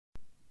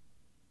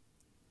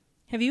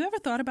Have you ever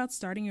thought about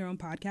starting your own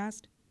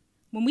podcast?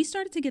 When we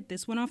started to get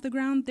this one off the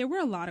ground, there were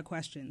a lot of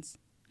questions.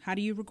 How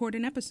do you record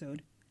an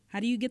episode? How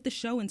do you get the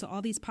show into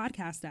all these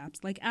podcast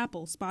apps like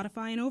Apple,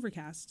 Spotify, and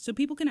Overcast so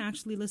people can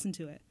actually listen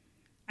to it?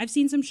 I've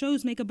seen some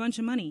shows make a bunch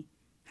of money.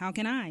 How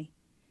can I?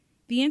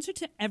 The answer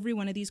to every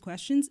one of these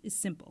questions is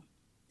simple.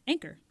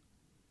 Anchor.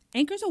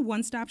 Anchor's a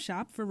one-stop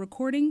shop for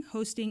recording,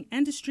 hosting,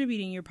 and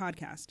distributing your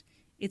podcast.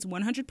 It's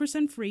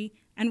 100% free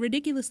and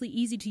ridiculously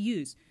easy to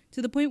use,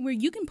 to the point where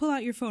you can pull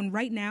out your phone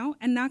right now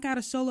and knock out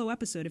a solo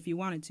episode if you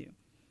wanted to.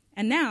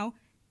 And now,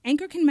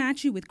 Anchor can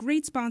match you with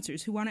great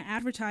sponsors who want to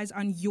advertise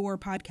on your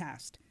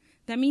podcast.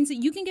 That means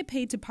that you can get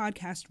paid to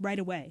podcast right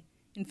away.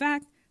 In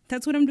fact,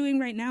 that's what I'm doing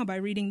right now by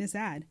reading this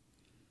ad.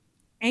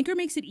 Anchor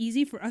makes it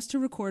easy for us to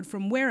record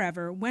from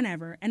wherever,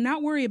 whenever, and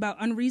not worry about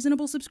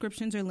unreasonable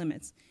subscriptions or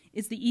limits.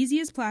 It's the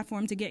easiest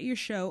platform to get your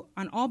show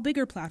on all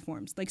bigger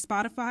platforms like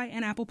Spotify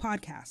and Apple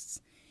Podcasts.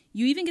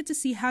 You even get to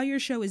see how your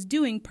show is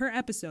doing per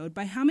episode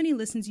by how many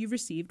listens you've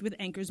received with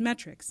Anchor's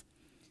metrics.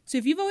 So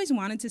if you've always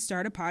wanted to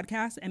start a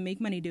podcast and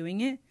make money doing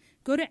it,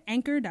 go to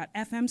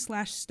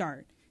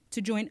anchor.fm/start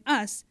to join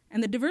us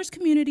and the diverse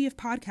community of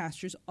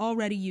podcasters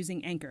already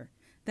using Anchor.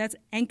 That's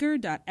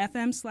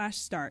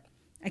anchor.fm/start.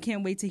 I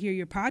can't wait to hear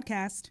your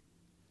podcast.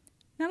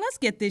 Now let's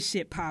get this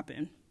shit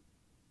popping.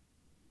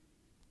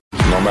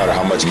 No matter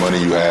how much money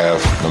you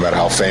have, no matter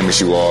how famous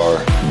you are,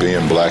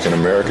 being black in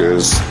America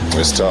is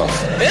tough.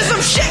 There's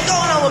some shit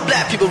going on with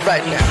black people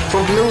right now.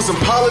 From news and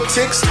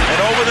politics,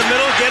 and over the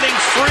middle, getting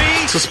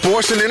free, to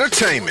sports and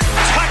entertainment.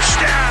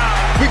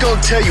 Touchdown! We're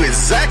gonna tell you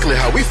exactly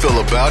how we feel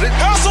about it.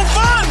 Have some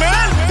fun,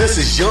 man! This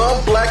is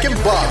Young, Black, and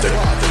Bothered.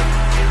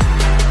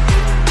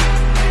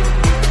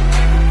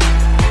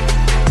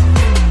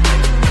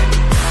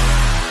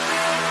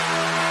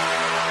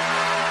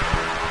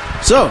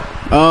 So,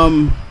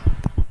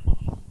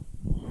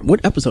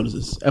 what episode is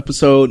this?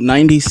 Episode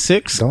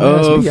 96 Don't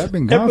of... ask me, I've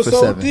been gone for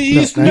 7.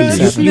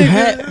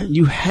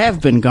 You have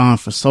been gone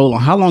for so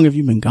long. How long have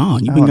you been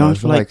gone? You've been gone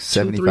for like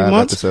 75 2-3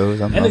 months? episodes.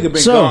 That nigga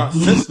been gone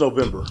since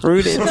November.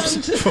 I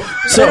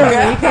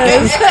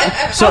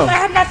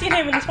have not seen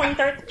him in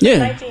 2013.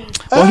 Yeah. 2019.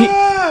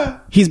 Well,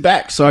 he's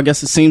back, so I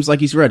guess it seems like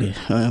he's ready.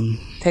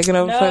 Taking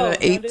over for the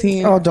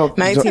 18, don't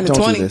 19 to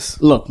 20. do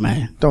this. Look,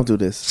 man. Don't do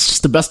this. It's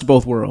just the best of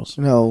both worlds.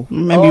 No.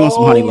 Maybe you want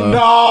some honey love.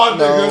 No,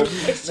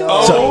 nigga. It's too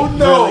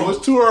early.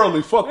 It's too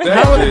early. Fuck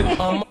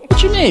that.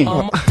 What you mean?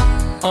 No,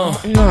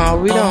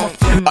 we don't.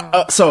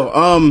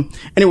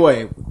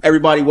 Anyway,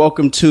 everybody,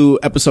 welcome to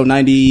episode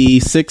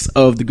 96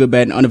 of the Good,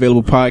 Bad, and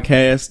Unavailable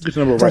podcast. Get the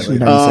number right.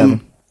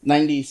 97.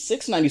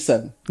 96,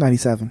 97?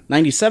 97.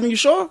 97, you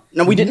sure?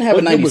 No, we didn't have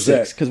What a year was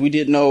 96 that? because we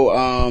did no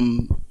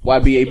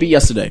YBAB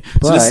yesterday.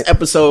 So this is But-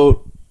 episode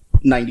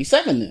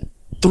 97 then.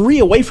 3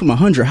 away from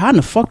 100. How in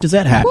the fuck does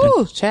that happen?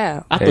 Ooh,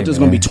 child. I thought there was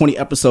going to be 20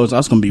 episodes. I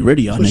was going to be rid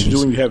of y'all What you do niggas.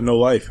 when you have no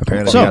life?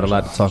 Apparently, So- we got a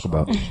lot to talk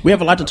about. We have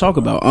a lot to talk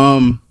about.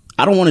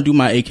 I don't want to do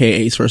my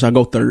AKAs first. I'll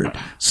go third.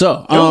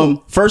 So,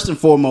 first and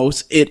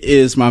foremost, it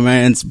is my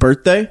man's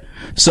birthday.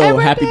 So,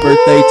 happy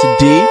birthday to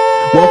D.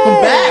 Welcome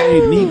back,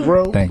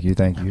 Negro. Thank you.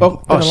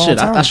 Oh shit!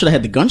 I should have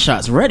had the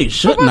gunshots ready,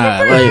 shouldn't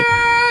I? Like,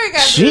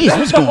 jeez,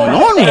 what's going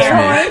on with me? You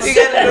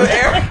gotta do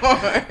air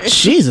horns.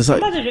 Jesus, I'm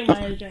about to do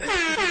my intro. I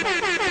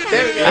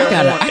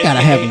gotta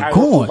have you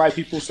going. White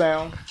people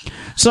sound.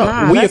 So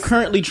we are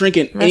currently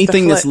drinking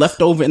anything that's flex.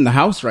 left over in the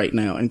house right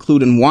now,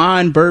 including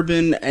wine,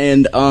 bourbon,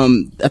 and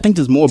I think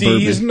there's more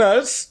These bourbon.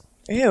 nuts.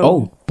 Ew.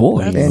 Oh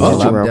boy! And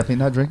Oh. I'm definitely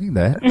not drinking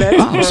that.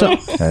 Oh, so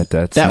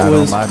That's That not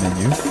was- on my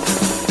menu.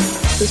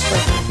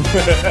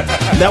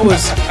 that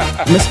was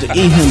Mr.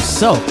 E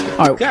himself.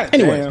 All right. God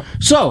Anyway, damn.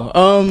 so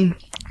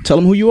tell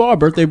him who you are,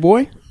 birthday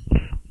boy.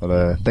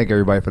 Well, thank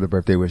everybody for the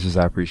birthday wishes.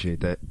 I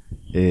appreciate that.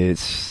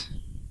 It's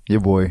your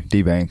boy,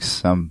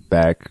 D-Banks. I'm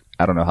back.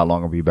 I don't know how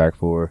long I'll be back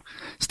for.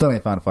 Still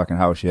ain't found a fucking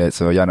house yet,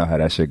 so y'all know how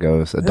that shit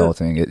goes.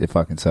 Adulting, it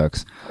fucking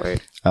sucks.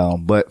 Right.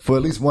 But for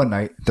at least one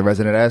night, the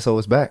resident asshole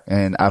is back,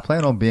 and I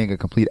plan on being a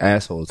complete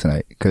asshole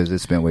tonight because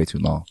it's been way too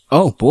long.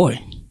 Oh boy.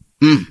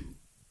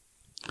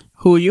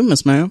 Who are you,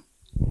 Miss Ma'am?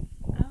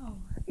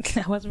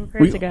 I wasn't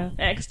prepared to go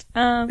next.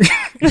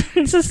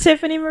 This is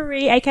Tiffany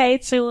Marie, aka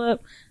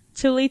Tulip,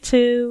 Tuli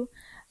 2.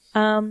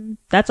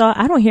 That's all.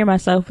 I don't hear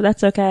myself, but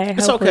that's okay.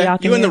 It's Hopefully okay. y'all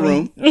can You in the hear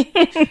room. me.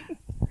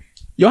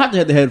 You'll have to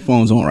have the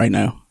headphones on right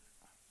now.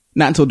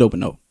 Not until Dope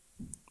and Dope.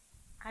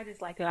 I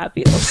just like how it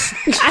feels.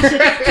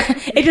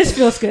 It just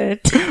feels good.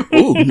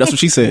 Ooh, that's what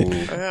she said.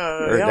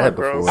 Heard y'all that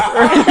gross.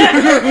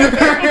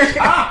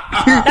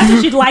 That's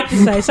what you'd like to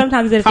say.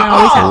 Sometimes it doesn't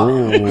always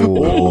happen.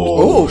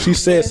 Oh, she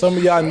said some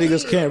of y'all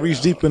niggas can't reach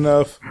deep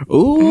enough.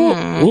 Ooh.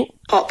 Ooh.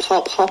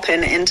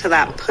 Hopping into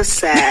that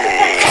pussy.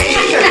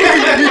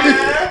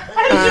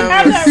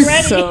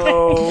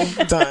 So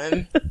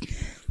done.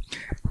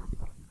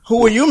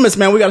 Who are you, Miss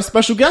Man? We got a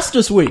special guest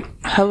this week.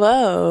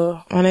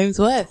 Hello, my name's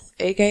Wes,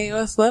 aka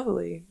Wes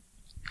Lovely.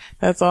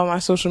 That's all my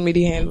social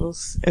media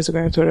handles: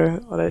 Instagram, Twitter,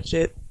 all that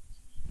shit.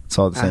 It's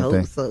all the same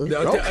thing.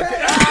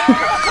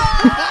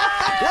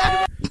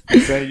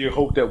 Saying you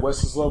hope that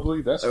Wes is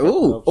lovely? That's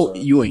Ooh. Oh,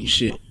 you ain't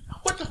shit.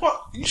 What the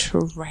fuck?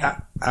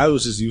 I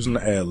was just using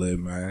the ad lib,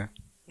 man.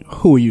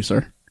 Who are you,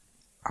 sir?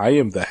 I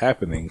am the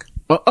happening.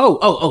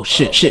 Oh,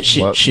 shit.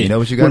 Well, you know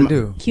what you gotta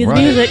do. Cue the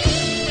music.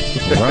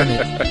 Run it.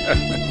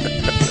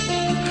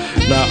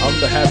 Nah, I'm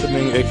the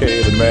happening,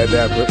 aka the Mad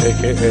Dapper,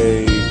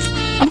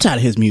 aka I'm tired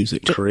of his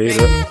music.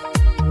 creator.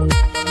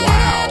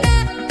 Wow.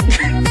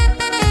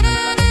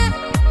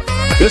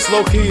 This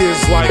low key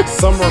is like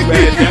summer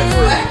Mad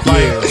Dapper,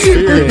 like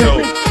spirit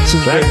note.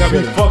 That got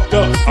me fucked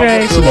up.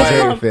 Right.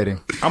 Very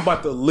fitting. I'm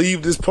about to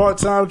leave this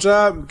part-time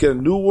job, get a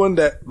new one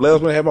that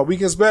allows me to have my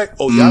weekends back.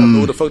 Oh, y'all don't know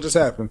what the fuck just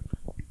happened.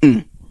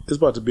 It's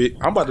about to be.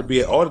 I'm about to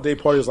be at all the day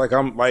parties like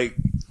I'm like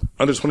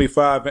under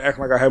 25 and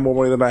acting like I have more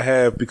money than I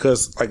have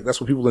because like that's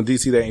what people in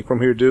DC that ain't from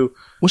here do.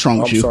 What's wrong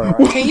with I'm you?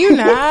 sorry. Can you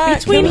not?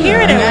 Between here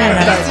and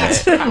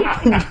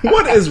Atlanta.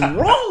 What is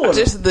wrong with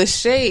Just the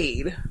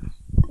shade.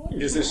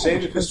 Is it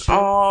shade if it's true?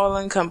 All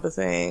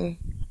encompassing.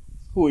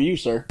 Who are you,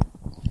 sir?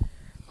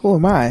 Who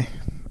am I?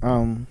 Who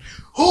am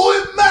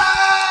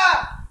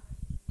I?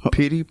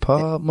 Petey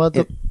Paw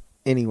mother.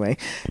 Anyway,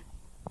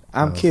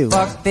 I'm Q.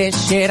 Fuck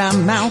this shit,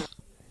 I'm out.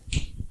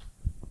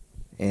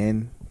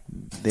 And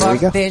there we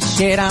go. Fuck this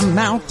shit, I'm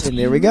out. And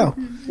there we go.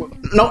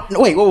 No,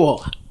 wait,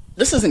 whoa.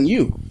 This isn't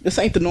you. This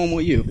ain't the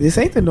normal you. This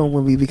ain't the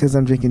normal me because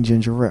I'm drinking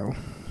ginger ale.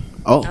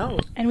 Oh.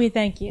 And we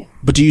thank you.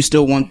 But do you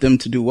still want them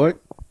to do what?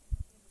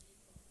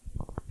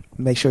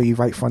 Make sure you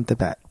right front to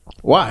back.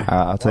 Why?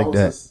 I'll take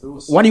that.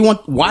 Why do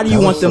you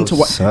want them to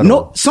wipe? subtle.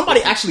 No,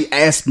 somebody actually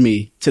asked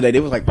me today. They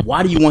was like,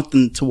 "Why do you want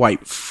them to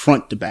wipe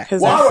front to back?" Why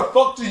the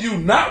fuck do you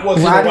not want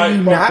to Why wipe do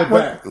you front not to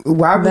back? want?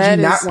 Why would That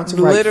you not is want to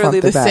write literally front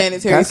to the back?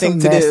 sanitary That's thing some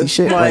to nasty do.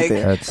 shit Like- right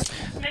there. That's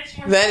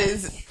That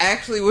is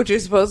actually what you're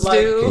supposed to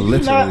do.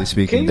 literally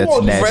speaking.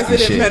 That's nasty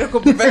Resident shit. medical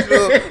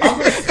professional.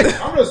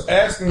 I'm just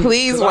asking.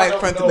 Please 'cause I wipe don't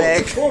front to know.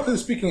 back. Historically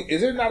speaking,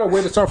 is there not a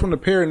way to start from the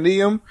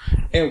perineum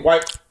and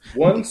wipe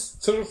once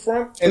to the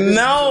front and then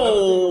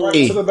No.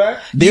 right to the back?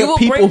 There You are will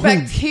people bring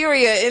who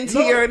bacteria into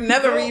your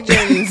nether And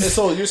regions.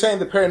 so you're saying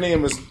the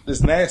perineum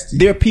is nasty?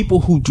 there are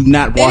people who do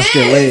not wash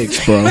their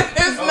legs, bro.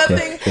 There's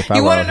nothing. If I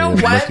You were want out to know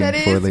here why looking that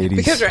for is? ladies,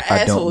 Because your I don't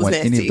asshole is want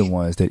nasty. any of the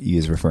ones that E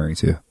is referring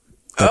to.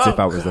 That's Oh, if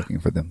I was looking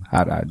for them.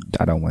 I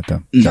don't want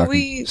them. Can Y'all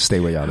we can stay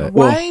where y'all at.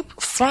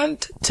 wipe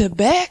front to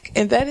back,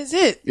 and that is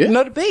it. Yeah.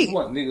 No debate. You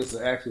want niggas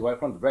to actually wipe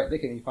front to back? They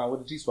can't even find where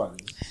the G spot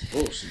is.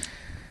 Bullshit.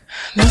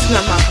 That's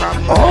not my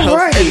problem. All Health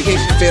right.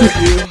 Education failed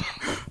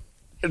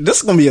you. This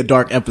is gonna be a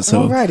dark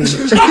episode. Alrighty.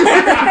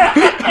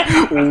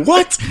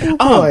 What?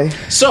 boy.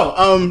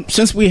 So,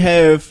 since we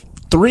have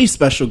 3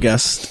 special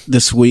guests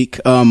this week,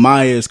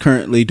 Maya is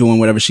currently doing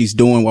whatever she's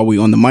doing while we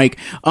on the mic.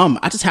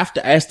 I just have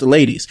to ask the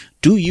ladies: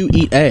 do you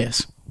eat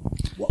ass?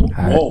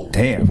 Whoa.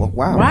 Damn. Wow.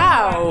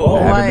 Wow.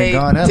 I haven't been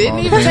gone that didn't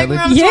long, even take me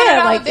on the Yeah,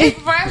 $20 like- date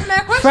before asking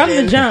that question. From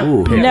the jump.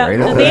 Ooh, no,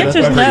 right up the there.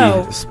 answer's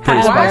no.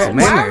 pretty However,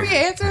 Why are we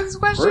answering this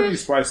question? Pretty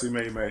spicy,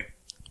 May.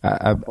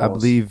 I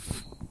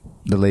believe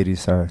the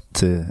ladies are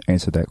to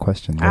answer that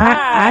question.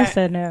 I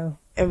said no.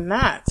 am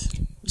not.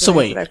 So gonna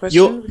wait, answer that question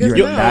you're- because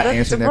you're no, not that's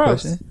answering that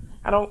gross. question?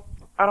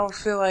 I don't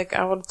feel like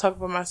I want to talk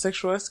about my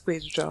sexual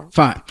escapades with y'all.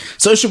 Fine.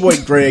 So it's your boy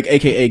Greg,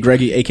 aka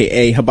Greggy,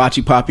 aka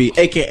Hibachi Poppy,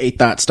 aka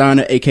Thought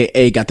Steiner,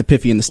 aka Got the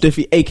Piffy and the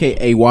Stiffy,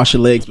 aka Wash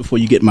Your Legs Before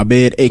You Get in My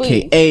Bed,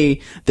 aka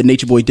The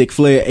Nature Boy Dick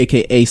Flair,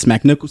 aka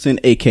Smack Nicholson,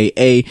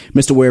 aka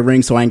Mr. Wear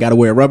Ring So I Ain't Gotta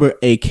Wear Rubber,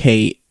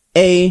 aka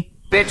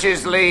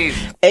Bitches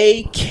leave.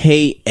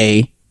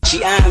 aka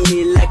She eyeing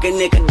me like a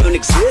nigga don't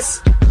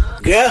exist.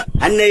 Girl,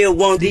 I know you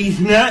want these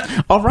nuts.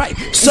 Alright,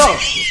 so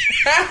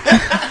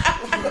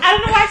I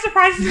don't know why it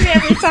surprises me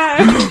every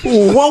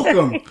time.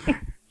 welcome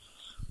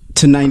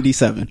to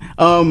 97.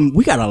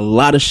 We got a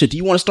lot of shit. Do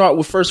you want to start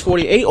with first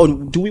 48 or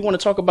do we want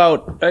to talk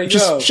about Hey,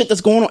 just yo. shit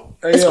that's going on?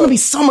 Hey, It's yo. gonna be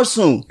summer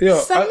soon. Yeah,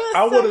 Summer,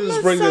 I want to just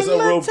summer, bring this up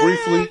real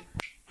summertime. briefly.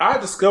 I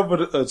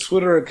discovered a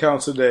Twitter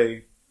account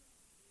today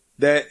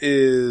that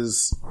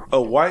is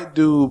a white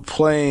dude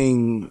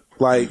playing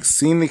like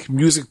scenic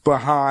music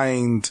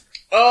behind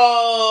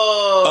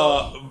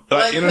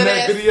like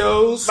internet put-ass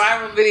videos.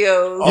 Viral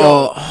videos.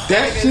 Oh,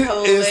 That shit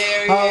is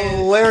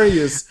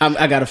hilarious.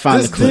 I gotta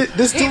find the clip.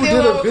 This He dude did did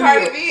one a with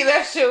Cardi video. B.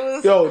 That shit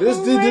was Yo, this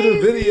dude did a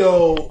crazy.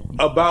 video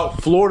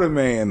about Florida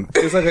Man.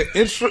 It's like an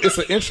intro. It's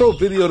an intro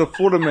video to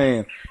Florida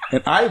Man,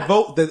 and I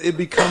vote that it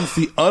becomes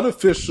the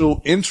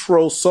unofficial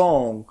intro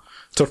song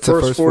to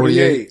First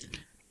 48.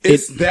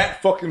 It's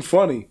that fucking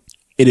funny.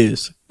 It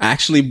is. I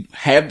actually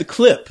have the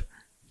clip,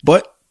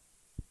 but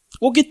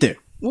we'll get there.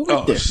 We'll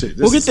get there. Shit,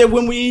 We'll get there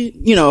when we,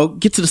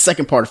 get to the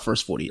second part of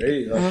first 48. There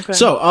you go. Okay.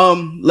 So,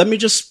 let me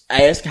just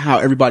ask how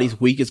everybody's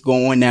week is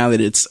going now that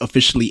it's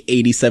officially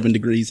 87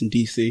 degrees in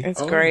DC.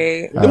 It's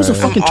great. There was a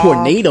fucking I'm off.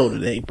 tornado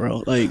today,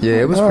 bro. Like, Yeah,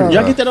 it was pretty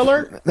y'all rough. get that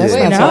alert? That's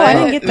Yeah. not No, so I bad.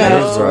 didn't get that.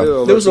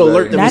 No. There was an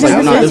alert that was Not like,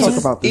 even no, this this talk is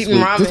about this Eating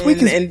week. ramen This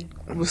week is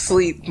and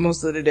sleep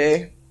most of the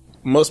day.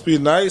 Must be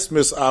nice,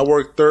 Miss. I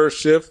work third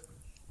shift.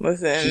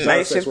 Listen, She's not a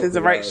night sex shift is the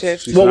worker, right guys.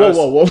 shift. She's Whoa, not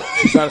whoa, a- whoa, whoa.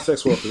 She's not a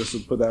sex worker. Just to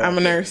put that I'm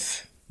out a there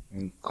nurse.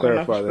 and I don't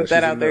know if clarify I that. put that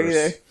She's a out there nurse.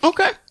 either.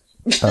 Okay.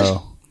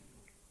 Oh,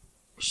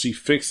 She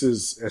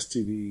fixes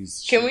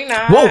STDs. Can we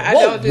not? Whoa, I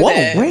don't do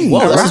that.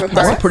 Whoa,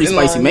 that's a pretty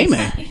spicy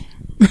May-May.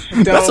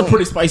 That's a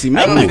pretty spicy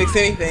I don't May-May. fix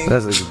anything.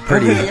 That's a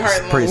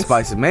pretty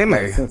spicy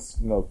May-May. Since,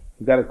 you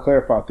got to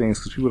clarify things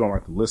because people don't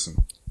like to listen.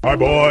 Hi,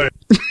 boy.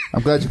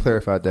 I'm glad you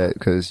clarified that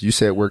because you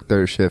said work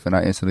third shift, and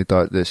I instantly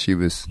thought that she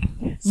was.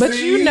 But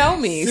you know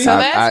me, so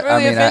that's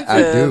really offensive.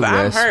 I do,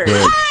 I'm yes, hurt.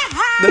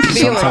 but The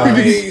feeling. I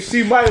mean,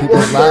 she might People's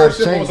work third lives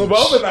shift on change. some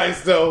other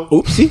nights though.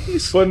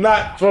 Oopsies. But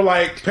not for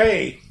like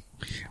pay.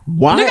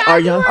 Why are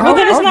y'all? Oh,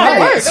 then it's not okay.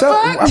 work.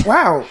 So,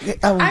 wow.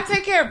 I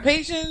take care of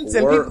patients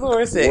and people who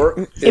are sick.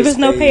 If it's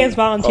no pay, it's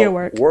volunteer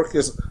work. Work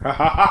is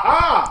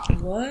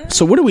What?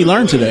 So what did we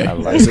learn today? I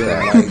like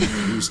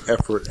that. Use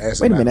effort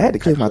as Wait a minute, I had to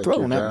clear my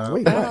throat on that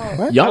one. Wait,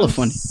 what? Y'all are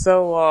funny.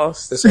 So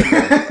lost. It's okay.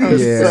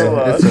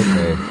 Yeah, it's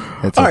okay.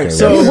 It's All okay. right,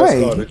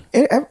 so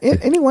Anyway,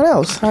 anyone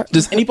else?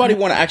 does anybody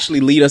want to actually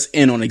lead us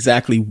in on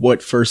exactly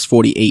what First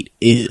 48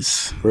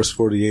 is? First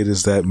 48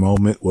 is that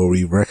moment where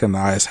we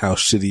recognize how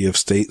shitty of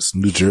states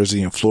New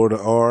Jersey and Florida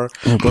are,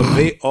 but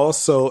they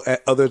also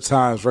at other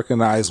times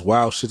recognize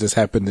wild shit that's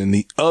happened in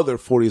the other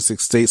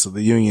 46 states of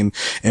the Union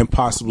and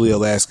possibly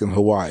Alaska and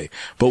Hawaii.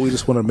 But we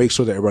just want to make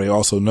sure that everybody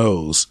also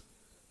knows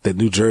that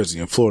New Jersey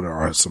and Florida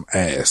are some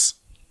ass.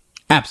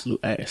 Absolute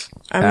ass.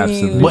 I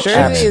mean, New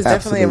Jersey is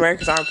definitely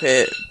America's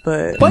armpit,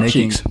 but And they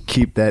can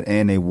keep that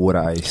in a wood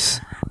ice.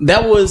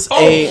 That was Well,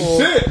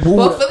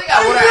 Philly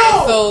got water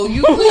ice, so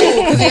you cool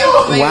because you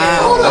got to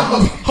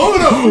Wow.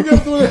 Hold on. We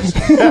got through this.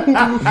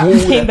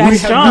 Came back we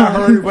strong. have not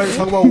heard anybody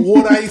talk about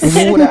water ice.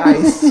 Water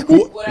ice.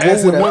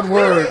 As in one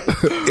word.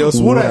 It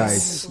was water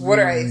ice.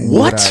 Water ice.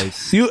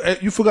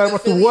 What? You forgot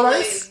about the water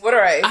ice?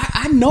 Water ice.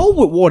 I know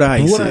what water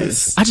ice Water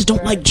is. ice. I just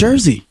don't like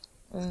Jersey.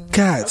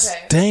 God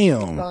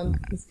damn.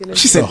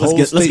 She said, The whole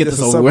let's get state this is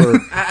a over with.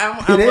 suburb. I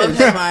love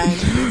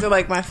headlines. These are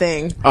like my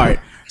thing. All right.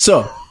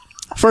 So,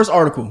 first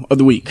article of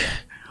the week.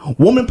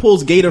 Woman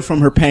pulls gator from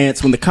her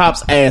pants when the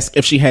cops ask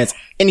if she has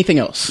anything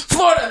else.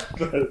 Florida.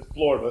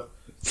 Florida.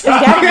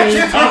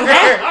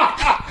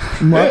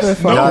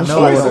 Motherfucking Y'all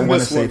know I don't Florida.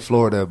 want to say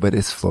Florida, but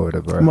it's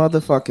Florida, bro.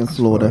 Motherfucking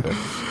Florida.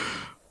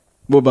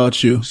 What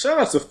about you? Shout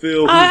out to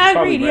Phil. Who's I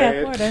probably agreed. Yeah,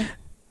 mad. Florida.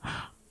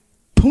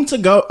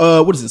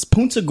 What is this?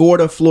 Punta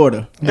Gorda,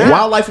 Florida.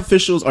 Wildlife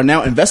officials are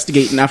now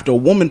investigating after a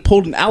woman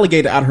pulled an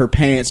alligator out of her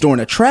pants during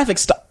a traffic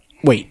stop.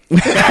 Wait.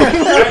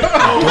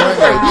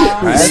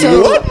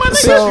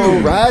 So,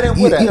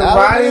 riding with an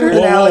riding with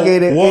an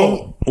alligator.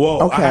 Whoa.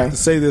 Okay. I have to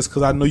say this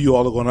because I know you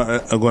all are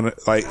gonna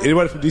like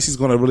anybody from DC is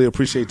gonna really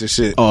appreciate this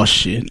shit. Oh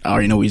shit! I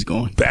already know where he's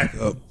going. Back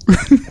up.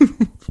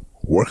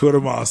 Work with a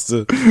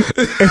monster.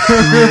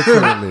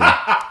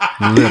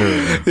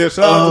 Literally. Yeah, shout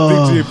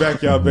out to Big G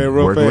Backyard Man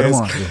real Work with a fast.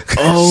 monster.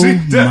 Oh, She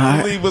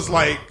definitely was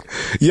like,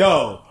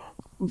 yo,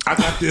 I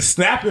got this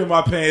snap in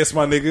my pants,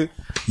 my nigga.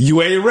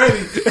 You ain't ready.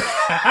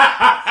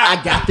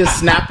 I got this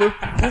snapper.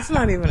 That's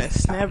not even a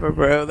snapper,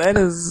 bro. That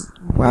is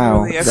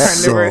Wow. really a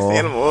That's carnivorous so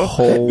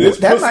animal. This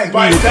That pussy might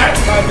bite be- that,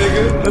 my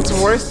nigga. That's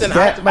worse than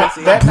That-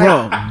 octopussy. that-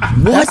 Bro,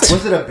 what?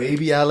 Was it a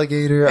baby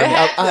alligator? It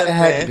had to It have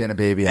had to been. have been a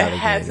baby It had to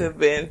alligator. have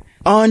been.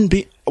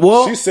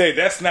 Well, She said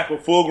that snapper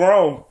full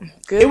grown.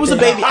 Good it was a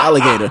thing. baby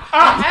alligator. It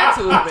had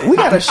to have been. We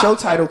got a show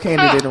title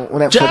candidate on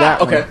that, for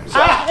that Okay, one. so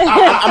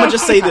I'm gonna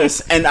just say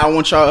this, and I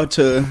want y'all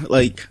to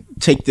like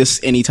take this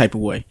any type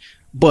of way.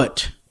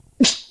 But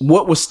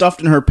what was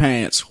stuffed in her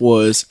pants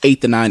was 8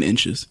 to 9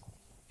 inches.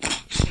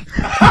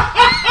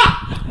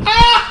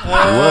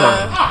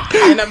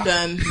 And I'm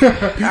done. All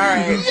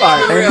right.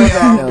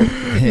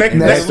 Next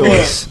Next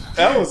one.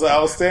 That was an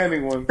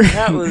outstanding one.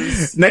 That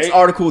was. Next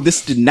article.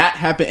 This did not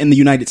happen in the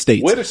United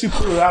States. Where did she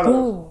pull it out of?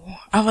 Ooh,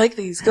 I like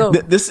these. Go.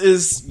 This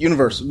is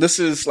universal. This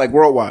is like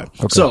worldwide.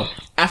 So,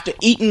 after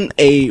eating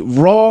a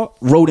raw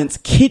rodent's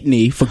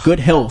kidney for good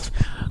health,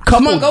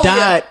 couple Mongolia.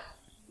 died.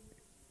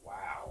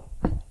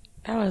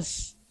 That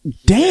was.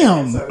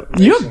 Damn,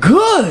 you're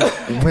good.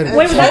 Wait,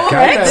 was that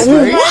correct?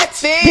 What?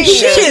 Thing.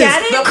 She is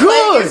The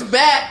good. plague is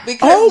back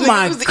because Oh niggas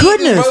my was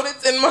goodness. eating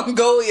rodents in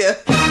Mongolia.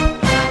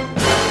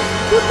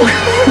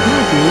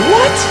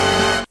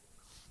 What?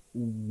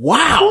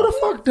 Wow. Who the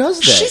fuck does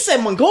that? She said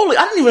Mongolia.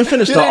 I didn't even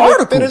finish She the didn't even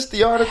article. finish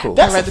the article.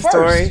 That's I read a the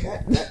story.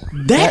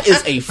 first. That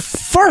is a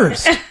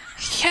first.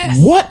 Yes.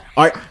 What?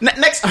 All right.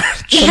 Next.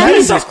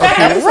 Jesus Okay,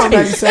 Christ.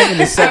 97 is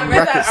I setting read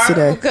that records article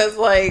today. because,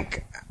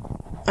 like,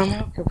 I'm a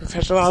healthcare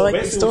professional. I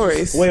like these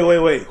stories.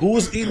 Wait. Who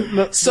was eating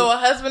the... So a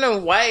husband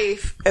and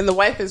wife, and the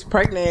wife is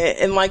pregnant,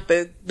 and like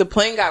the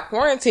plane got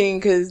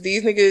quarantined because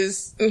these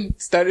niggas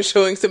started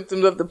showing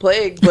symptoms of the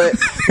plague, but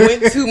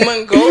went to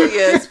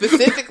Mongolia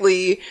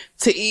specifically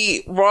to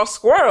eat raw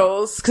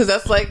squirrels because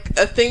that's like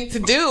a thing to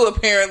do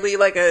apparently.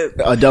 Like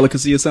A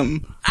delicacy or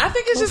something. I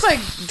think it's just like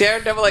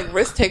daredevil, like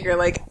risk taker,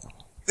 like.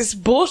 It's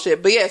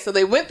bullshit. But yeah, so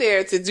they went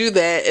there to do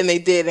that, and they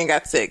did and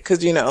got sick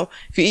because you know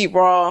if you eat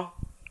raw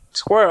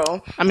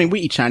squirrel. I mean,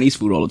 we eat Chinese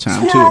food all the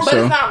time too. But So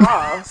it's not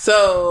raw.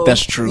 So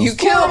That's true. You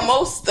kill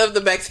most of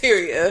the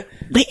bacteria.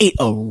 they ate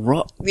a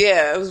raw.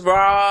 Yeah, it was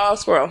raw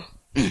squirrel.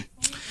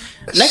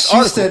 Next She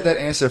article. said that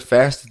answer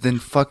faster than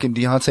fucking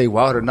Deontay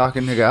Wilder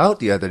knocking nigga out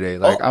the other day.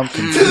 Like, I'm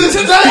confused.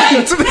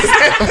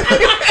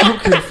 I'm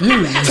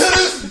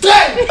confused.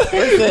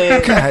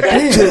 God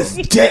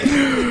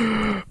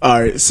damn. All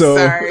right, so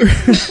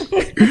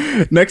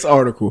next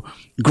article.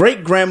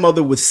 Great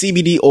grandmother with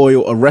CBD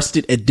oil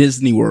arrested at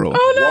Disney World.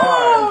 Oh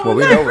no! Well,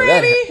 we know where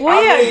that.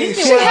 Well, yeah,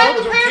 Disney She World. had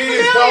the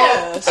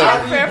paraphernalia. She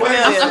had the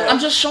paraphernalia. I'm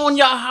just showing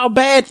y'all how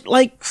bad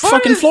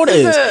fucking Florida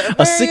is is.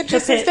 a very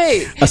interesting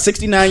state. A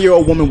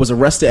 69-year-old woman was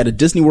arrested at a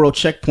Disney World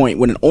checkpoint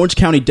when an Orange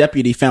County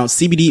deputy found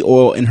CBD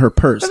oil in her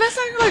purse. But that's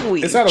not like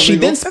weed. It's not She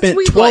illegal. then spent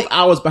 12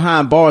 hours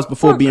behind bars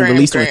before Poor being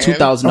released on a Grand.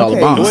 $2,000 Okay,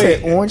 bond. you Wait,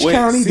 said Orange wait,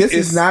 County. see, This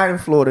it's- is not in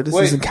Florida. This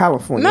is in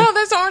California. No,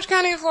 that's Orange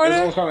County in Florida.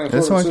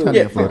 That's Orange County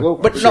in Florida.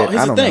 But no, Shit,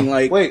 here's I the don't thing. know.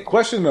 Like, Wait,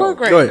 question Poor though.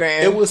 Grand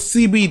Grand. It was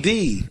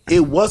CBD.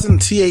 It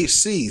wasn't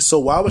THC. So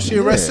why was she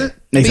arrested?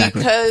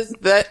 exactly. Because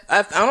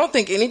I don't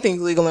think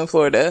anything's legal in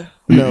Florida.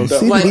 No,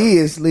 CBD Like-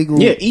 is legal.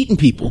 Yeah, eating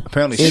people.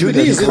 Apparently, In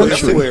shooting the It's country.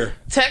 everywhere.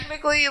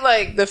 Technically,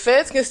 like the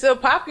feds can still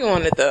pop you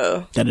on it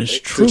though. That is To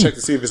true. check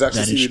to see if it's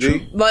actually That is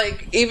CBD.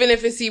 Like even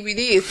if it's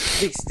CBD,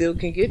 they still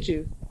can get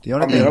you. The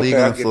only I mean, thing okay,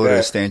 legal I in get Florida that.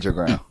 is stand your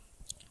ground.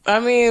 I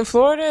mean,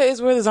 Florida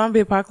is where the zombie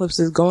apocalypse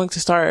is going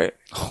to start.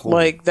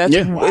 Like that's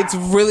Yeah. it's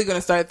really going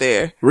to start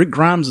there. Rick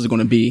Grimes is going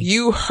to be.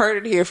 You heard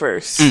it here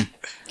first.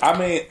 I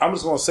mean, I'm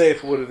just gonna say it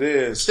for what it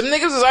is. Them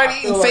niggas was already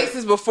eating feel like-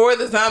 faces before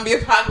the zombie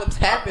apocalypse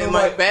happened.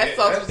 Like bath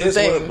salts was the It's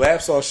when thing. the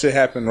bath salt shit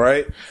happened,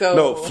 right? So-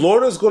 No,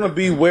 Florida's gonna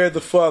be where the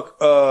fuck.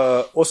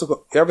 What's it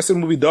called? You ever seen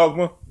the movie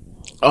Dogma?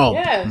 Oh,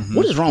 Yeah.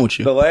 what is wrong with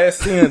you? The last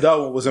scene in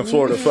Dogma was in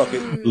Florida. Fuck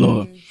it.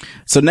 Lord.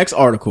 So next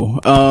article.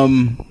 As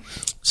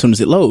soon as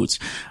it loads.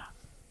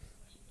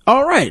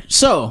 All right.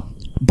 So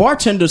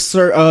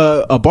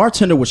a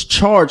bartender was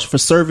charged for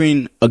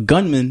serving a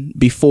gunman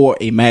before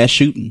a mass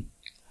shooting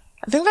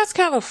I think that's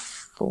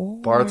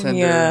California. Bartender.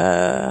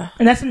 Yeah.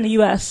 And that's in the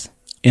U.S.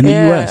 in the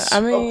Yeah, U.S. I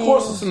mean, Of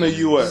course, it's in the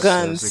U.S.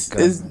 guns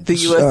Gun. is the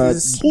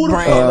U.S.'s Who the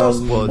fuck brand.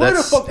 knows? Well, Where the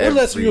that's fuck? Where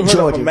lets you heard of a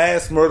Georgia.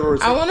 mass murderer?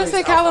 I want to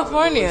say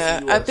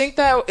California. I think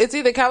that it's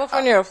either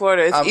California or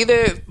Florida. It's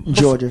either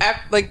Georgia.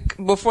 like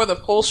before the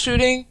Pulse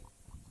shooting,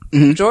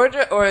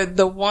 Georgia, or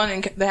the one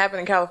that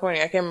happened in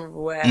California. I can't remember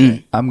what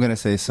happened. I'm gonna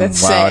say some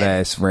That's wild sad.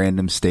 ass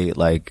random state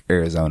like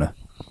Arizona.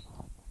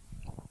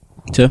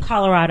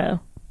 Colorado.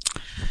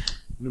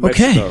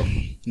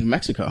 Okay. New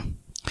Mexico.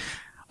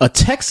 A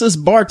Texas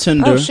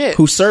bartender Oh, shit.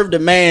 who served a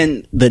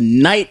man the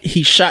night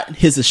he shot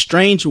his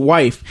estranged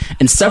wife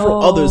and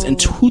several others in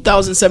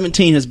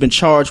 2017 has been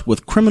charged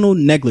with criminal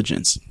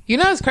negligence. You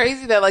know, it's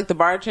crazy that like the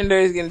bartender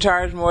is getting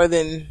charged more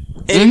than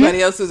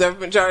anybody else who's ever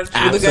been charged.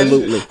 with the gun.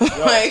 Absolutely.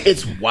 Like,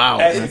 It's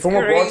wild. As a man.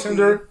 former crazy.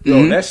 bartender,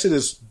 yo, that shit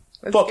is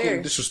That's fucking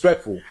scary.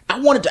 disrespectful. I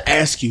wanted to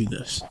ask you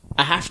this.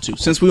 I have to,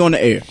 since we're on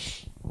the air.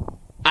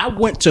 I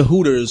went to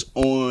Hooters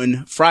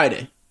on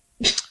Friday,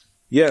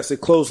 Yes, it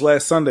closed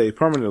last Sunday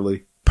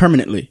permanently.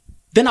 permanently.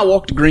 Then I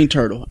walked to Green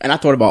Turtle, and I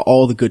thought about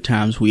all the good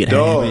times we had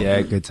Dog. had.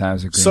 Yeah, good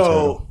times at Green So,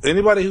 Turtle.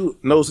 anybody who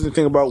knows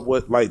anything about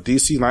what like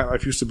DC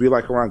nightlife used to be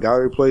like around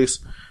Gallery Place,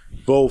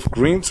 both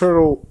Green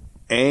Turtle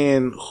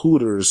and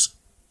Hooters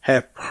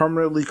have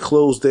permanently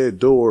closed their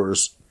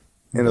doors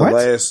in the What?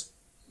 last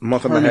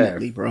month and a half.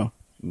 Permanently, bro.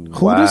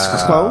 Hooters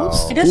is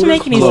closed. It doesn't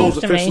make any Closed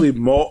sense to officially,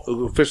 me.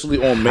 officially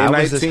on May How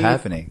is 19th. this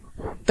happening?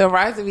 the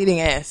rise of eating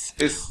ass.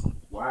 It's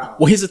wow.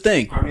 Well, here's the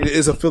thing. I mean, it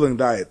is a filling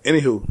diet.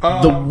 Anywho,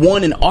 The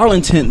one in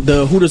Arlington,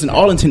 the Hooters in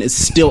Arlington is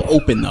still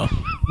open, though.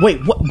 Wait,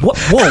 what? Whoa.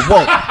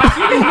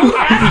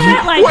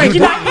 Like, did you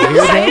not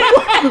hear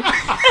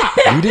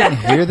that? You didn't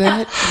hear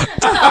that?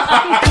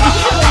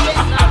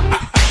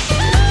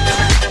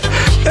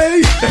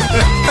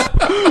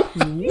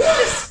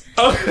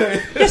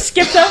 okay. Just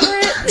skipped over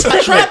it.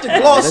 I tried to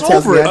gloss That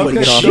tells over me it. I need to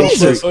get off So, this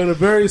shit. so on a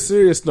very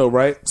serious note,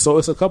 right? So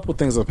it's a couple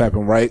things that have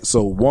happened, right?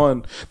 So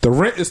one, the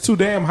rent is too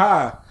damn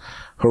high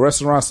for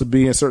restaurants to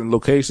be in certain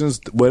locations.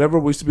 Whatever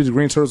used to be the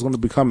Green Turtle is going to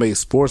become a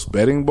sports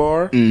betting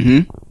bar.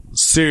 Mm-hmm.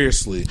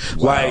 Seriously,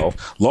 like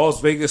Las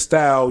Vegas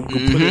style, you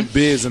can put in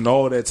bids and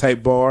all that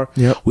type bar.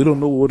 Yep. We don't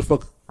know what the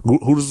fuck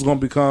Hooters is going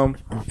to become.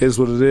 It is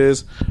what it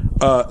is.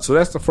 So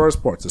that's the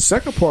first part. The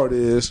second part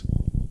is,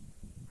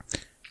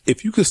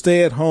 if you could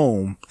stay at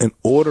home and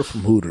order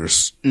from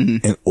Hooters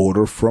and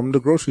order from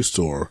the grocery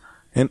store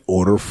and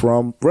order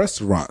from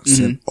restaurants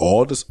and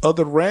all this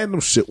other random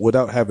shit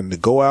without having to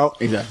go out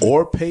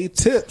or pay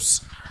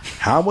tips,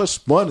 how much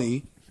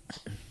money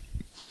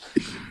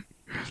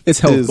It's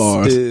health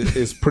bars.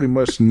 is pretty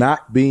much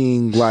not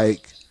being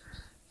like,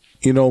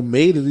 you know,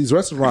 made in these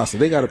restaurants. So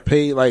they got to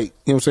pay, like, you know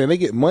what I'm saying? They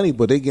get money,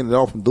 but they getting it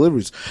all from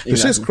deliveries. The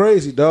shit's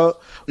crazy, dog.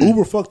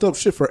 Uber fucked up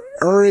shit for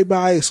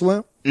everybody,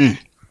 Slim.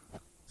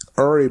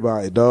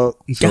 Everybody, dog.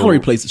 Gallery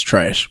Place is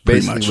trash, pretty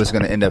Basically, much. what's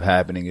going to end up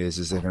happening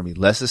is there going to be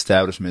less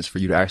establishments for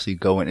you to actually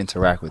go and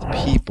interact with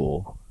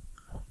people.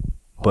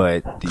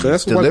 But these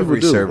that's what white delivery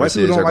people do. White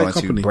people services don't are like going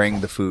company. to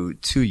bring the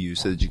food to you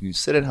so that you can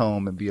sit at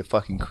home and be a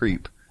fucking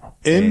creep.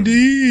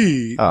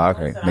 Indeed. Oh,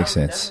 okay. Makes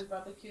sense.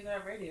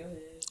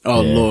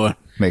 Oh, Yeah. Lord.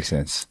 Makes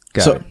sense.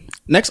 Got So, it.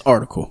 next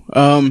article.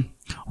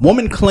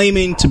 Woman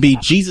claiming to be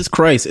Jesus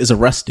Christ is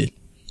arrested.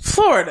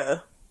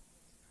 Florida.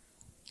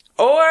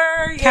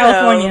 Or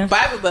California.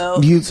 Bible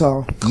Belt.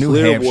 Utah. New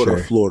Clearwater,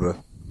 Hampshire.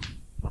 Florida.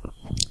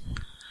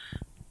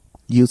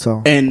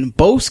 Utah. In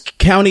Bose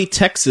County,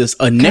 Texas,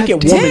 a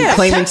naked woman damn,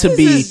 claiming to Texas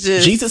be is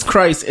just- Jesus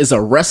Christ is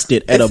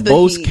arrested at a It's the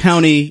Bose heat.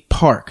 County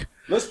park.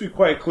 Let's be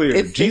quite clear.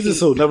 It's Jesus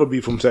the will never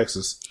be from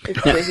Texas.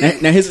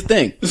 Now here's the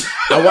thing.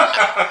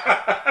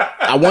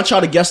 I want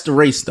y'all to guess the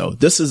race, though.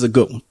 This is a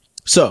good one.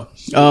 So,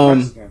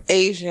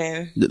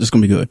 Asian. this is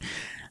gonna be good.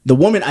 The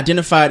woman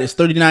identified as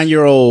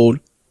 39-year-old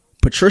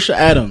Patricia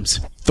Adams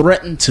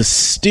threatened to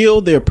steal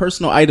their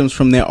personal items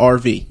from their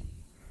RV.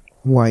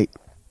 White.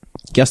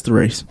 Guess the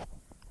race.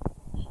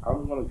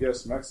 I'm gonna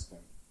guess Mexican.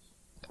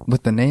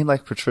 With the name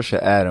like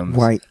Patricia Adams.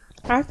 White.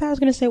 I thought I was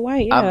gonna say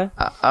white. Yeah.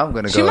 I'm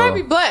gonna go. She might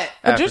be black.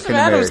 Patricia African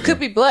Adams American. could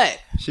be black.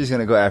 She's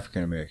gonna go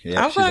African American.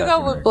 Yeah, I'm gonna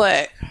go with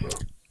black.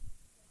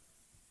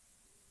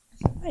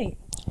 Wait.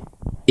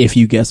 If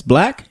you guess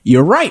black,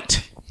 you're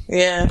right.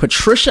 Yeah.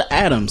 Patricia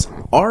Adams,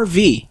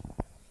 RV,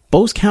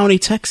 Bose County,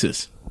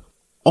 Texas.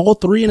 All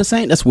three in the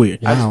same? That's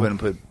weird. I just wouldn't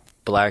put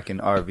black and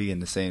RV in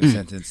the same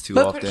sentence too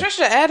But often.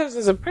 Patricia Adams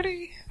is a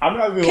pretty. I'm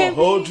not even gonna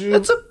hold you.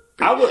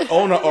 I would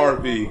own an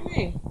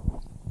RV.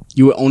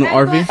 You would own an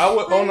RV? I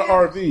would own an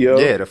RV, yo.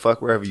 Yeah, to fuck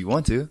wherever you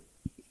want to.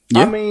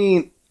 I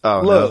mean,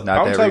 Oh, look, no, not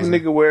I'm that the type reason.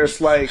 of nigga where it's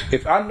like,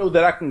 if I know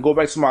that I can go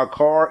back to my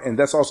car and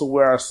that's also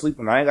where I sleep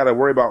and I ain't got to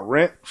worry about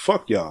rent,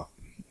 fuck y'all.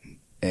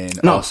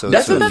 And No, also,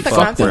 that's to not the fuck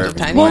concept of wherever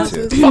tiny you want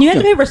houses. to. You have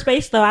to pay for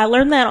space, though. I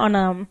learned that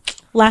on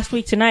last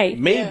week tonight.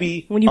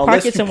 Maybe when you park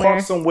unless it somewhere.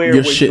 park somewhere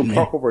You're where you shitting can me.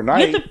 park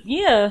overnight. You have to,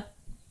 yeah,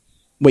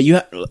 Wait, you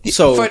have,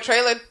 so, For a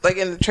trailer, like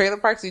in the trailer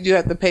parks, you do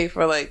have to pay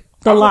for like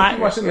the lot.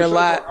 your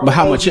lot. but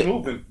how much it,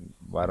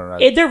 Why don't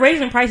I? They're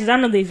raising prices. I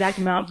don't know the exact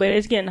amount, but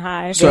it's getting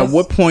high. so at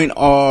what point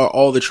are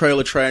all the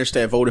trailer trash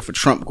that voted for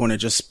Trump going to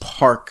just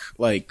park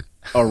like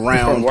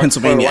around For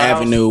Pennsylvania White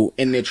House? Avenue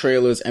in their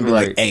trailers and be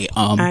like, hey,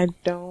 I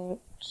don't.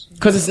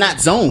 cause it's not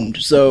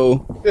zoned.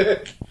 So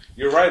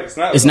You're right. It's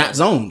not. it's not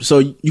zoned. So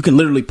you can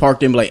literally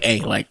park there and be like, hey,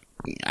 like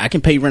I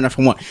can pay rent if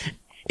I want.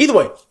 Either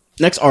way,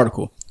 next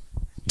article.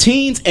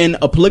 Teens in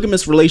a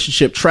polygamous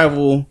relationship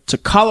travel to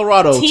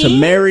Colorado to Teens?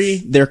 marry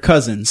their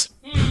cousins.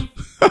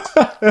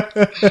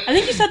 I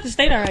think you said the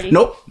state already.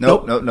 Nope. No.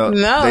 No,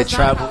 They it's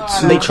not travel.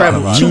 Colorado. They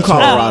travel to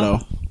Colorado.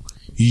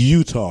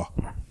 Utah.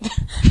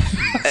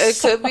 It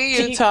could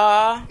be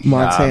Utah.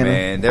 Montana. Nah,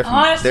 man, they're from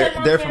I said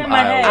they're Montana from in my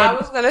head. Iowa. I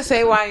was gonna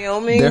say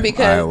Wyoming They're from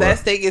because Iowa. that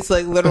state gets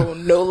like literal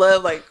NOLA.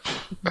 Like,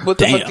 what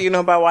the Damn. fuck do you know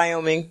about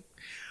Wyoming?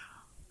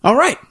 All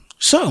right.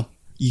 So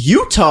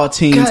Utah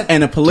teens God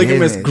and a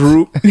polygamous damn it.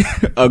 group,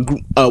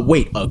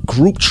 a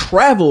group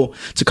travel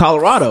to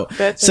Colorado.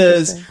 That's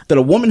Says interesting. that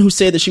a woman who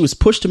said that she was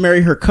pushed to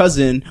marry her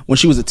cousin when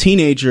she was a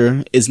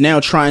teenager is now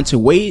trying to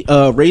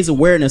raise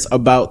awareness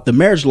about the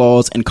marriage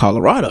laws in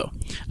Colorado.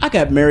 I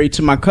got married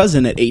to my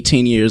cousin at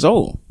 18 years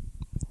old,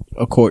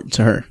 according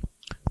to her.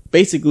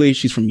 Basically,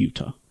 she's from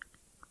Utah.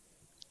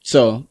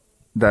 So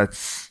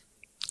That's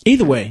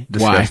either way,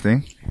 why?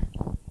 disgusting.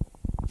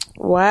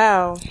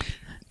 Wow.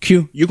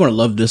 Q, you're going to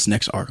love this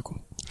next article.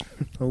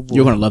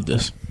 You're going to love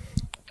this.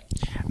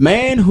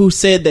 Man who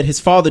said that his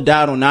father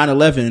died on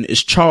 9/11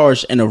 is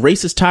charged in a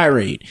racist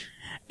tirade.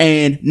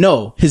 And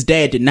no, his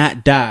dad did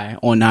not die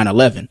on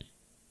 9/11.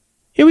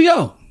 Here we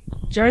go.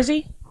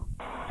 Jersey.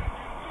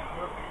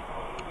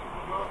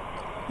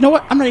 You know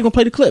what? I'm not even going to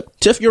play the clip.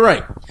 Tiff, you're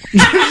right.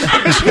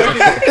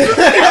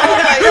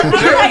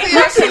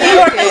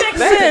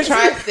 That's a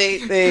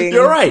tri-state thing.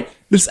 You're right.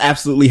 This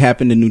absolutely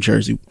happened in New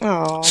Jersey.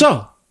 Oh.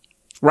 So,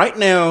 right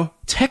now,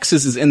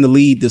 Texas is in the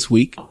lead this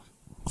week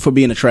for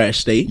being a trash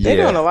state. They're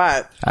doing a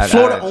lot.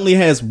 Florida only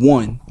has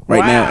one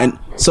right now. And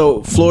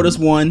so Florida's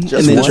one, and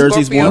then one?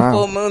 Jersey's Scorpio one.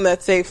 full moon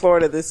that saved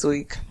Florida this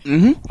week.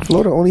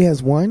 Florida only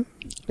has one.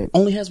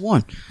 Only has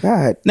one.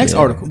 God. Next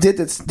article. Did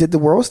the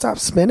world stop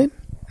spinning?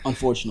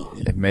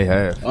 Unfortunately. It may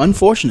have.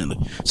 Unfortunately.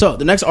 So,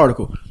 the next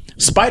article.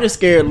 Spider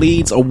scare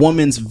leads a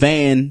woman's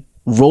van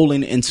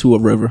rolling into a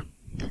river.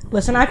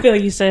 Listen, I feel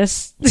you,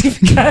 sis. Wait,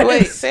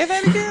 say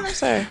that again? I'm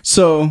sorry.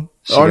 So,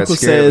 She the article got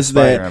scared of a says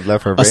spider that and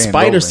left her a van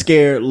spider rolling.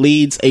 scare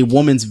leads a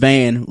woman's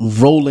van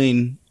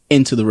rolling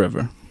into the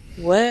river.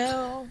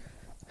 Well,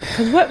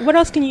 'Cause what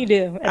else can you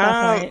do at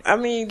that point? I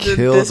mean,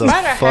 Kill the the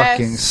spider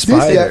fucking has. This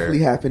spider. definitely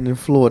happened in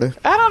Florida.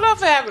 I don't know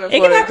if it happened in It can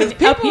Florida happen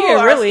because up people here,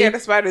 are really. scared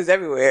of spiders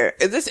everywhere.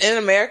 Is this in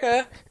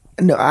America?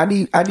 No, I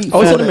need. Oh, it's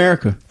Florida. in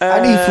America. I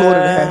need Florida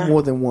to have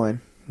more than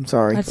one. I'm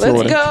sorry, Let's Florida.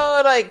 Let's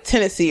go like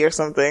Tennessee or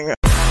something.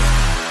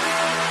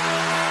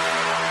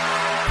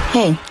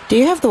 Hey, do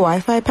you have the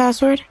Wi-Fi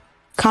password?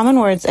 Common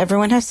words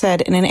everyone has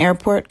said in an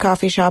airport,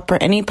 coffee shop, or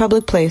any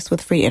public place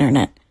with free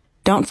internet.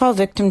 Don't fall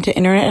victim to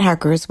internet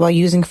hackers while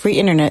using free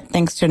internet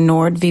thanks to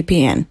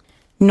NordVPN.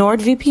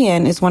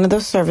 NordVPN is one of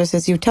those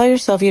services you tell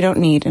yourself you don't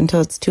need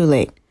until it's too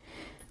late.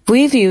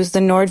 We've used the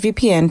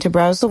NordVPN to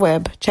browse the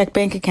web, check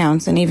bank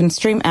accounts, and even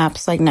stream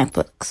apps like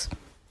Netflix.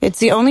 It's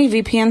the only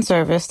VPN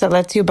service that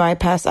lets you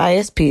bypass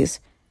ISPs,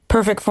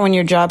 perfect for when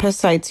your job has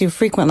sites you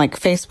frequent like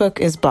Facebook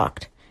is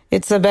blocked.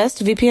 It's the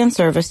best VPN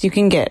service you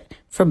can get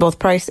for both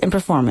price and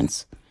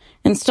performance.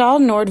 Install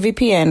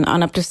NordVPN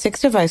on up to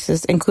 6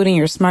 devices, including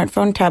your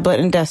smartphone, tablet,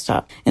 and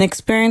desktop, and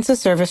experience the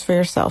service for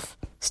yourself.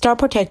 Start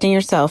protecting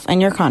yourself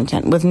and your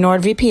content with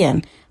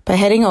NordVPN by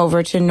heading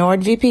over to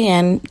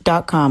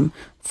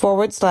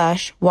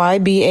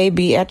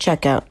nordvpn.com/YBAB at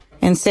checkout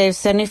and save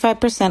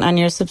 75% on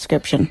your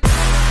subscription.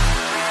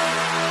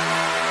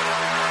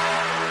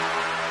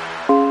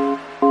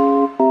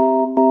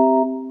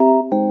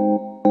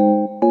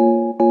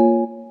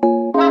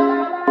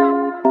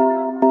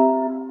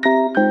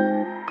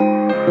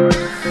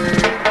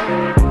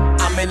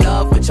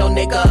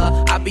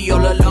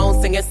 All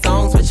alone singing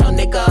songs with your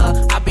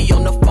nigga. I be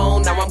on the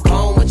phone, now I'm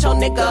gone with your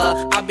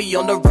nigga. I be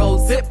on the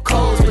road, zip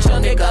codes with your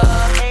nigga.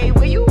 Hey,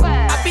 where you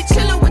at? I be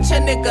chillin' with your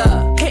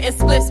nigga. Hitting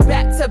splits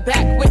back to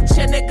back with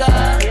your nigga.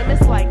 Damn,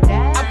 it's like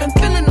that. I've been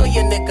feeling on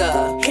your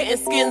nigga. Hitting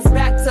skins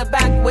back to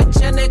back with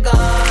your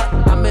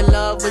nigga. I'm in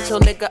love with your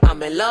nigga,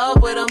 I'm in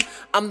love with him.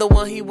 I'm the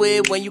one he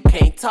with when you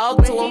can't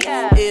talk to him.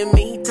 In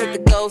me, he take the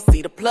go,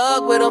 see the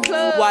plug with him.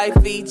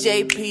 Wifey,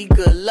 JP,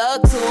 good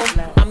luck to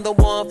him. I'm the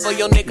one for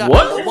your nigga,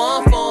 What? I'm the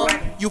one for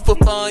him. You for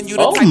fun, you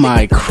the Oh type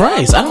my to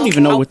Christ, I don't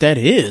even know what that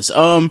is.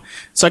 So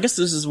I guess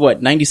this is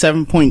what,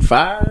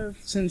 97.5,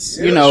 since,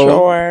 you know,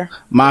 Sure.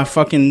 my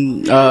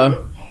fucking,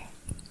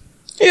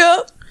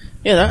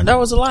 Yeah, that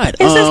was a lot.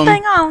 Is this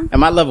thing on? And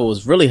my level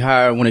was really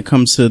high when it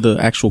comes to the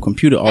actual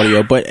computer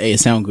audio, but hey, it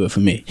sounded good for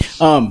me.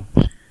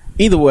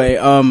 Either way,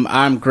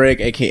 I'm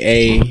Greg,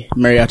 aka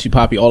Mariachi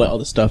Poppy, all that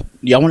other stuff.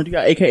 Y'all want to do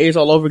y'all AKAs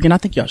all over again? I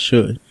think y'all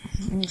should.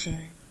 Okay.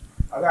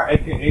 I got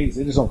AKAs.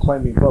 They just don't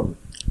claim me in public.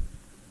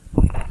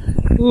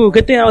 Ooh,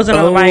 good thing I was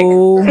on the mic.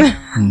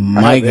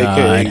 My I have God.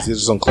 AKAs. They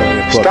just don't claim me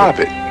in public. Stop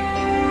it.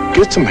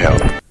 Get some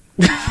help.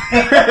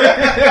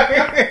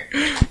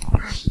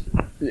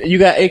 You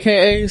got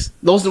AKAs?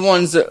 Those the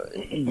ones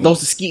those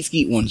the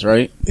skeet ones,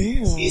 right?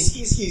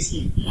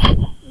 Skeet.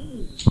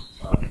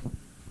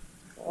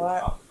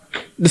 What?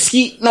 The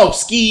skeet,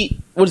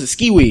 what is it,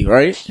 ski weed,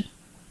 right?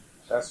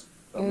 That's,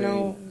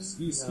 No.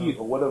 Skeet,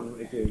 or whatever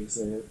AKA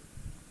said.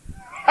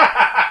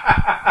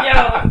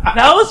 Yo,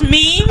 those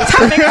memes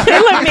have been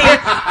killing me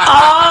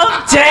all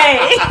day.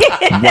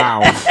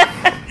 Wow.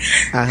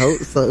 I hope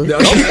so.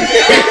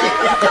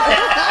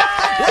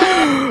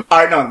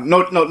 Alright,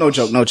 no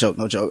joke.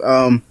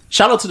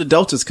 Shout out to the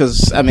Deltas,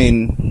 cause, I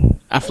mean,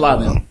 I fly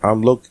them.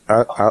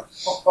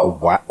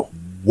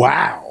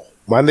 Wow.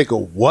 My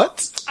nigga,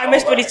 what? I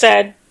missed what he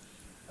said.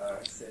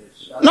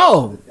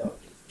 No.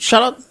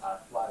 Shout out.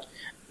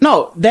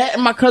 No, that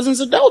and my cousin's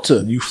a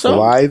Delta. You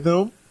fly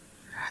them?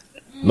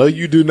 No,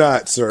 you do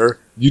not, sir.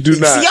 You do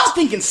not. See, y'all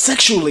thinking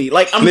sexually.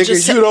 Like, I'm Nigga,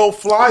 just you don't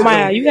fly them.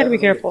 Maya, you gotta be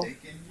careful.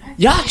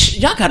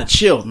 Y'all gotta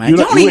chill, man. You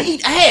Y'all don't- don't you even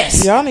eat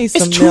ass. Y'all need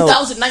some It's milk.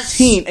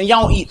 2019 and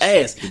y'all don't eat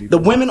ass. The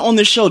women on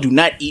this show do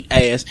not eat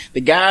ass.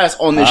 The guys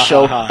on this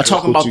show are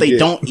talking What about you they get.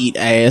 don't eat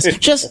ass.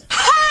 Just,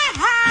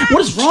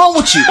 what is wrong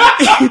with you?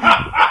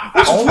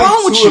 What's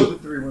wrong with Two of you? the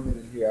 3 women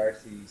in here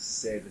actually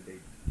said that they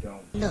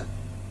don't. Look,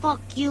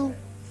 fuck you.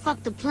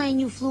 Fuck the plane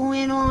you flew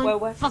in on. Well,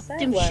 what fuck you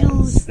them said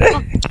shoes.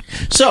 Fuck.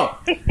 So,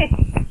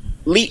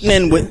 leading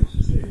in with,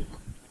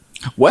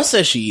 Wes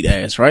says she eat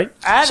ass, right?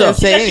 I So- didn't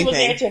say She was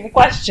anything. answering the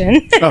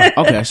question. Oh,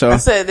 okay, so. I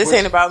said this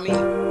ain't about me.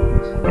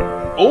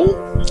 Oh,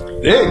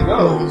 There it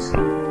goes.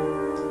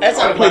 as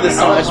I play this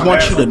song, I just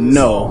want you to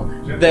know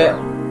that,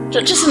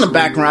 just in the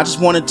background, I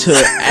just wanted to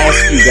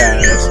ask you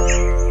guys.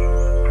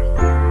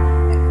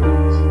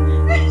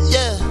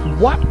 Yeah.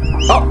 What?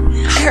 Oh,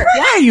 Eric,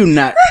 why are you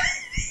not?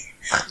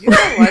 You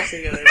don't like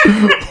together.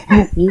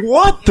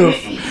 What the?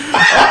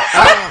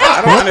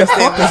 I don't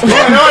understand what's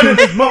going on in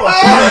this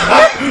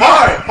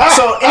Alright,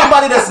 so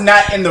anybody that's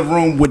not in the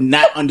room would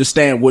not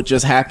understand what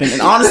just happened.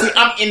 And honestly,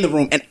 I'm in the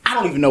room and I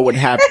don't even know what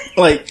happened.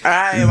 Like,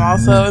 I am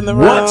also in the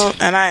room,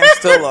 What? and I am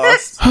still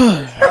lost.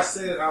 I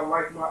said I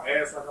like my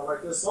ass like I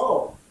like this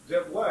song.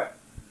 Jet Black.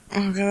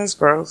 Oh, God, that's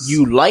gross.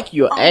 you like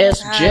your ass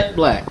jet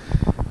black.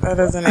 That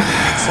doesn't even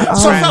make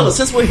sense. So, fellas,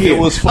 since we're here, It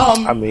was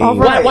fun. I mean, all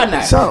right. why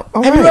not? So,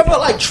 all Have you right. ever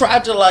like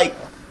tried to like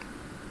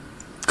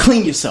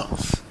clean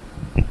yourself?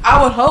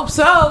 I would hope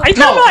so. Are you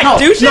talking about like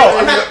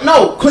douching?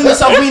 No, clean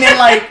yourself meaning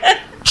like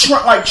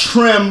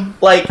trim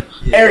like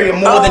area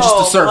more than just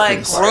the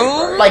surface. Like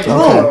groom? Like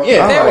groom,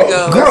 yeah. There we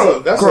go.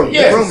 Groom. That's a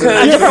Yeah. groom.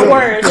 A different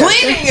word.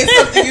 Cleaning is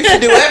something you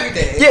should do every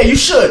day. Yeah, you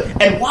should.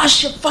 And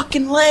wash your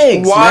fucking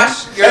legs.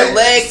 Wash man. your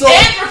legs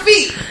and your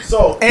feet.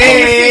 So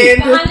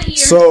And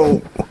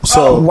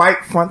So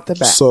white front to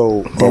back.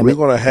 So are we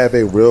going to have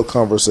a real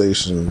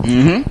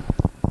conversation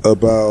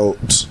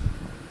about?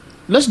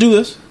 let's do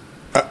this.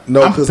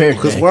 No, I'm because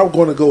prepared where I'm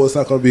going to go is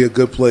not going to be a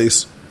good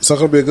place It's not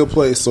going to be a good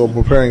place, so I'm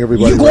preparing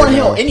everybody. You're going to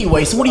hell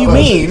anyway, so what do you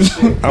mean?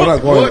 I'm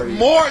not going. What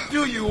more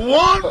do you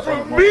want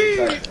from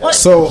me?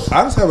 So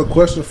I just have a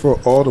question for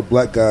all the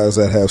black guys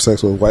that have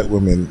sex with white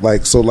women.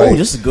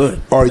 This is good.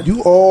 Are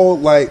you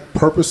all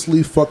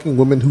purposely fucking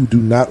women who do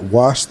not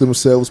wash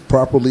themselves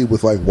properly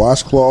with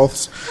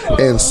washcloths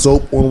and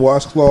soap on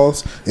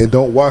washcloths and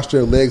don't wash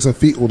their legs and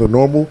feet when they're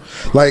normal?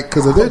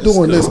 Because if they're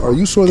doing this, are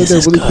you sure that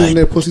they're really cleaning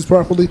their pussies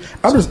properly?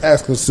 I'm just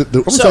asking.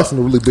 I'm just asking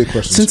the really big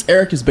questions. Since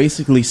Eric is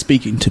basically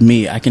speaking to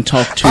me, I can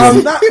talk to.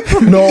 I'm not.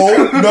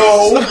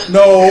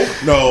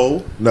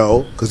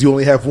 No. Because you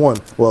only have one.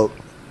 Well,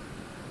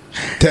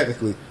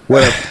 technically,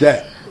 whatever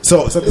that.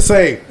 So it's not the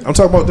same. I'm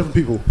talking about different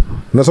people.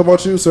 I'm not talking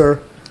about you,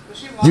 sir.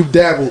 You've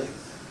dabbled.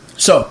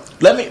 So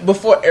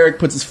before Eric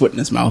puts his foot in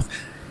his mouth,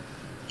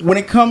 when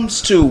it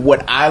comes to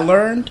what I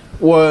learned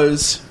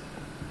was,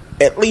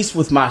 at least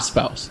with my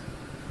spouse,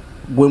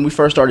 when we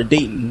first started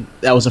dating,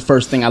 that was the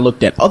first thing I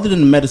looked at, other than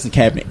the medicine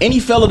cabinet.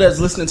 Any fella that's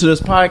listening to this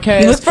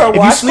podcast, you look for a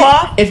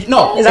washcloth? Is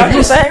that what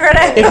you're saying right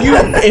now?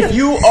 If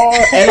you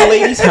are at a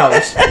lady's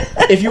house,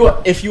 if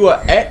you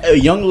are at a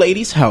young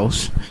lady's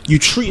house, you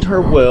treat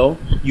her well,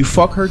 you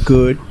fuck her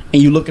good,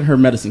 and you look at her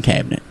medicine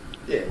cabinet.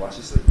 Yeah,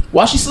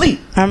 while she sleep.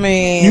 I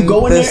mean, you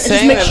go in there and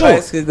just make sure.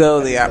 Could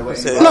go the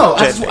opposite. No,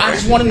 I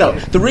just want to know.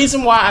 The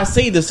reason why I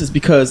say this is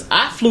because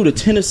I flew to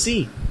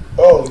Tennessee.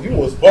 Oh, you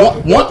was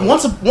bugging.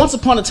 Once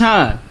upon a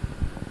time.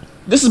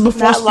 This is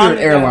before Spirit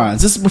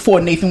Airlines. This is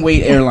before Nathan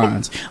Wade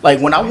Airlines.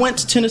 When I went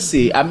to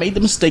Tennessee, I made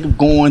the mistake of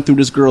going through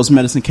this girl's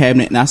medicine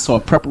cabinet and I saw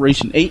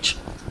Preparation H.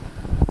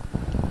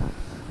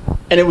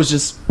 And it was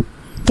just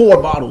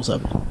 4 bottles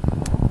of it.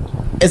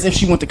 As if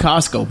she went to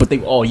Costco, but they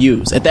were all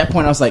used. At that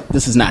point, I was like,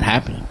 this is not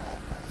happening.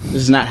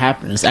 This is not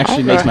happening. This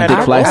actually makes my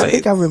dick flaccid. I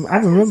think I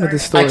remember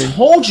this story. I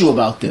told you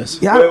about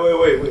this. Yeah.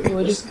 Wait.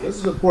 This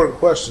is an important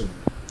question.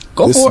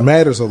 This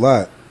matters a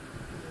lot.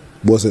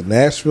 Was it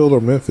Nashville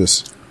or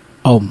Memphis?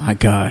 Oh my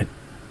God.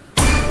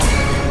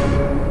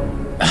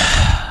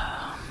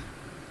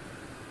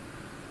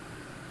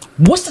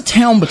 What's the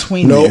town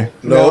between there?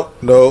 No.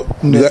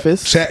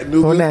 Memphis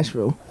Chattanooga or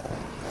Nashville.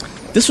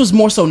 This was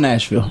more so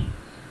Nashville.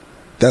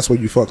 That's where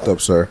you fucked up,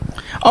 sir.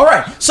 All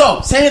right. So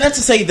saying that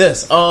to say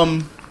this.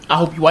 I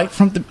hope you wipe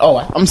from the. Oh,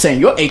 I'm saying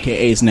your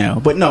AKAs now,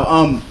 but no.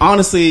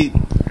 Honestly,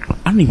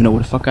 I don't even know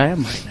where the fuck I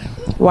am right now.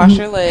 Wash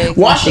your legs.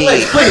 Wash your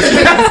legs,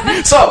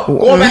 please. So,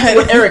 going back to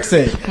what Eric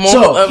said.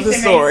 Moral of the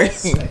story.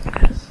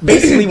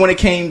 Basically, when it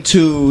came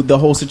to the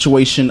whole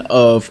situation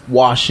of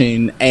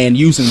washing and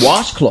using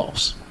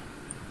washcloths,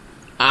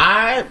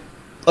 I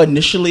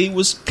initially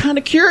was kind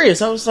of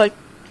curious. I was like,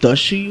 does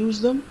she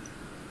use them?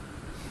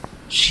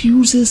 She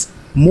uses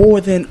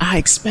more than I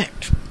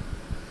expect.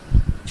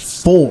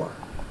 4.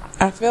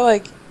 I feel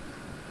like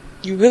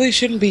you really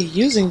shouldn't be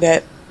using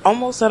that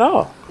almost at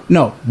all.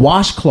 No,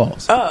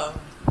 washcloths. Oh.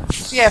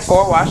 She had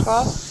 4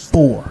 washcloths?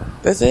 4.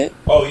 That's it?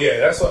 Oh, yeah.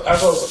 That's what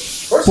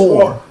first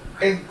 4. of all,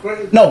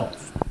 no.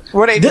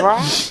 Were they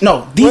dry?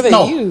 No. Were they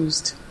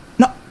used?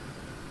 No.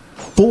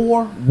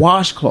 4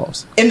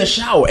 washcloths in the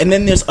shower, and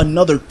then there's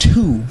another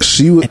 2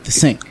 at the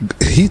sink.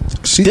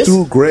 She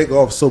threw Greg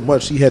off so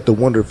much he had to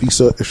wonder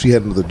if she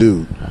had another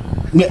dude.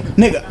 Yeah,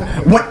 nigga,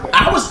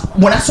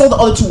 when I saw the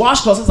other 2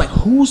 washcloths, I was like,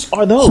 whose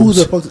are those? Who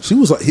the fuck? She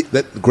was like,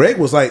 Greg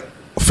was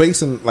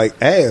facing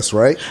ass,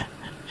 right?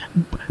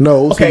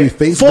 No, okay.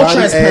 Face, full body,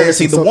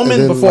 transparency. ass, the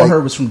woman before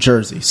her was from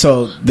Jersey,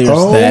 so there's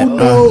that.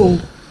 No.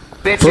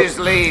 Bitches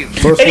leave.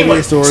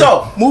 Anyway,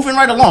 so moving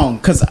right along,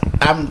 because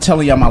I'm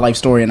telling y'all my life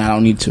story and I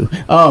don't need to.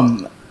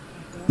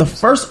 The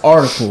first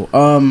article.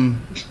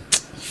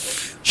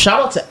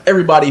 Shout out to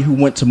everybody who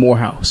went to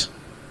Morehouse.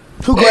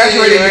 Who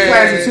graduated in the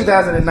class of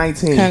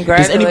 2019?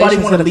 Does anybody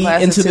want to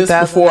lead into this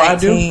before I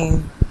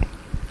do?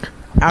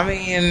 I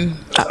mean,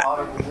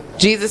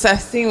 Jesus,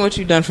 I've seen what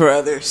you've done for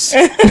others.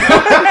 Whatever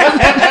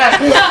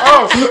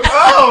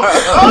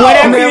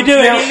you're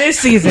doing in this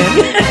season. I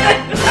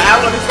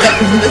want to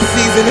step into the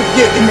season of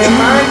giving. Now,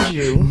 mind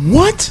you,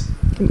 what?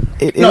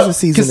 It is a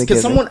season of Can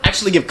giving. someone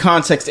actually give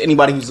context to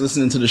anybody who's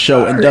listening to the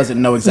show and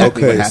doesn't know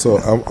exactly what happened? So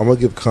I'm going to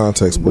give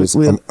context, but it's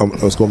going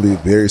to be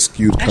very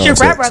skewed That's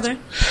context. your rap brother.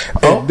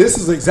 And this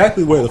is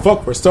exactly where the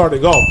fuck we're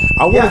starting off.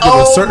 I want to give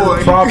a certain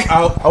prop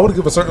out. I want to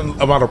give a certain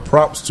amount of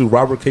props to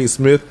Robert K.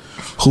 Smith,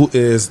 who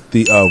is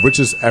the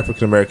richest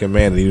African American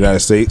man in the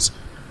United States,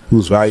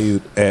 who's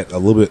valued at a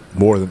little bit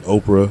more than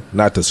Oprah.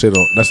 Not to shade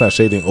on, that's not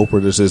shading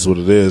Oprah. This is what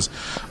it is.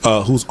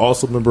 Who's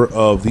also a member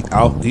of the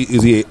Alpha. He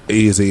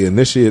is a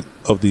initiate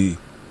of the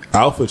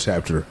Alpha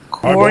chapter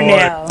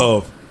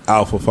of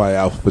Alpha Phi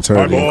Alpha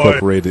Fraternity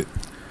Incorporated.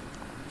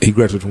 He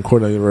graduated from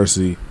Cornell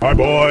University. Hi,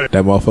 boy.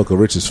 That motherfucker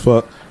rich as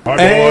fuck.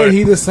 Hi, and boy.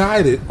 he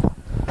decided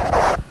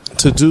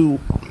to do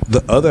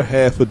the other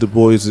half of Du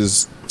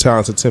Bois's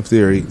Talents of 10th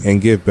Theory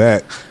and give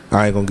back.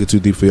 I ain't gonna get too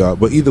deep for y'all,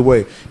 but either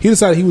way, he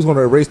decided he was going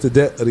to erase the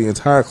debt of the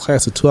entire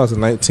class of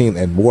 2019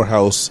 at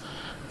Morehouse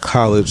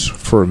College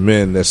for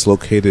Men, that's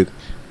located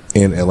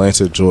in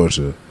Atlanta,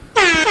 Georgia.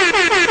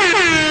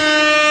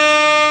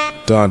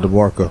 Don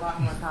DeMarco.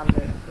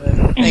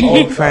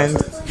 Thank you,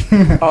 friends.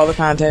 All the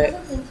content.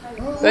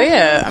 So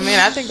yeah, I mean,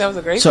 I think that was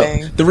a great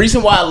thing. The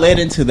reason why I led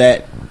into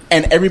that,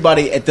 and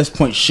everybody at this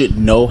point should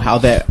know how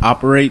that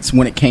operates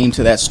when it came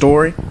to that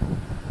story.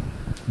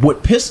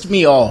 What pissed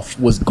me off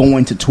was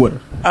going to Twitter.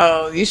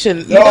 Oh, you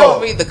shouldn't. You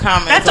don't read the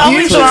comments. That's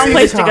always the wrong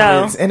place to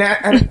go. And I'm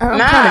kind of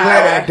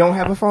glad that I don't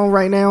have a phone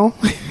right now.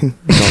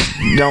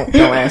 don't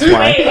ask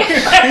why.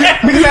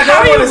 Because I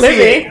don't want to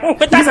see it.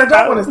 Because I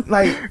don't want to,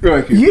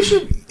 like, you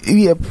should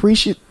be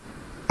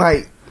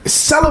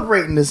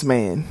celebrating this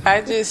man.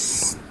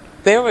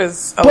 There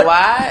was a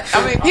lot.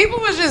 I mean, people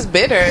was just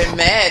bitter and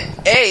mad,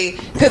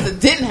 because it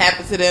didn't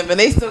happen to them, and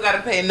they still got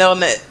to pay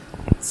Nelnet,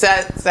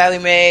 Sally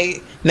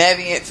Mae,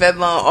 Navient,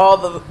 Fedlon, all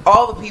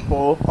the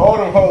people, all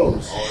them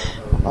hoes.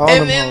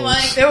 And then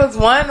like there was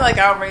one like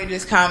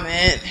outrageous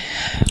comment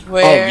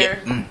where.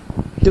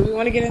 Do we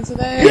want to get into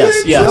that?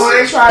 Yes.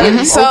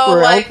 So,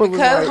 like,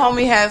 because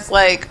homie has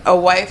like a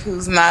wife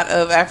who's not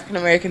of African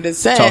American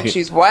descent,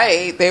 she's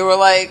white. They were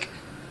like,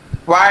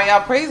 "Why are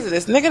y'all praising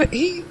this nigga?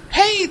 He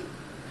paid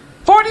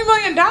 $40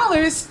 million,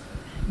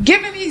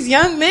 giving these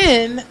young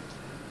men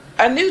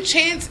a new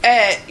chance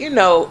at,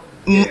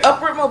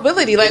 upward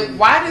mobility. Like,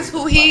 why does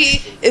who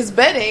he is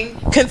betting,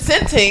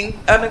 consenting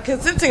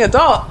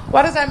adult?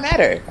 Why does that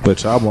matter?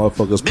 But y'all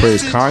motherfuckers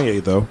praise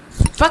Kanye though.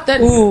 Fuck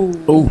that. Ooh.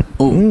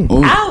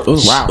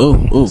 Ouch.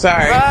 Wow.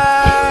 Sorry.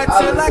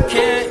 Till I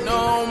can't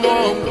no more.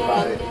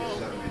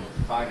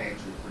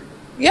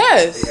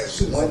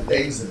 Yes.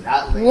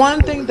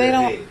 One thing they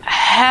don't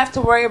have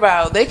to worry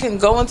about. They can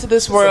go into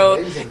this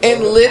world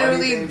and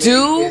literally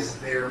do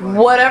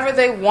whatever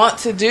they want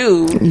to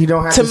do You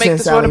don't have to make send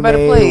this world a Sally better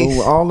Mae place.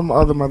 or all them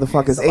other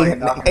motherfuckers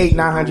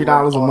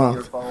 $900 a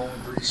month.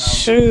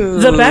 Sure.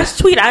 The best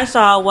tweet I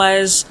saw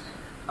was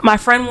my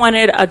friend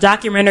wanted a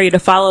documentary to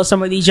follow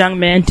some of these young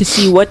men to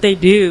see what they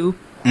do.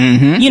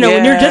 Mm-hmm.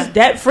 When you're just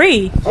debt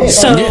free.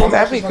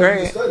 That'd be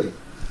great.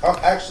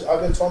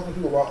 I've been talking to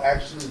people about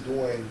actually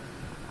doing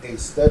a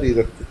study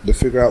to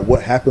figure out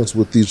what happens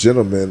with these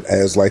gentlemen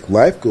as like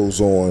life goes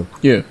on.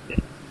 Yeah.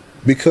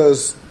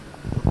 Because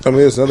I mean,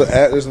 there's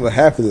another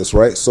half of this,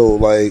 right? So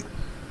like,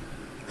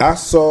 I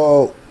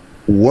saw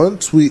one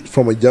tweet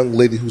from a young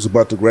lady who's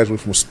about to graduate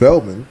from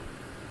Spelman.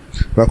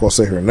 I'm not gonna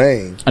say her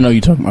name. I know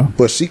you're talking about.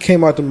 But she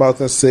came out the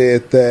mouth and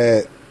said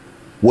that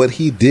what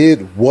he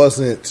did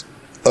wasn't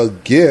a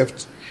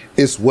gift.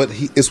 It's what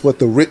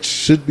the rich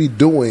should be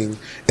doing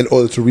in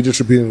order to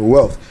redistribute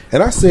wealth.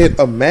 And I said,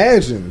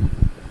 imagine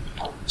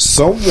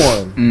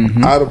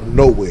someone out of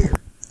nowhere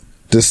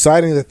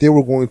deciding that they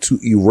were going to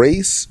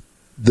erase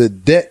the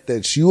debt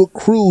that you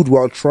accrued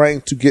while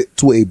trying to get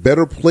to a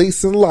better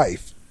place in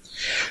life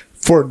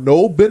for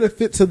no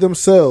benefit to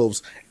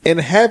themselves, and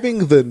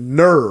having the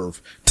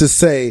nerve to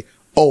say,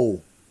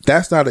 oh,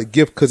 that's not a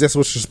gift because that's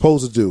what you're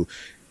supposed to do.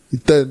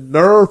 The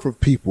nerve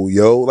of people,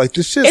 yo, like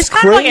this shit's It's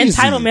kind crazy. of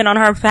like entitlement on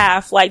her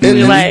behalf. Like,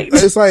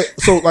 It's like,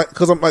 so like,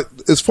 because I'm like,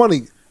 it's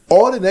funny.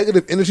 All the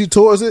negative energy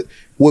towards it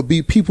would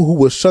be people who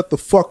would shut the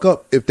fuck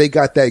up if they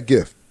got that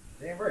gift.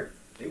 Damn right.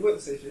 They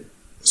wouldn't say shit.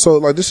 So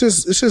like, it's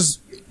just.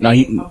 No,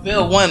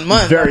 bill 1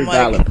 month. Very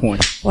valid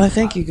point. Well,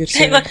 thank you, good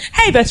sir.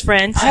 Hey, best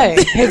friends. Hey,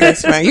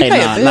 best friend. You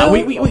pay a bill.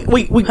 We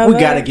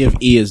gotta give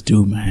E his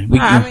due, man.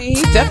 I mean,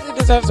 he definitely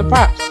deserves the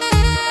props.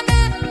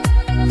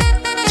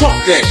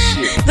 Talk that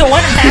shit. The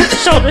one half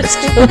shoulder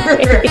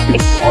story.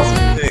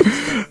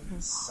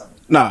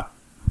 Nah.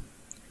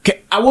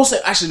 Okay, I will say,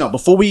 actually, no,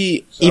 before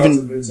we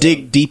even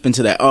dig deep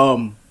into that,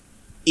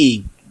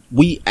 E,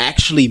 we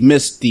actually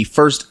missed the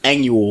first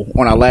annual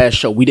on our last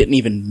show. We didn't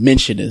even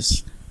mention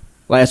this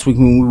last week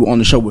when we were on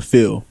the show with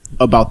Phil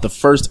about the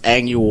first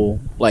annual,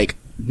 like,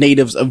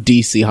 Natives of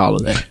DC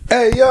holiday.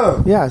 Hey,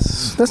 yo.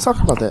 Yes, let's talk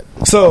about that.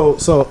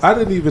 So I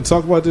didn't even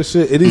talk about this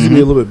shit. It needs to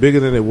be a little bit bigger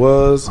than it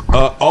was.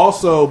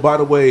 Also, by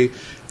the way,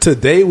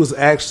 today was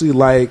actually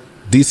like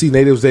DC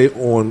Natives Day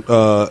on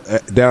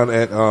down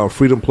at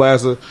Freedom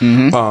Plaza.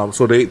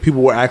 So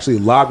people were actually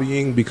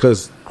lobbying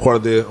because part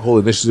of the whole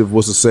initiative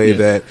was to say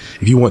that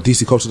if you want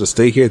DC culture to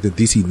stay here, then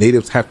DC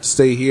natives have to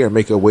stay here and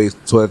make a way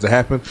for that to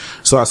happen.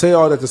 So I say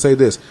all that to say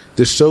this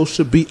show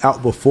should be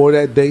out before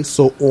that day.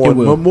 So on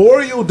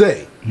Memorial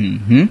Day,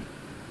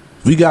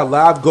 we got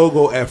live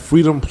go-go at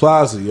Freedom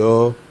Plaza,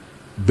 y'all.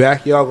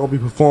 Backyard gonna be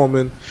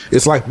performing.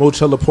 It's like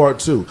Mochella Part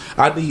 2.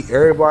 I need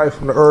everybody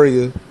from the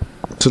area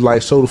to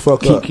like show the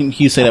fuck up. Can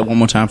you say that one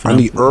more time for me? I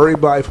need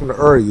everybody from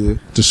the area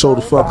to show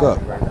the fuck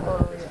up.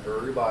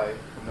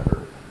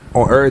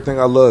 On everything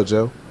I love,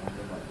 Joe.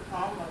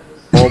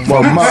 On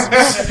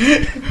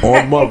mothers.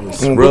 On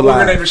mothers. Real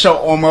live. We're gonna show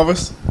on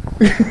mothers.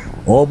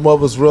 On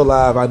mothers, real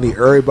live. I need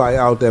everybody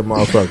out there,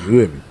 motherfucker. You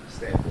hear me?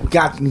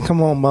 Got me.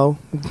 Come on, Mo.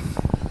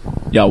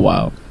 Y'all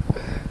wild.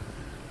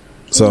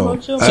 So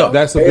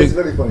that's a big. It's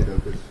really funny though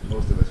because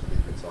most of us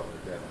really can talk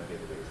like that on a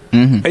daily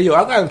basis. Hey yo,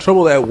 I got in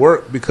trouble at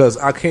work because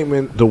I came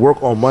in to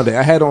work on Monday.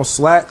 I had on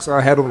slacks,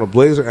 I had on a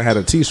blazer, and I had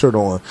a t-shirt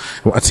on.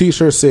 My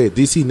t-shirt said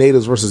DC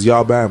Natives versus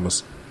Y'all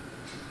Bamas.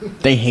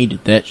 They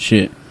hated that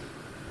shit.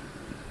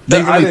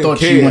 They I really didn't thought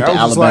care. you went to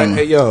I was Alabama. like,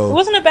 hey yo, It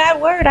wasn't a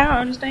bad word. I don't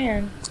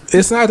understand.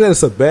 it's not that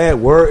it's a bad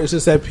word. It's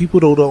just that people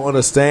don't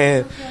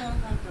understand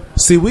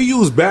See, we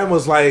use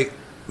Bama's like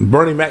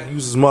Bernie Mac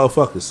uses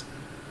motherfuckers.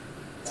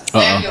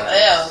 Samuel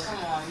L.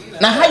 Come on. You know.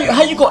 Now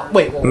how you go?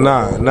 Wait.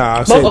 Nah.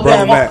 I say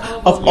Bernie Mac.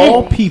 Of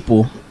all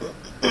people,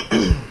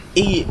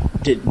 he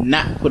did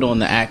not put on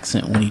the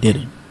accent when he did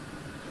it.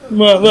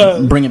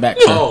 Bring it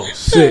back. Sir. Oh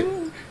shit!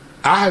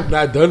 I have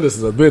not done this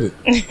in a minute,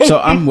 so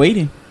I'm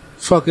waiting.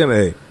 Fucking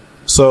A.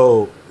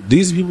 So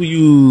these people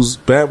use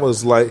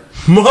Bama's like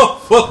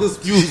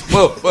motherfuckers use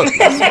motherfuckers.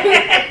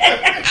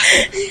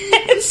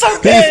 It's so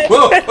good. These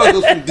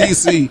motherfuckers from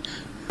DC.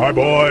 Hi,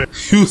 boy.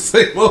 You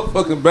say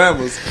motherfucking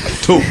Bama's.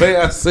 To me,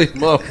 I say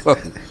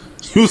motherfucker.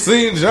 You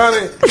seen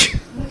Johnny?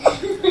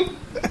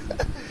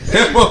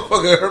 That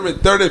motherfucker earned me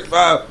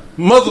 $35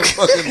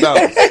 motherfucking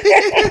dollars.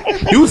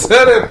 You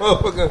tell that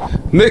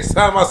motherfucker next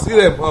time I see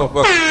that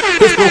motherfucker,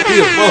 it's gonna be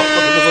a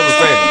motherfucking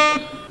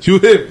misunderstanding. You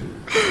hit me.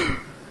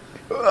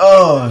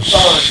 Oh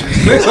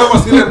shit. Next time I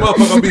see that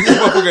motherfucker, I'll beat this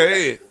motherfucker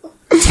head.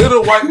 To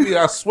the white meat,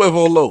 I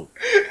swivel low.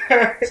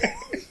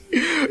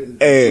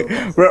 Hey,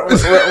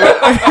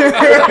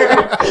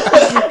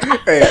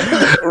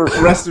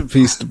 rest in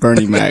peace to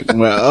Bernie Mac.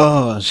 Well,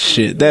 oh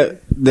shit,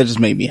 that just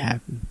made me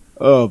happy.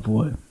 Oh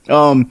boy.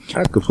 I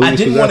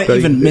didn't want to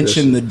even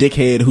mention the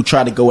dickhead who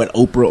tried to go at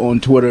Oprah on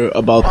Twitter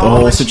about the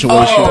whole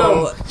situation.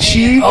 Oprah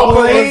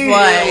was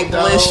like,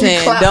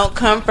 listen, don't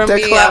come for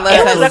me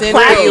unless I send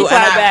for you, and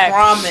I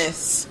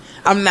promise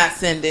I'm not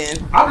sending.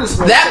 That was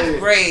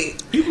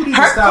great.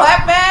 Her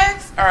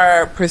clapbacks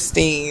are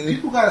pristine.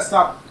 People gotta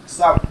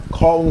stop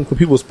calling for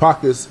people's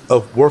pockets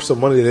of worth of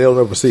money that they'll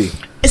never see.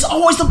 It's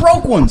always the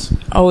broke ones.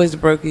 Always the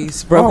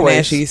brokies. Broken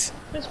ashies.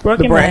 It's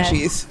broken the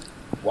brashies.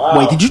 Wow.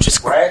 Wait, did you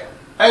just...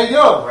 Hey,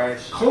 yo,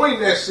 coin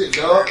that shit,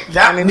 dog.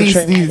 That needs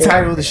to be the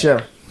title of the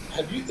show.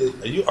 Are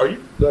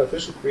you the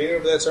official creator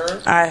of that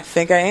term? I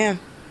think I am.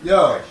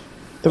 Yo,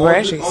 the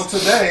brashies. On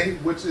today,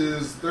 which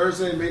is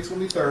Thursday, May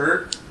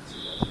 23rd,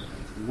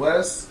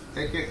 Wes,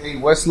 aka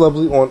Wes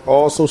Lovely, on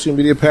all social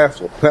media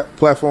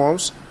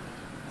platforms,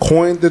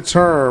 coined the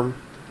term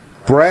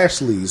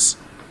Brashleys,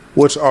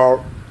 which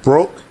are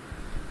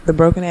the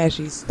broken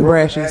ashies, the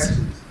brashies,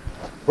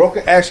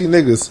 broken ashy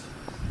niggas.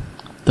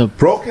 The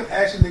broken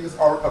ashy niggas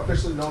are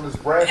officially known as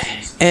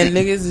brashies. And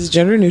niggas is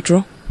gender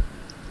neutral.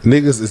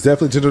 Niggas is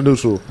definitely gender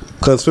neutral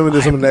because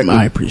feminism and equity.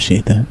 I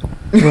appreciate that.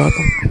 You're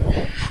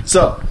welcome.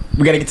 So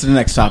we got to get to the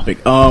next topic.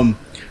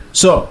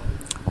 So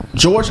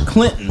George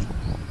Clinton.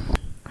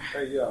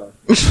 Hey yo.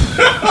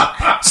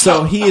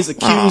 So he is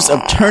accused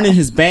of turning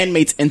his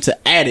bandmates into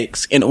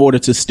addicts in order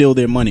to steal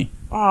their money.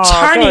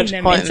 Turning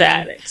them into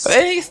addicts.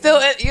 And he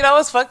still, you know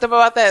what's fucked up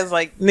about that is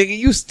like, nigga,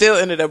 you still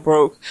ended up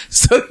broke,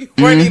 so you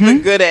weren't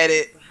even good at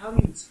it. How do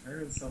you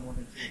turn someone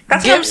into?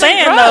 That's what I'm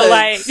saying though.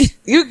 Like,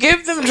 you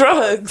give them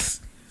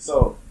drugs.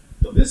 So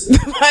this is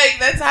like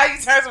that's how you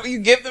turn someone. You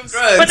give them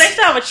drugs, but they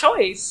still have a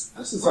choice.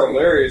 This is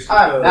hilarious.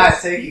 I'm not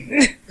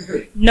taking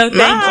it. No,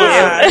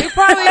 thank you.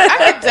 Probably,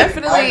 I could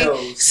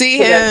definitely see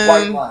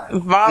him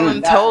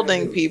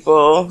voluntolding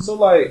people. So,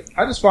 like,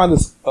 I just find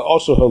this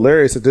also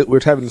hilarious that we're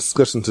having this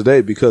discussion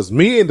today because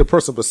me and the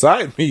person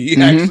beside me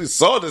actually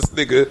saw this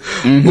nigga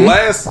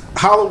last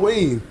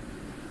Halloween.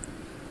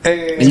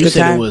 And you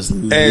said it was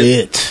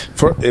lit.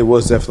 It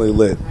was definitely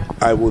lit.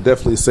 I will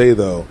definitely say,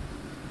 though,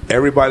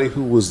 everybody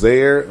who was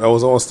there, I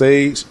was on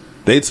stage,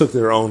 they took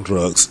their own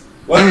drugs.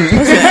 People in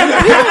the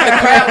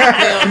crowd took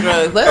their own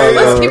drugs.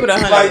 Let's keep it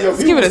 100.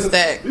 Let's keep it a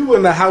stack. We were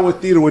in the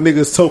Howard Theater with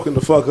niggas toking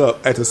the fuck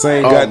up at the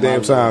same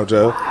goddamn time,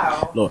 Joe.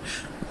 Wow. Lord.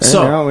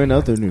 So now in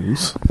other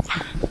news,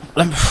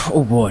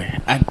 oh boy,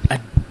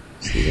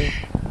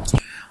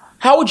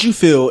 how would you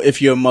feel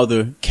if your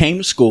mother came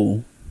to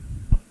school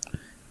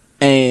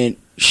and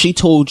she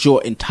told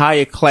your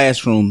entire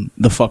classroom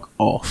the fuck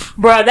off?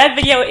 Bro, that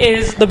video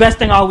is the best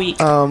thing all week.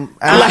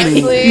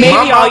 Honestly,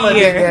 maybe all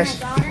year.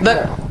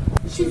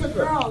 She's a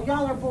girl,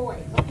 y'all are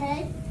boys,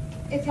 okay?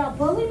 If y'all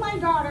bully my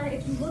daughter,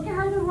 if you look at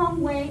her the wrong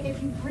way,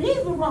 if you breathe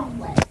the wrong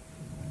way,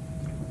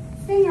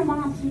 send your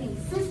mom to me.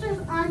 Sisters,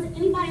 aunts,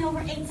 anybody over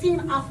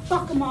 18, I'll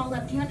fuck them all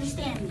up. Do you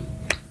understand me?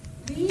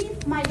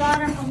 Leave my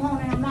daughter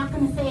alone, and I'm not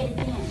going to say it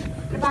again.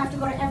 If I have to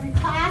go to every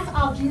class,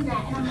 I'll do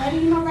that. And I'm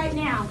letting you know right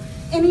now,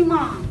 any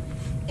mom,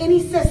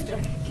 any sister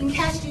can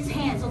catch these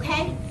hands,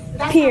 okay?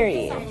 That's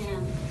period. How pissed I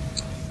am.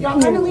 Y'all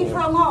gonna leave her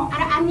alone.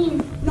 I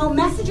mean, no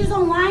messages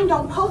online,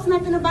 don't post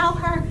nothing about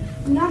her.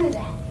 None of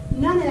that.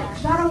 None of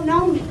that. Y'all don't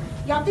know me.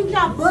 Y'all think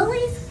y'all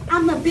bullies?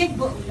 I'm the big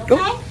bully,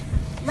 okay?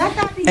 Let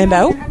that be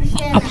known and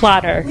understand.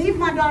 Applaud her. Leave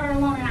my daughter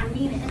alone and I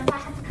mean it. And if I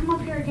have to come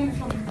up here again, it's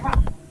gonna be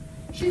rough.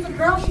 She's a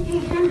girl, she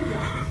can't handle it.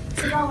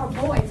 If y'all are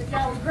boys, if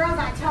y'all are girls,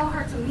 I tell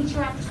her to meet you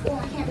after school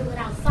and handle it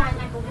outside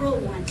like a real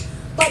one.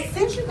 But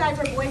since you guys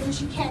are boys and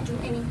she can't do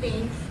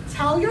anything,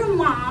 tell your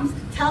moms,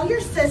 tell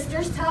your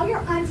sisters, tell your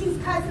aunties,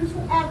 cousins,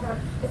 whoever.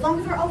 As long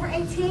as we're over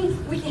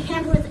 18, we can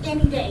handle it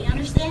any day. You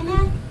understand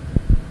that?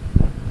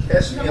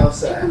 Catch me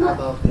outside. How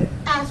about that?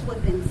 Ass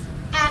whippings.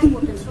 Ass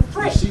whippings for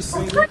free.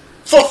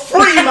 For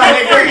free, my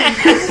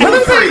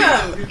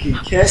nigga. You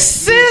can catch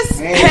sis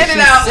headed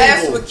out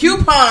ass with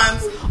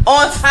coupons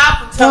on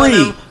top of telling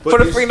them for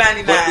the free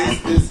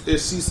 99.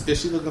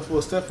 Is she looking for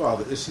a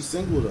stepfather? Is she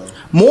single though?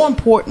 More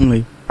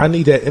importantly, I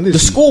need that energy. The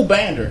school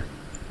bander.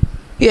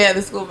 Yeah,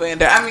 the school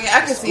bander. I mean, I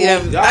can see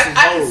them. I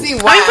can see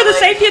why. I mean, for the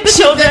safety of the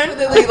children.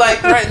 Definitely like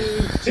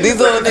threaten these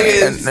little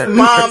niggas,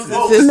 moms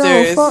and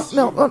sisters.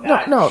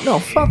 No,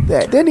 fuck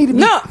that. They need to be.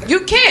 No, you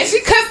can't. She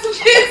cussed some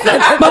kids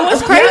out. But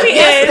what's crazy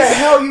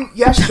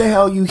yes, the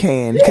hell you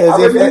can. Because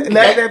if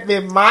that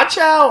been my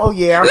child, oh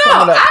yeah, I'm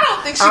coming up. I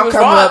don't think she was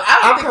wrong.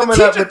 I don't think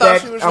the teacher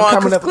thought she was wrong. I'm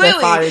coming up with that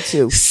Clearly, fire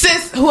too.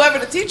 since whoever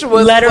the teacher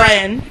was, let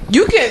her in.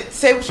 You can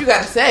say what you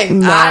got to say. I'm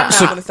not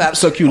going to stop.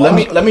 So Q,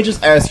 let me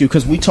just ask you,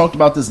 because we talked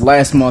about this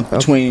last month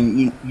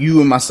between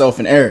you and myself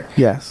and Eric.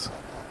 Yes.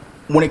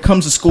 When it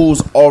comes to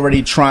schools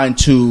already trying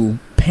to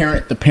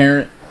parent the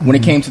parent, when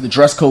it came to the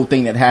dress code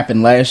thing that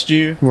happened last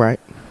year, right?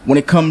 When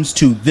it comes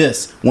to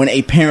this, when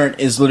a parent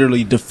is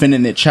literally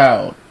defending their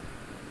child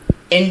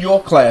in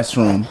your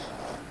classroom,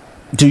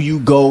 do you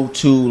go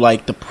to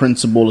like the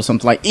principal or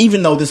something, like,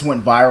 even though this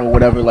went viral or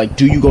whatever, like,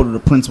 do you go to the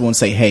principal and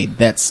say, hey,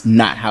 that's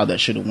not how that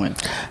should have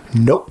went?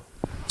 Nope.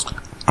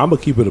 I'm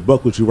gonna keep it a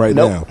buck with you right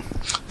now.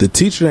 The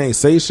teacher ain't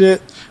say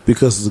shit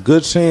because there's a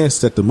good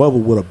chance that the mother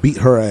would have beat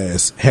her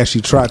ass had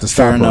she tried to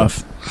stop her.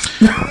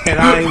 And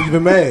I ain't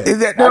even mad.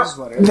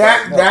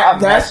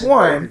 That's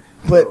one.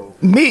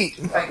 But me,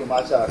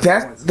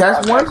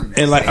 that's one.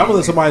 And like, I'm gonna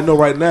let somebody know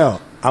right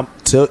now.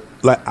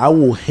 I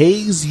will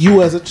haze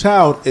you as a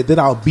child, and then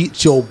I'll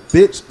beat your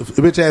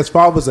bitch ass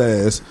father's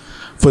ass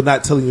for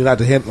not telling you not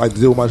to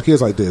deal with my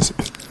kids like this.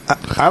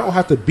 I don't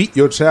have to beat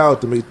your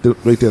child to make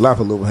their life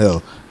a little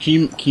hell.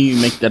 Can you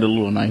make that a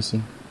little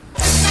nicer?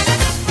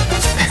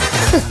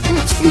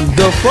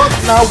 The fuck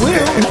I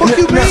will. What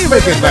you mean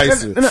make it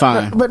nicer?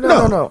 Fine. But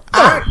no.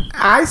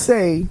 I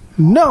say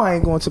no. I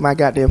ain't going to my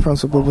goddamn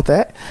principal with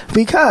that,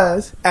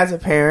 because as a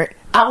parent,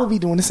 I would be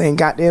doing the same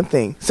goddamn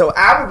thing. So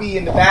I would be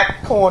in the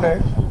back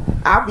corner.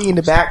 I'll be in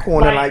the back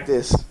corner like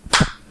this.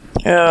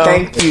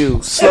 Thank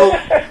you. So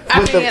I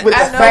know for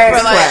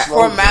like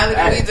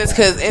formality reasons,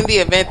 because in the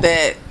event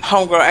that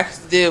homegirl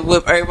actually did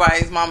whip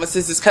everybody's mama,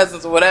 sisters,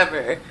 cousins, or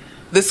whatever,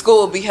 the school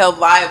will be held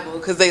liable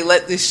because they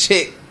let this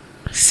chick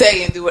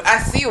say and do it. I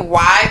see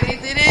why they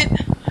did it.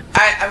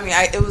 I mean,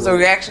 it was a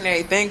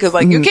reactionary thing because,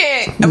 like, you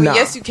can't. I mean,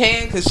 yes, you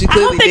can, because she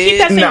clearly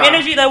did. I don't think keep that same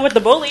energy though with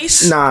the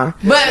bullies. Nah,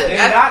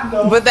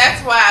 but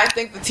that's why I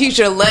think the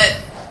teacher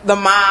let the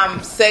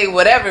mom say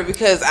whatever,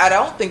 because I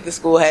don't think the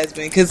school has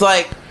been, because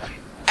like,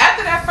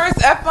 after that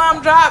first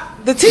F-bomb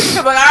drop, the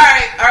teacher was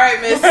like, all right,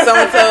 miss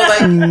so-and-so,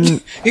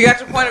 like, you got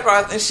your point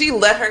across, and she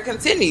let her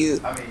continue.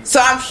 So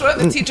I'm sure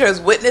the teacher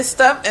has witnessed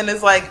stuff and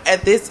is like,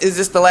 at this, is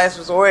this the last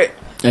resort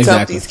to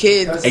help these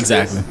kids?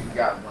 Exactly.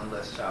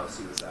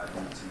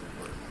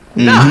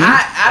 No,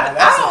 I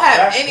don't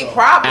have any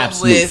problem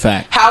with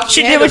how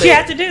she did what she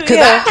had to do.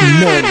 Yeah.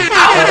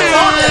 I would have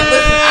told them,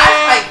 listen, I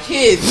fight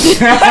kids.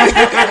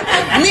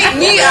 Meet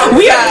me outside.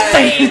 We are the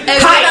same.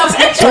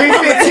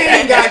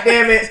 315,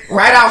 goddammit,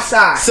 right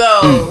outside.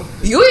 So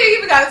you ain't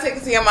even gotta take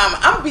it to your mama.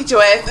 I'm gonna beat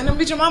your ass and then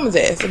beat your mama's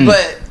ass.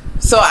 But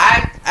so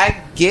I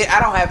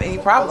don't have any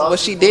problem with what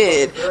she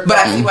did, but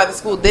I see why the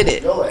school did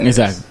it.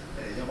 Exactly.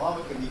 Your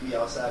mama can meet me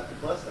outside the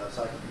bus stop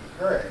so I can beat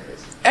her ass.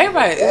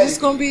 Everybody, it's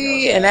just gonna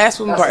be an ass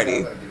whooping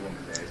party.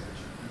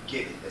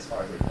 Get it as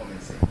far as a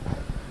woman saying.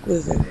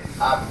 Listen,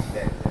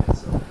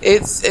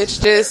 it's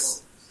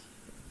just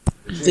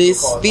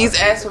these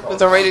ass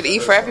whoopings are rated E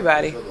for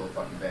everybody.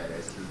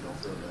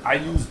 I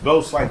use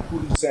both like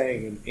Pootie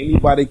saying, and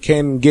anybody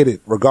can get it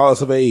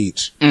regardless of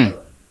age.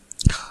 So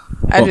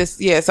I don't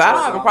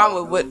have a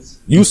problem with what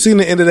you seen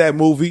the end of that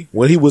movie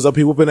when he was up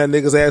here whooping that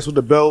nigga's ass with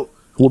the belt,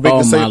 who would make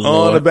the same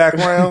in the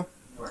background.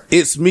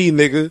 It's me,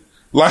 nigga.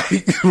 Like,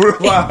 real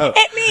live.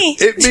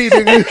 It's me,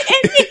 nigga.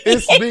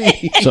 It's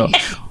me. So,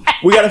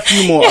 we got a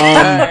few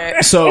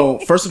more. So,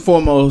 first and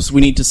foremost,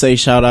 we need to say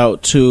shout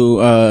out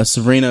to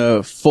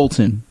Serena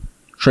Fulton,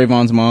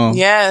 Trayvon's mom.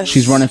 Yes.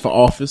 She's running for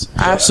office.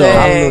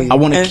 I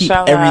want to keep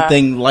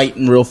everything light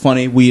and real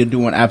funny. We are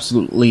doing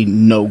absolutely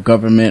no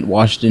government,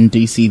 Washington,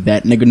 D.C.,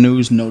 that nigga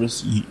news.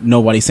 Notice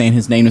nobody's saying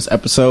his name this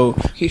episode.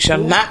 He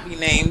shall not be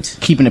named.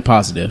 Keeping it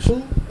positive.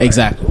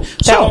 Exactly.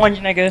 That orange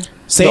nigga.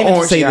 Saying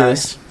to say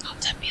this,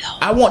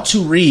 I want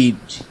to read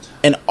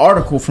an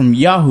article from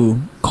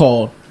Yahoo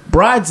called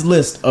 "Bride's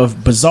List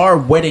of Bizarre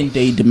Wedding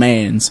Day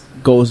Demands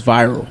Goes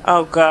Viral."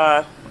 Oh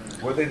God!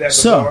 Were they that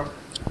bizarre?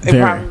 They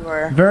probably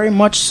were. Very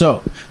much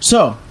so.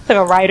 So, like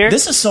a writer.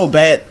 This is so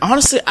bad.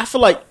 Honestly, I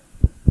feel like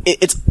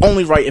it's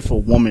only right if a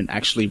woman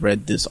actually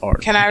read this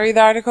article. Can I read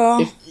the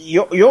article?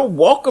 You're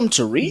welcome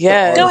to read.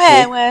 Yeah, the go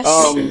ahead, Wes.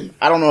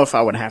 I don't know if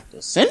I would have to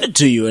send it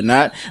to you or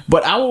not,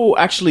 but I will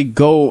actually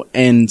go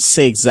and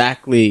say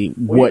exactly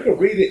what. You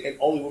can read it, and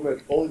only the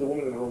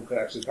women in the room can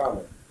actually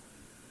comment.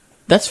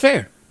 That's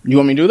fair. You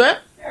want me to do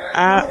that?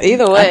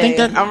 Either way,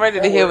 I'm ready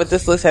to hear what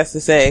this list has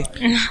to say.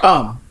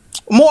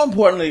 More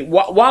importantly,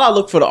 while I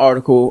look for the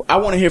article, I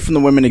want to hear from the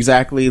women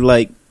exactly,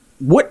 like,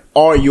 what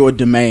are your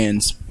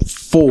demands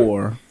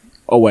for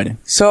a wedding?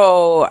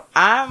 So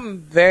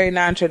I'm very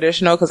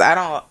non-traditional because I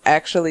don't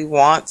actually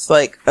want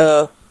like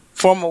a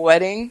formal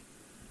wedding,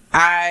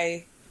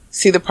 I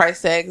see the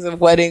price tags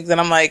of weddings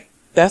and I'm like,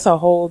 that's a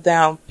whole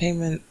down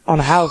payment on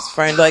a house,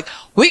 friend. Like,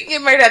 we can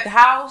get married at the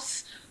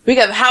house. We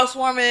got the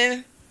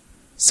housewarming,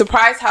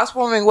 surprise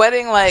housewarming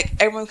wedding. Like,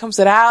 everyone comes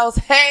to the house.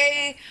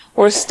 Hey,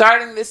 we're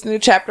starting this new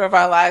chapter of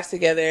our lives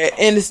together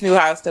in this new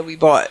house that we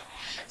bought.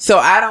 So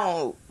I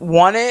don't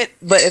want it,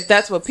 but if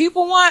that's what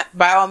people want,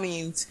 by all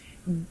means,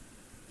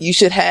 you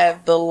should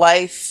have the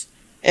life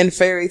and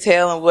fairy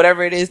tale and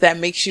whatever it is that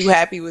makes you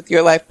happy with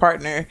your life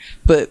partner.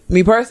 But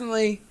me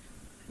personally,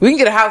 we can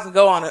get a house and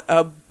go on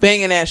a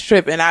banging ass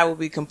trip and I will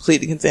be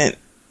completely content.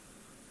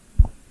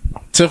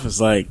 Tiff is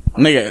like,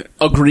 nigga,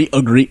 agree.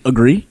 Go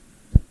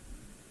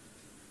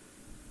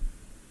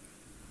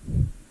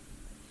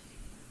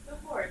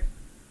for it.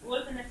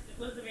 What's the man?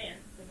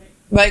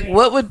 Like,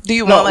 what do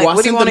you want? Like,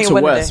 what do you want in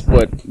your wedding day?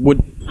 But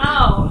would...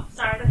 Oh,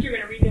 sorry. I thought you were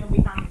going to read them and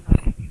be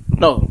talking.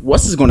 No,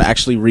 Wes is going to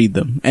actually read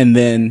them and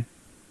then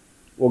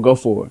we'll go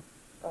forward.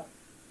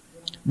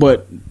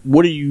 But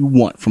what do you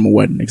want from a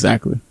wedding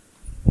exactly?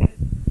 I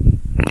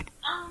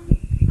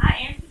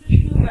am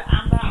traditional, but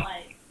I'm not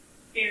like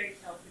fairy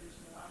tale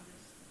traditional. I'm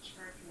just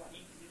spiritual and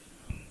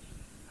traditional.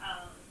 I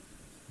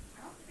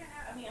don't think I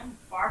have. I mean, I'm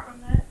far from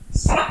that.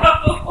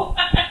 So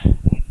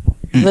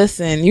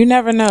listen, you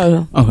never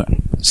know.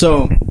 Okay,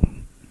 so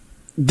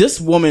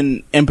this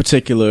woman in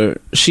particular,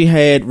 she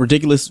had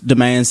ridiculous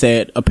demands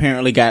that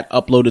apparently got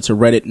uploaded to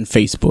Reddit and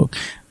Facebook.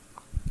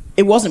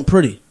 It wasn't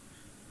pretty.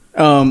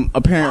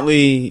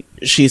 Apparently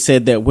she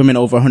said that women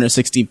over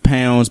 160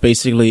 pounds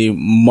basically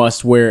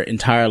must wear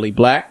entirely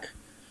black.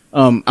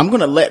 I'm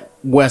gonna let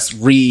Wes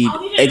read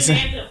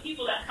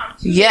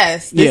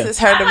Yes, this is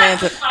her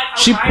demand.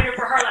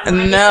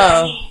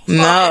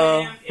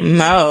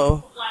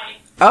 No.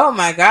 Oh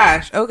my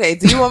gosh. Okay,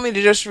 do you want me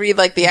to just read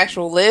like the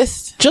actual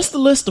list? Just the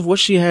list of what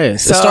she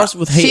has. So it starts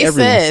with "Hey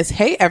everyone." She says,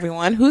 "Hey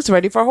everyone, who's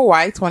ready for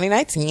Hawaii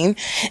 2019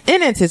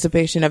 in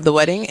anticipation of the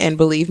wedding?" And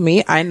believe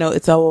me, I know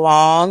it's a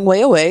long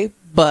way away,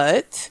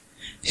 but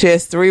she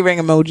has 3 ring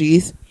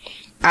emojis.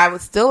 I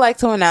would still like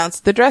to announce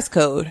the dress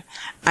code.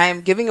 I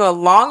am giving you a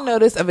long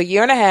notice of 1.5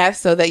 years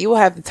so that you will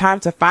have the time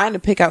to find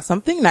and pick out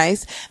something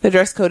nice. The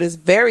dress code is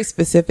very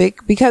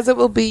specific because it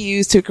will be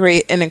used to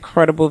create an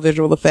incredible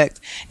visual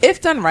effect.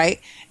 If done right,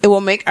 it will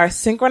make our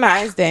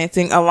synchronized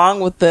dancing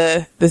along with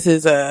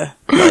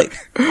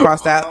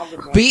crossed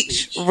out,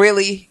 beach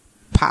really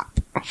pop.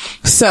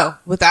 So,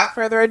 without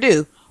further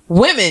ado,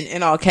 women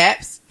in all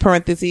caps,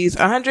 parentheses,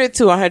 100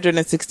 to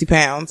 160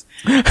 pounds.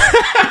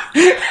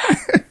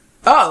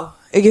 Oh,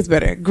 it gets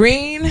better.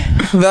 Green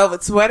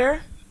velvet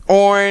sweater,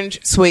 orange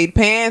suede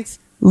pants,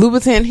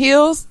 Louboutin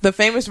heels, the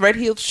famous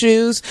red-heeled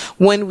shoes.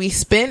 When we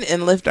spin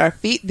and lift our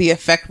feet, the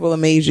effect will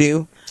amaze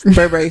you.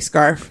 Burberry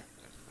scarf.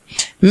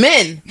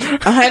 Men,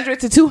 100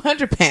 to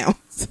 200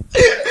 pounds.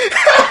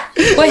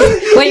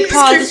 Wait,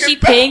 pause. Is she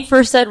paying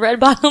for said red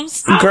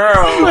bottoms?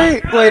 Girl.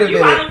 Wait a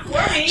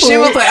minute. She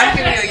was like, I'm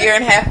giving you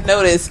 1.5 years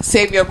notice.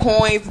 Save your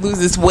coins, lose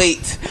this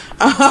weight.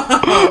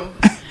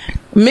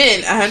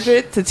 Men,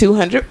 100 to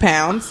 200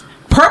 pounds.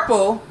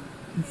 Purple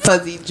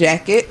fuzzy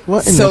jacket,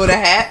 soda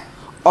hat,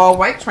 all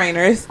white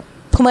trainers,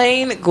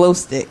 plain glow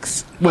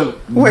sticks. Wait,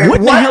 what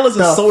the hell is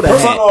a soda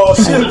hat? Oh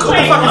shit!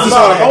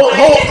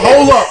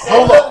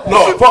 Hold up!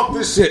 No, fuck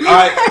this shit.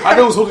 I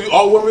know it's supposed to be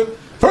all women.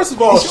 First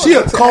of all, she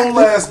a cold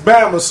ass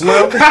Bama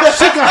Slim. She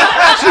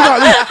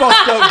got you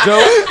fucked up,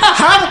 Joe.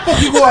 How the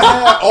fuck you gonna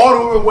have all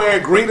the women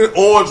wearing green and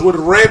orange with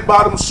red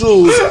bottom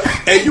shoes,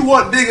 and you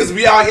want niggas to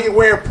be out here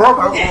wearing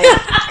purple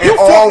and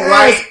all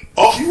white?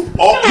 How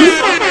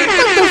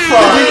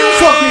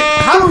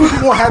do you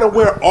gonna have to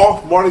wear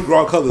off Mardi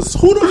Gras colors?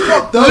 Who the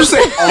fuck does say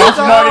off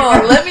Mardi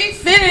Gras? Let me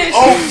finish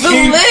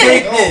the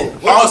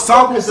list.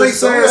 Ensemble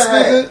face ass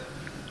nigga.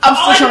 I'm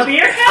still trying to.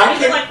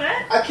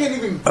 I can't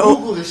even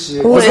Google this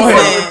shit. Listen,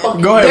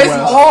 go ahead. There's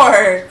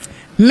more.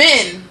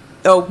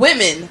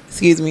 Women,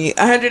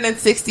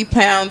 160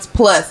 pounds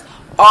plus.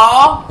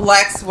 All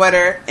black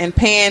sweater and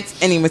pants,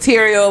 any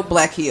material,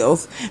 black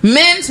heels.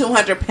 Men,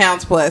 200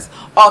 pounds plus.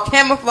 All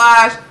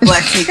camouflage,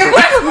 black sneakers.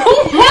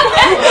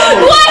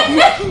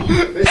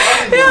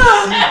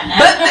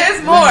 But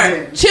there's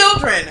more.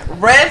 Children,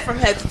 red from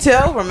head to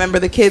toe. Remember,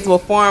 the kids will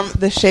form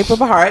the shape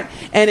of a heart,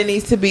 and it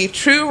needs to be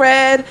true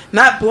red,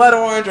 not blood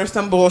orange or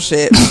some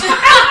bullshit. Wait,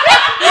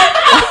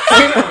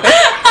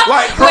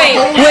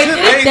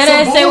 that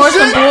ass say or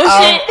some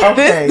bullshit?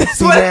 Okay, This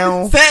is what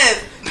it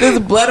says. This is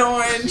blood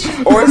orange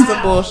or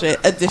some bullshit.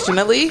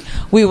 Additionally,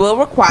 we will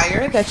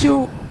require that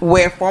you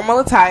wear formal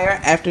attire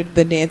after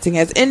the dancing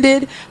has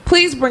ended.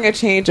 Please bring a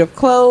change of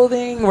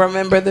clothing.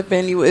 Remember, the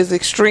venue is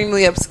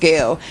extremely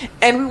upscale,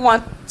 and we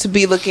want to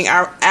be looking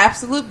our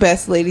absolute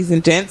best, ladies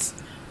and gents.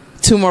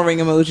 2 more ring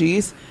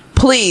emojis.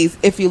 Please,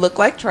 if you look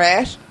like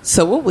trash,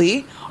 so will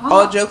we.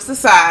 All jokes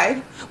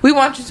aside, we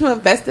want you to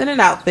invest in an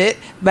outfit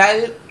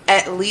valued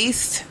at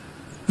least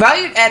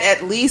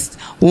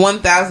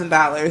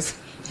 $1,000.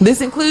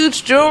 This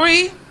includes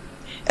jewelry,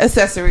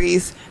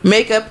 accessories,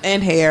 makeup,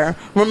 and hair.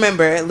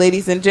 Remember,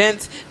 ladies and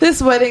gents,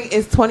 this wedding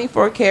is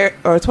 24K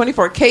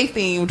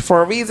themed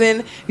for a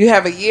reason. You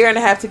have a year and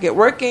a half to get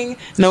working.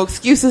 No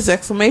excuses! !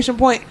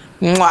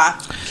 Mwah.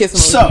 Kiss emoji.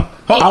 So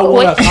I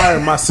would have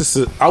hired my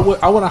sister. I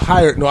would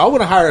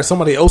have hired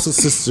somebody else's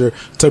sister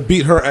to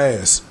beat her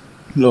ass.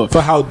 Look,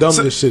 for how dumb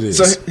this shit is.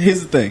 So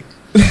here's the thing.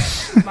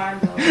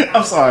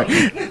 I'm sorry.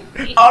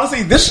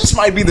 Honestly, this just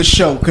might be the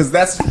show because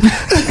that's the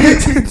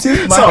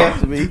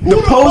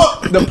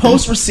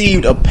post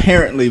received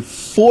apparently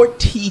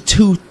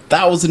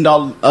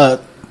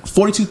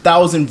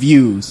 42,000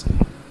 views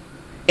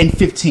in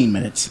 15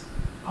 minutes.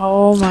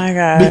 Oh my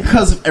god!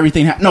 Because of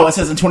everything. No, it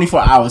says in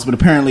 24 hours, but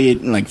apparently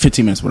in like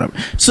 15 minutes, whatever.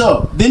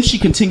 So then she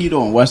continued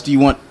on. Wes, do you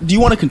want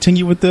to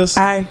continue with this?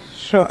 I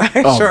sure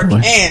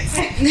can't.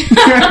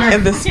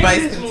 And the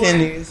spice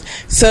continues.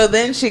 So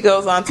then she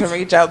goes on to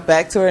reach out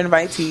back to her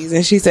invitees,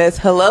 and she says,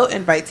 "Hello,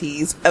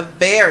 invitees. A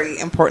very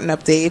important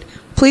update.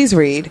 Please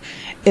read.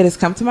 It has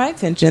come to my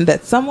attention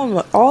that someone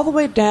went all the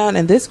way down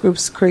in this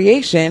group's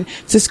creation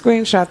to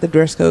screenshot the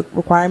dress code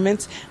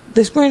requirements.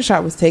 The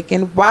screenshot was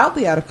taken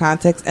wildly out of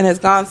context and has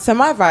gone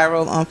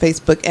semi-viral on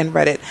Facebook and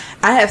Reddit.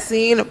 I have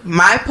seen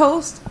my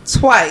post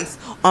twice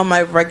on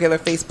my regular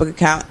Facebook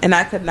account, and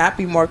I could not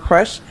be more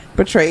crushed,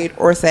 betrayed,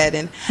 or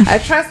saddened. I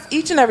trust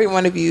each and every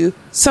one of you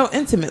so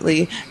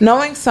intimately.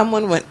 Knowing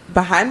someone went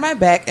behind my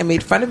back and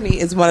made fun of me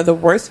is one of the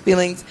worst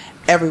feelings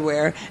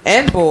everywhere.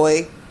 And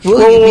boy,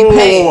 will you be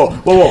paid.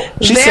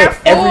 She said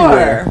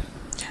everywhere.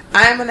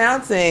 I am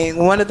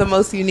announcing one of the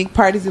most unique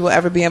parties you will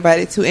ever be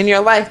invited to in your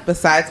life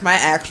besides my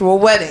actual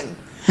wedding.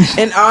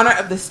 In honor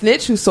of the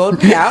snitch who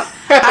sold me out,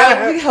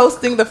 I will be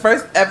hosting the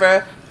first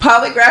ever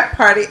polygraph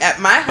party at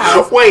my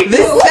house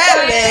this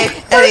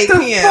Saturday at 8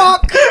 p.m.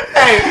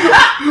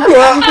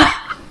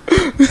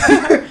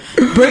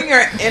 Bring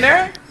your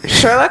inner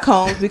Sherlock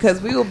Holmes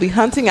because we will be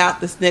hunting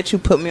out the snitch who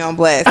put me on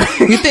blast.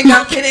 You think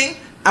I'm kidding?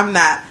 I'm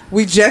not.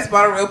 We just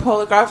bought a real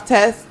polygraph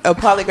test, for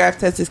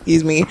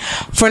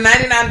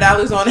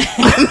 $99 on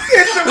hand.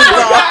 Get the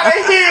fuck out of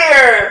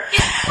here!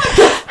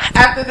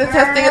 After the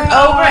testing is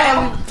over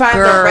and we find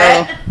the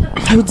rat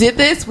who did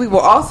this, we will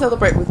all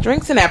celebrate with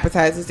drinks and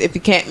appetizers. If you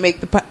can't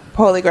make the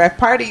polygraph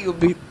party,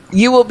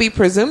 you will be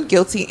presumed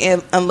guilty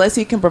unless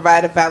you can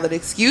provide a valid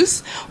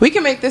excuse. We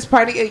can make this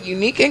party a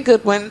unique and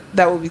good one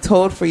that will be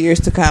told for years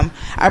to come.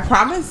 I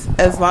promise,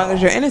 as long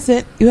as you're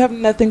innocent, you have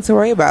nothing to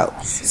worry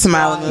about.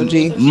 Smile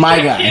emoji.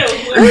 My God.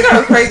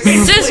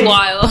 This is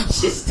wild.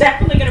 She's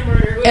definitely gonna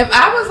murder her. If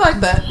I was like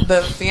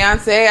the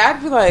fiance,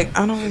 I'd be like,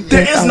 I don't.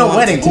 There is no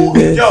wedding.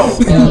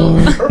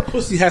 Her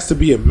pussy has to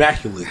be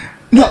immaculate.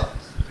 No.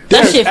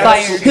 That shit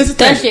fire.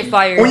 That shit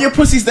fire. When your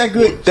pussy's that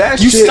good,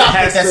 that you shit stop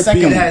at that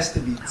second one. It has to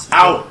be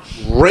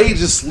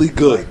outrageously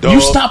good, dog.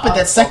 You stop at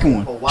that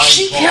second one.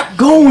 She kept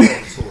going.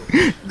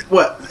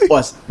 What?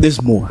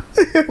 There's more.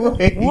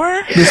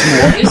 More? There's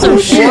more. There's some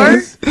more?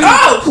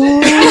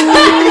 Oh!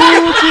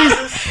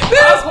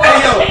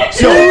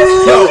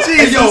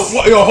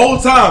 Yo, whole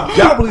time,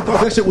 y'all really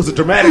thought that shit was a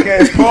dramatic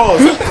ass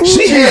pause.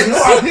 She had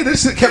no idea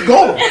this shit kept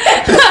going.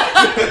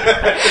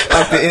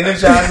 Like the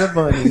Energizer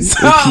Bunny. It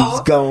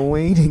keeps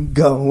going and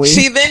going.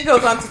 She then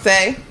goes on to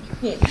say,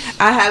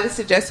 I highly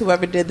suggest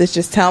whoever did this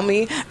just tell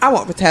me. I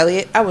won't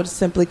retaliate. I will just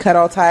simply cut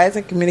all ties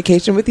and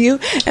communication with you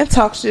and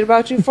talk shit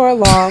about you for a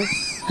long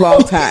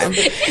time.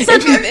 If you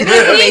have any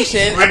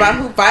information about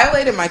who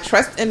violated my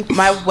trust in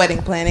my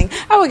wedding planning,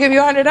 I will give you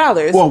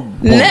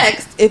 $100.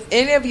 Next, if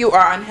any of you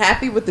are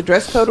unhappy with the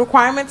dress code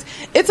requirements,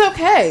 it's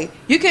okay.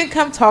 You can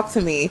come talk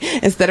to me.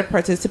 Instead of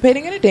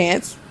participating in the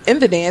dance,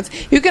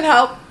 you can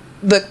help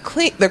the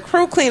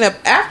crew clean up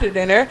after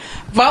dinner,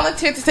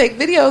 volunteer to take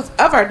videos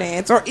of our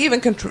dance, or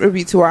even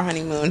contribute to our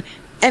honeymoon.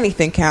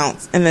 Anything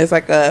counts. And there's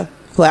like a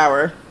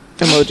flower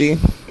emoji.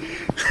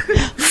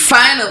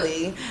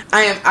 Finally,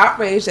 I am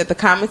outraged at the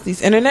comments these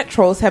internet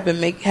trolls have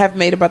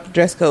made about the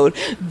dress code.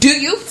 Do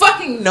you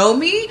fucking know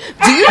me?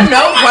 Do you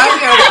know why we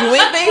are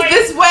doing things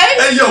this way?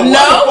 Hey, yo,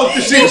 no?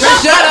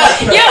 Shut up.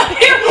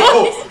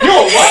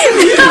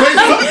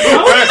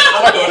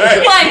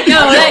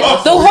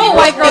 The whole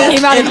white girl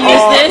came out and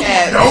used it.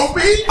 Know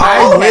me?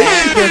 I wish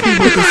that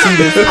people could see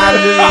this. I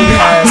literally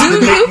have the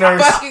Nick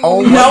Nurse.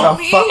 Oh, what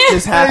the fuck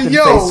just happened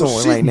face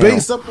on right now?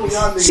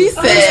 She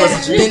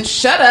said, then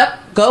shut up.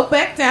 Go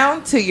back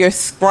down to your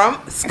scum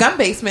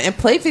basement and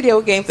play video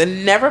games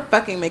and never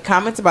fucking make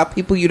comments about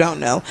people you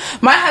don't know.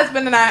 My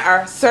husband and I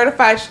are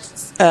certified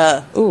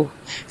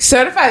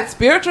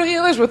spiritual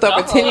healers with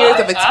over 10 years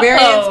of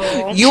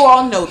experience. You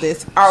all know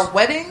this. Our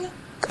wedding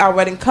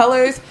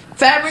colors,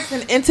 fabrics,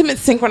 and intimate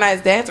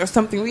synchronized dance are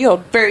something we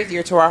hold very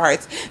dear to our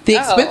hearts. The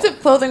expensive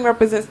clothing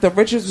represents the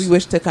riches we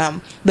wish to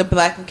come. The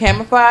black and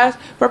camouflage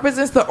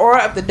represents the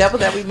aura of the devil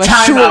that we must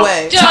shoo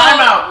away. Time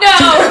out.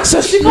 No.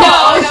 So she called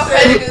all y'all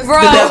faggots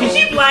bro. the devil. Is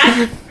she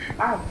black?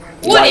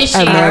 What is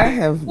she?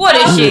 What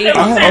is she?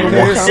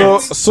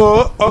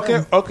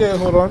 Okay,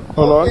 hold on.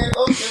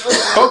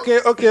 Okay.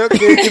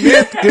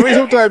 Give me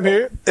some time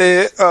here.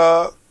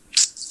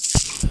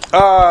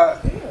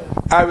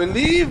 I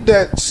believe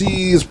that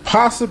she's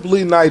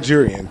possibly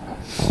Nigerian.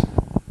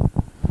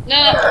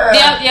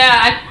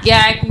 I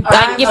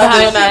can get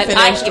behind that.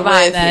 I can get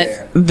behind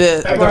that.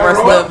 The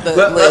rest of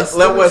the list.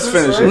 Let Wes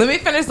finish it. Let me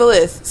finish the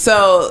list.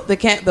 So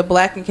the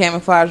black and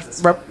camouflage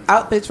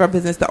outfits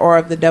represents the aura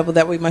of the devil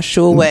that we must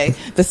shoo away.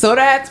 The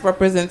soda hats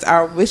represents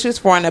our wishes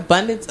for an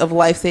abundance of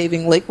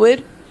life-saving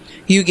liquid.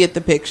 You get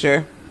the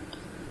picture.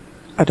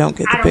 I don't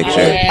get the picture.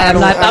 I'm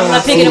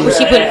not picking up what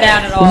she put it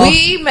down at all.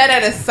 We met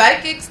at a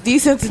psychic's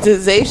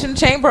desensitization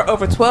chamber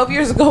over 12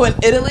 years ago in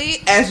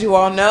Italy, as you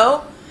all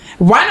know.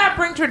 Why not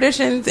bring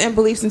traditions and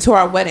beliefs into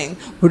our wedding?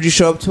 Would you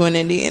show up to an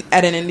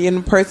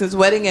Indian person's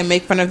wedding and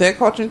make fun of their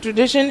culture and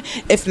tradition?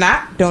 If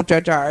not, don't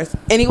judge ours.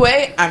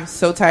 Anyway, I'm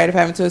so tired of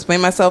having to explain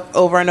myself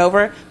over and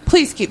over.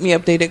 Please keep me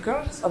updated,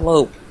 girl. Just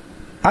elope.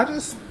 I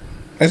just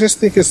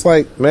think it's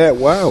like mad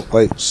wild.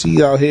 Like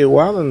she out here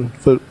wilding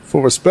for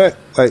respect.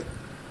 Like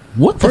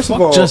what the first fuck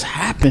of all, just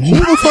happened? Who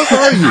the fuck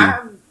are you?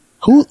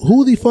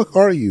 Who the fuck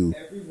are you?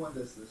 Everyone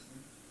that's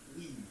listening,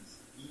 please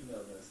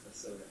email us a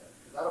soda hat.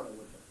 Because I don't know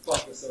what the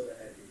fuck a soda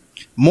hat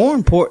is. More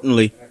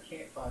importantly, And I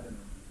can't find them.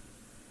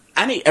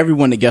 I need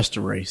everyone to guess the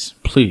race,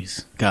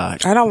 please.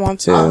 God, I don't want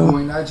to. I'm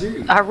going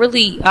Nigeria. I'm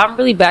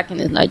really backing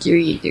this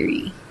Nigerian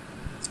theory.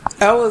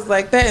 I was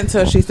like that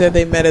until she said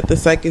they met at the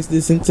psychic's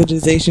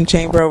desensitization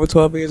chamber over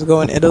 12 years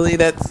ago in Italy.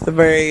 That's a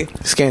very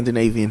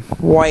Scandinavian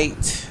white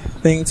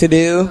thing to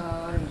do.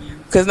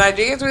 Because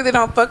Nigerians really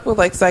don't fuck with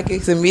like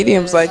psychics and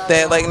mediums like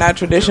that, like not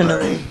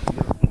traditionally.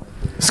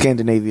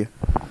 Scandinavia.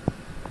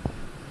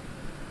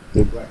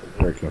 They're Black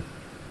American.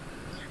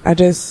 I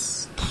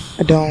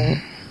don't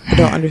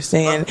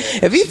understand.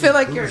 If you feel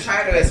like you're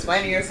trying to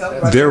explain to yourself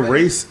about Their your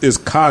race is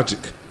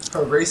Kajik.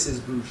 Her race is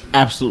bougie.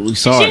 absolutely Is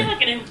she sorry.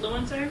 like an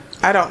influencer?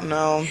 I don't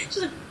know.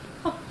 She's like,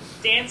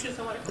 dances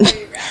and what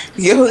choreograph.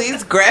 Yo,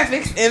 these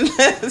graphics in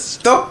the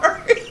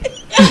story.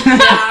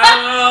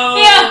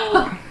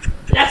 Yeah.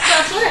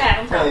 That's what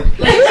happened.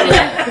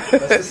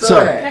 So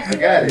I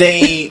got it.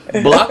 they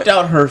blocked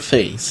out her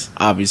face,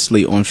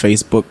 obviously, on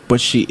Facebook,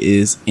 but she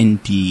is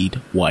indeed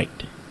white.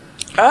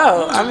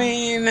 Oh, I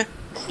mean,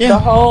 the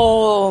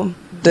whole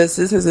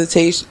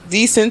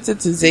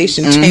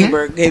desensitization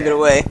chamber gave it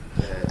away.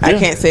 I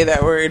can't say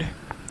that word.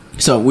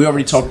 So we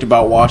already talked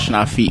about washing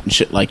our feet and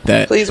shit like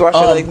that. Please wash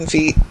your legs and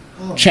feet.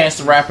 Chance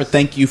the Rapper,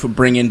 thank you for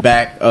bringing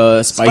back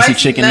spicy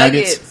chicken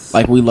nuggets.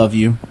 Like, we love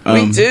you.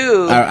 We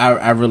do.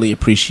 I really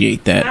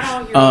appreciate that.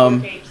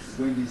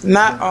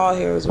 Not all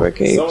heroes wear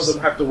capes. Some of them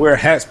have to wear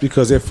hats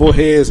because their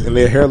foreheads and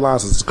their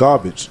hairlines is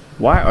garbage.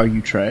 Why are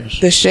you trash?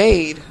 The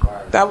shade.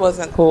 That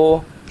wasn't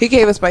cool. He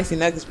gave us spicy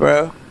nuggets,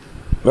 bro.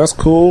 That's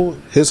cool.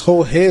 His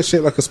whole head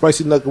shaped like a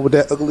spicy nugget with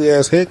that ugly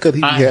ass haircut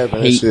he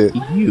having and shit.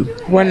 You.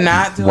 We're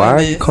not doing Why are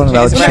this. you calling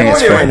out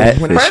Chance for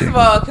hatfishing? First of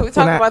all, can we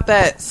talk about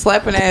that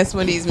slapping ass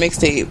Wendy's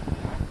mixtape?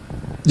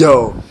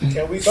 Yo,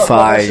 Can we talk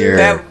fire.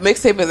 That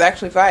mixtape is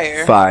actually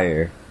fire.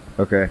 Fire.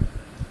 Okay.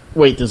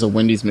 Wait, there's a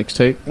Wendy's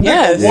mixtape?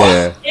 Yes.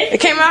 Yeah. It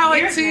came out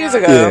like 2 years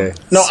ago. Yeah.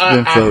 No, It's I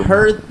been floating.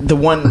 heard the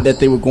one that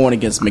they were going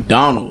against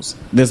McDonald's.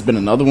 There's been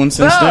another one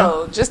since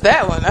No, just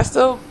that one. It's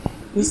still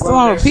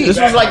on repeat. then. This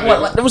was like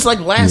what? Like, it was like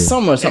last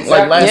summer or something.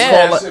 Like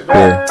last fall.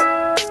 Yeah.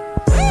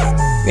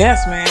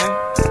 Yes, man.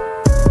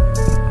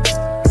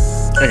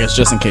 I guess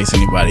just in case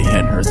anybody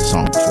hadn't heard the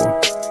song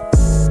before.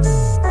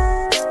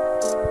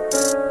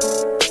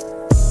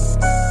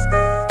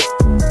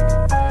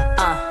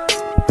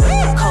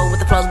 Cold with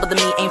the flows, but the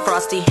meat ain't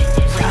frosty.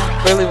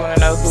 Really want to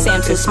know who Sam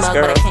too this smug,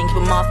 girl. but I can't keep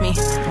him off me.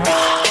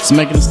 It's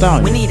Megan Thee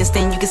Stallion. We need this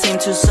thing, you can seem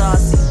too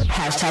saucy.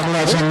 Hashtag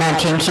legend, man,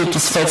 can't keep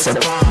these fakes up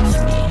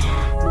off me.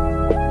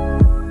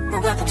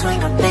 Who got the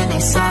drink up in they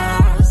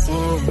sauce,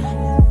 yeah.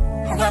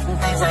 Who got them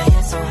things I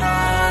hit so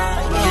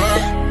hard,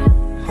 yeah.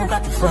 Who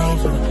got the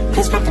flavor,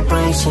 Pittsburgh the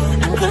brace, yeah.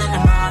 I'm good in the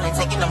mall, ain't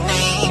taking no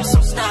names, so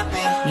stop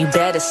it. You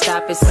better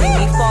stop it, see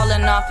me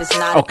falling off, it's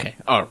not. Okay,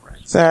 all right.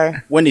 Sorry.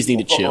 Wendy's need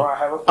to chill.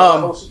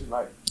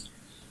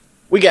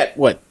 We got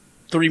what?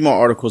 3 more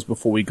articles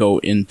before we go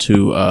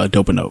into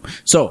Dope and Dope.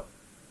 So,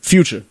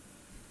 Future.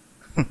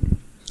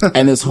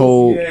 And this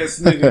whole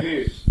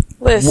Listen.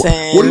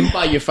 What do you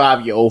buy your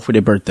 5-year-old for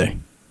their birthday?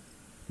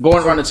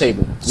 Going around the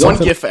table. One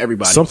gift for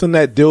everybody. Something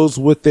that deals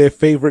with their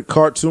favorite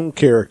cartoon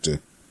character.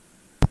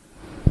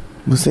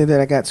 We'll say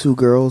that I got 2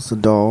 girls, a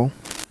doll,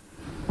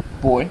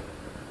 Boy.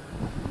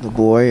 the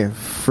boy, a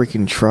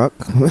freaking truck.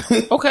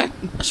 Okay,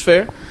 that's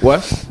fair.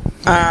 What?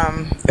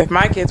 If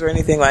my kids were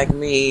anything like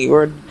me,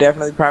 we're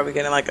definitely probably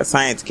getting like a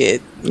science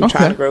kid. I'm Okay.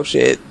 trying to grow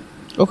shit.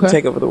 Okay.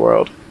 Take over the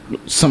world.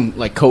 Some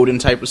like coding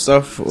type of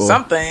stuff? Or?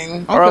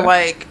 Something. Okay. Or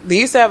like, they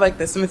used to have like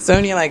the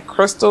Smithsonian like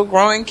crystal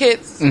growing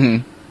kits.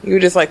 Mm-hmm. You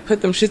would just like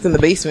put them shits in the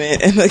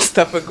basement and like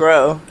stuff would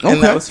grow. And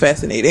Okay. that was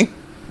fascinating.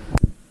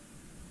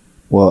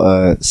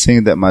 Well,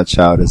 seeing that my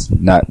child is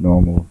not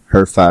normal,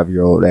 her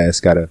 5-year-old ass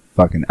got a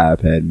fucking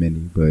iPad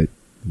mini, but,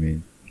 I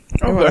mean.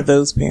 I'm one of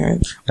those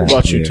parents. What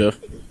about you, Yeah. Tiff?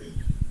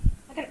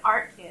 Like an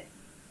art kit.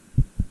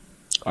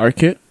 Art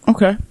kit?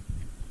 Okay.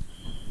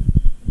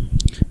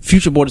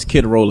 Future bought his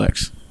kid a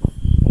Rolex.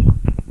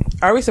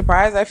 Are we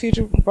surprised that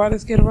Future brought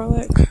his kid a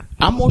Rolex?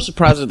 I'm more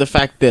surprised at the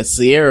fact that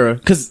Sierra,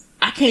 because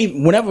I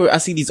can't. Whenever I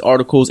see these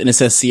articles and it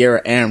says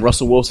Sierra and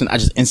Russell Wilson, I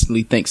just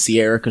instantly think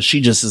Sierra because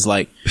she just is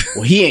like,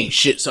 well, he ain't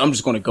shit, so I'm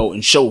just gonna go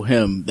and show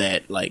him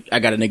that like I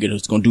got a nigga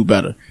who's gonna do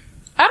better.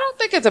 I don't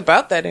think it's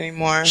about that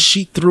anymore.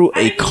 She threw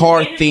a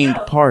car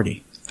themed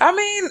party. I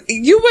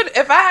mean, you would,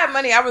 if I had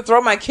money, I would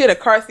throw my kid a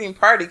car themed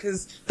party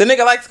because the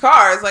nigga likes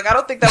cars. Like, I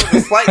don't think that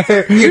was a slight to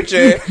her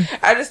future.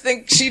 I just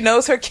think she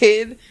knows her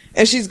kid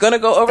and she's gonna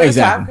go over the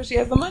top because she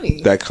has the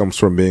money. That comes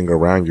from being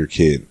around your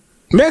kid.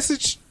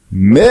 Message.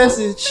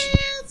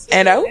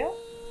 And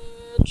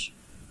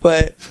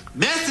but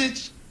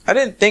I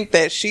didn't think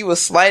that she was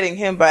slighting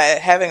him by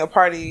having a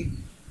party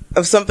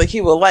of something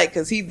he would like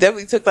because he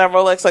definitely took that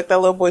Rolex like that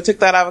little boy took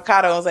that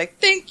avocado and was like,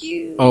 thank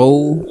you.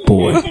 Oh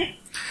boy.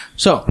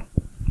 So,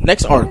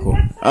 next article.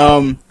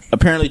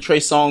 Apparently Trey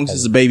Songz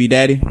is a baby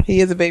daddy. He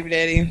is a baby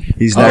daddy.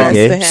 He's not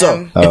gay.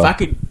 So, if I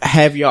could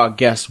have y'all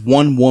guess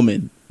one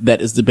woman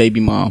that is the baby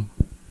mom.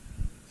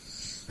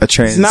 A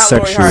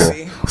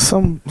transsexual.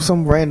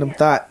 Some random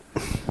thought.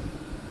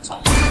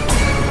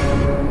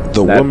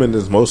 The woman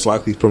is most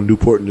likely from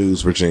Newport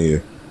News,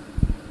 Virginia.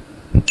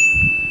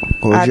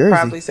 Or I'd Jersey.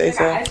 probably say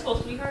so.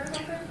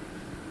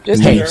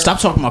 Hey, stop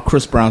talking about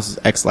Chris Brown's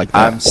ex like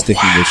that. I'm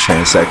sticking with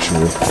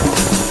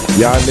transsexual.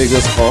 Y'all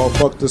niggas all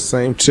fuck the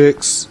same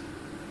chicks.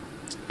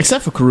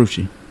 Except for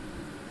Karrueche.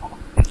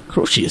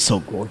 Karrueche is so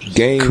gorgeous.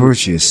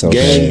 Karrueche is so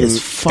Game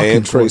is fucking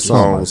and Trey gorgeous.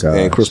 Songz Oh my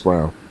and Chris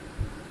Brown.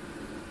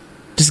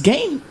 Does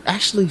Game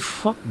actually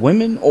fuck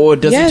women, or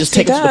does he Yes, just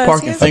take he it to the does.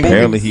 park He and has a finger?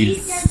 Apparently he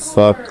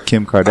fucked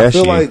Kim Kardashian. I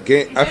feel like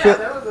Game.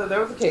 There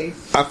was a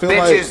case. I feel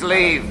Bitches like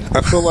leave. I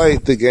feel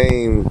like the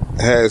Game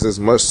has as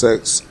much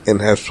sex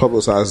and has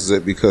publicizes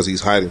it because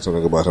he's hiding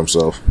something about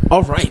himself.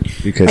 All right.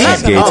 Because I'm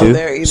he's not gay gonna too. go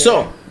there either.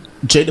 So,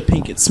 Jada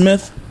Pinkett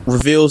Smith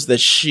reveals that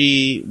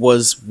she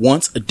was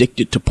once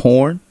addicted to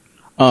porn.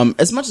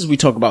 As much as we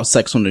talk about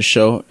sex on the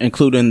show,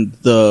 including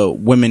the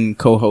women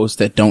co-hosts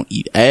that don't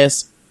eat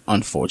ass,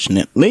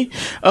 unfortunately.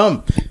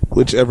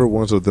 Whichever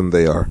ones of them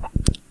they are.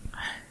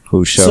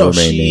 Who shall So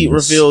remain she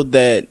nameless. revealed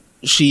that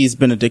she's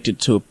been addicted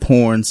to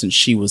porn since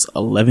she was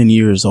 11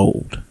 years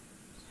old.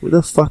 Who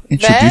the fuck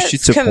introduced you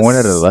to porn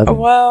at 11?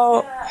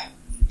 Well,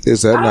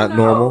 Is that I not don't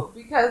know, normal?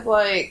 because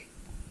like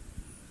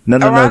No,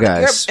 around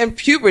guys. in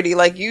puberty,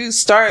 like you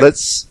start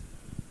Let's.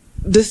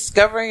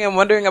 discovering and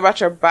wondering about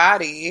your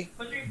body.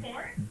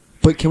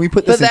 But can we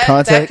put But this in that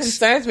context?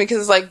 concerns me because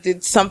it's like,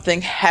 did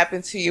something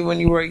happen to you when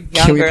you were younger?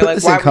 Can we put like,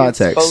 this why in were you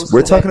context? exposed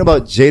We're to talking it?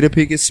 about Jada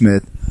Pinkett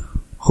Smith,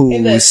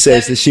 In the who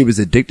says that she was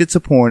addicted to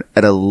porn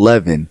at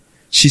 11.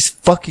 She's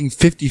fucking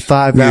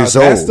 55 Now years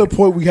that's old. the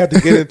point we have to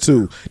get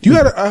into. You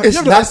gotta. It's you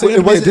have to not- understand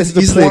it wasn't addicted to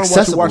easily porn while she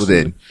accessible watched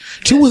then.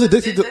 it. She was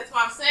addicted to. That's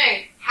what I'm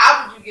saying.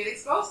 How did you get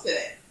exposed to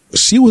that?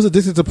 She was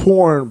addicted to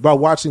porn by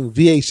watching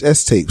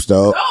VHS tapes,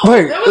 dog. No,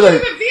 there wasn't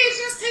even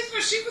VHS tapes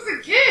when she was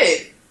a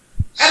kid.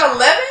 At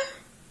 11?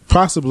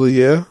 Possibly,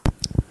 yeah.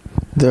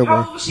 There How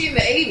were. old was she in the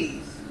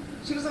 80s?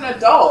 She was an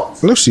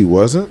adult. No, she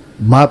wasn't.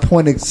 My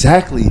point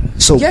exactly.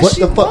 So Yes, what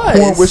she the fuck was.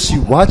 porn was she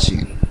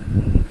watching?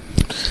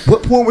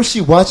 What porn was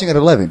she watching at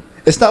 11?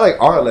 It's not like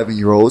our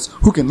 11-year-olds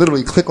who can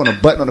literally click on a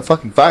button on a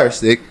fucking Fire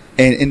Stick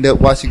and end up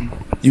watching.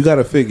 You got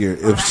to figure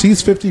if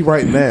she's 50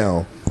 right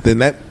now,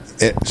 then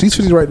she's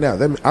 50 right now.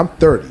 I'm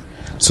 30.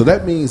 So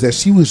that means that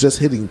she was just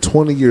hitting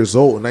 20 years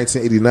old in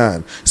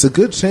 1989. It's a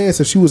good chance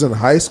if she was in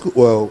high school.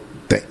 Well,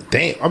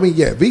 damn. I mean,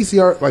 yeah,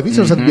 VCRs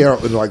have to be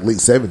out in like late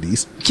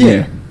 70s.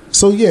 Yeah.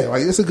 So yeah,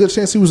 like it's a good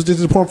chance she was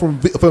addicted to porn from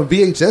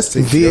VHS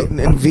tapes. And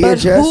But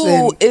VHS who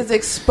and is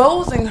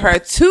exposing her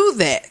to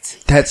that?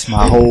 That's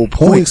my whole Who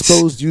point.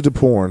 exposed you to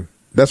porn?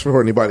 That's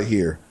for anybody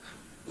here.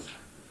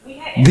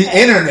 The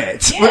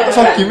internet. What the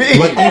fuck you mean?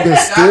 But even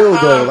still,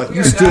 though, like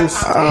you still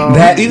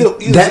that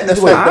and the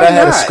fact that I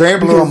had a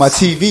scrambler on my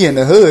TV in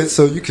the hood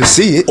so you could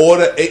see it, or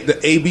the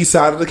AB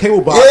side of the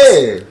cable box.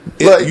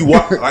 Yeah, Like, you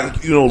watch,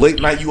 like,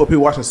 late night, you up here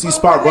watching C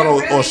Spot run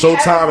on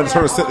Showtime, and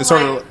it's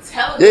turning.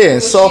 Yeah,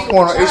 and soft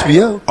porn on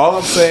HBO. All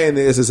I'm saying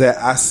is that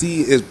I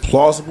see it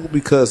plausible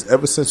because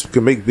ever since you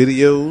can make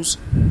videos,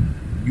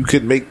 you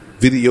could make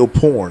video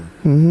porn.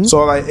 Mm-hmm.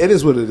 So like, it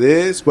is what it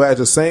is. But at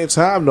the same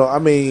time, though, I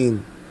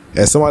mean,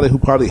 as somebody who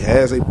probably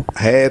has a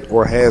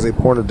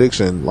porn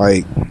addiction,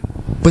 like.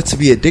 But to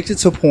be addicted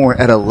to porn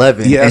at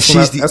 11, Yeah, and that's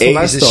she's when the age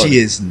that started. she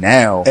is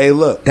now. Hey,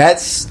 look,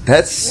 that's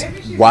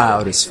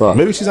wild as fuck.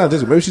 Maybe she's not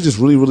addicted. Maybe she just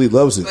really, really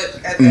loves it. But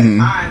at that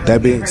time,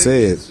 That being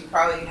said, she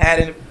probably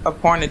had a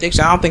porn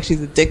addiction. I don't think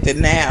she's addicted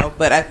now,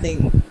 but I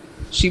think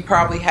she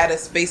probably had a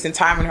space and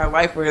time in her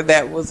life where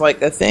that was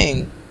like a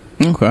thing.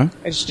 Okay.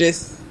 It's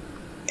just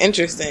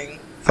interesting.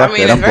 Fuck I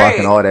mean, that. I'm it's very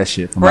blocking all that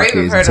shit from my brave of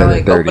kids her to until they're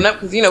like 30. open up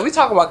because we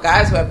talk about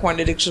guys who have porn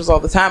addictions all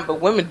the time, but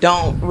women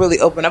don't really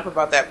open up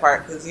about that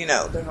part because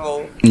their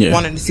whole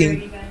wanting to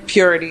see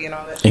purity and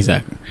all that.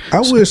 Exactly. I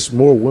wish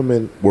more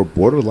women were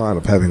borderline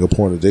of having a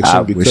porn addiction.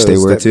 I because wish they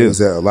were that too. means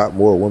that a lot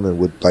more women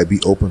would like be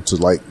open to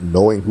like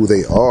knowing who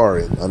they are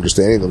and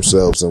understanding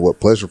themselves and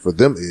what pleasure for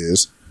them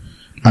is.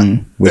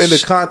 In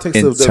the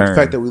context of the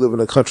fact that we live in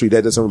a country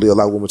that doesn't really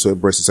allow women to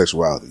embrace their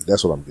sexuality.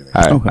 That's what I'm getting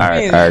at.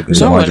 I agree.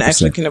 No one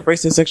actually can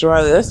embrace their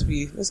sexuality.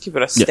 Let's keep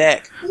it a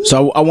stack.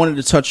 So I wanted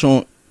to touch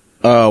on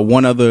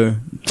one other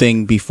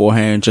thing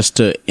beforehand, just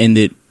to end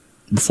it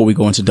before we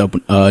go into dope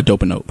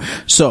and note.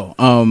 So,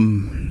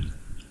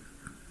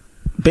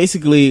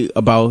 basically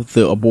about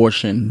the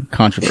abortion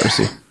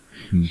controversy.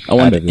 I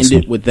wanted to end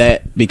it with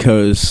that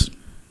because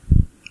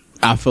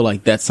I feel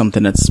like that's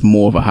something that's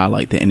more of a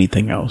highlight than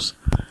anything else.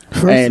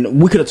 And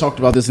we could have talked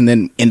about this and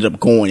then ended up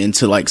going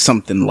into like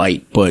something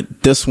light,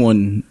 but this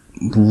one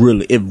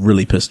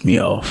really pissed me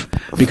off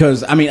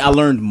because I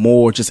learned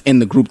more just in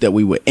the group that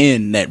we were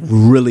in that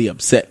really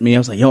upset me. I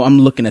was like, yo, I'm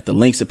looking at the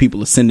links that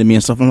people are sending me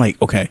and stuff. I'm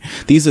like, okay,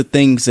 these are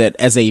things that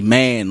as a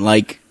man,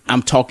 like,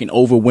 I'm talking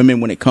over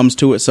women when it comes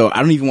to it. So I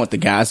don't even want the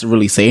guys to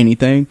really say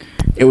anything.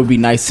 It would be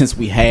nice, since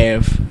we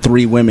have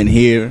 3 women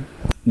here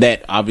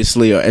that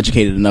obviously are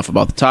educated enough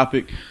about the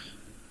topic,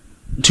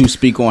 to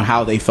speak on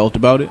how they felt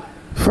about it.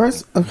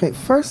 First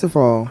of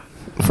all,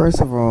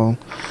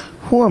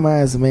 who am I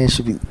as a man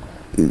should be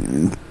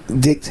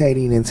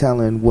dictating and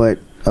telling what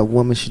a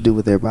woman should do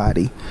with their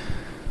body?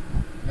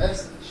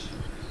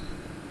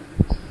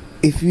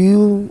 If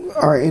you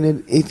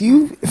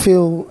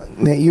feel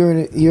that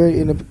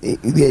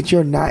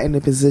you're not in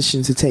a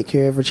position to take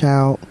care of a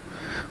child,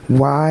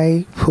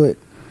 why put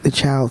the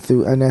child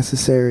through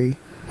unnecessary?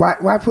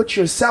 Why put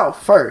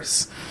yourself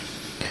first?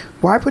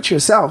 Why put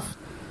yourself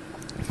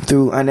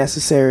through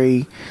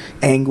unnecessary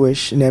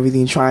anguish and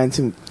everything trying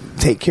to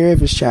take care of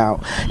his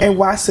child? And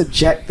why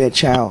subject that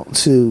child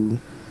to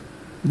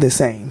the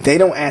same? They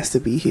don't ask to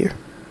be here.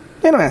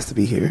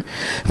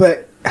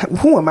 But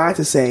who am I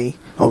to say,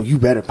 oh, you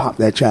better pop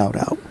that child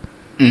out?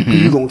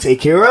 You gonna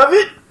take care of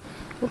it?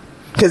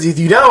 Because if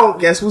you don't,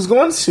 guess who's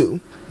going to?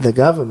 The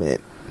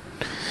government.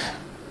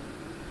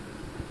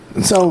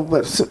 So,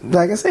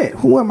 like I said,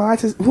 who am I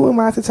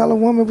to tell a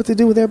woman what to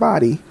do with their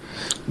body?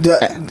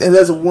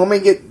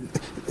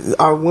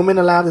 Are women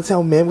allowed to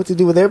tell men what to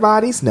do with their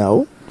bodies?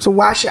 No. So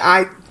why should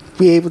I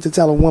be able to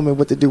tell a woman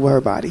what to do with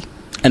her body?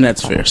 And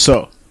that's fair.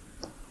 So,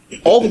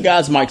 all the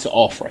guys' mics are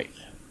off right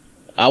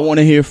now. I want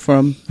to hear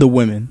from the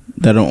women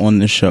that are on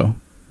this show.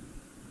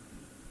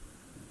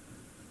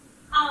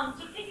 To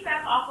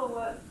piggyback off of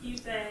what you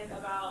said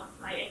about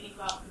anything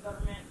about the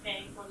government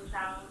paying for the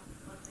child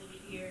once they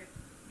get here,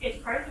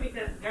 it's crazy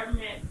because the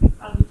government,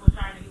 other people are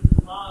trying to use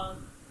these laws,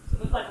 so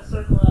it's like a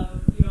circle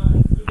of you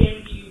get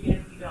it, you get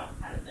it, you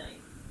don't kind of thing.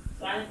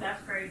 So I think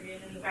that's crazy,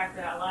 and then the fact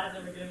that a lot of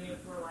them are doing it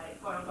for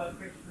quote unquote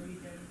Christian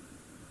reasons,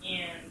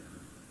 and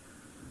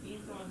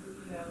being someone who is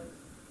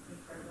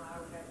fertile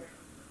or whatever,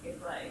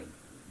 it's like.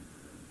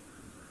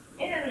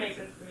 It doesn't make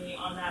sense for me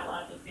on that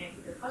logic thing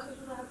because husbands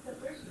will have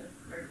separation in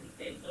certain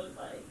states, so it's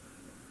like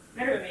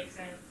never makes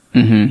sense.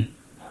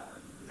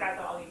 Besides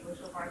all the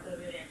emotional parts of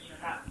it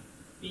and not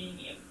being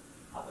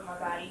up in my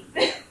body.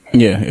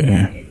 Yeah.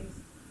 It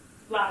just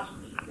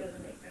logically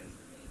doesn't make sense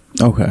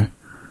to me. Okay.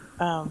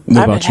 I've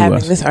been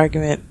having this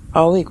argument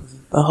all week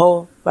with a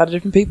whole lot of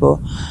different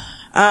people.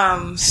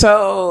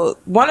 So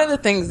one of the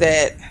things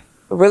that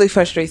really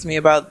frustrates me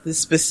about this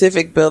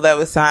specific bill that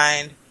was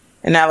signed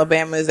in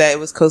Alabama is that it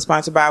was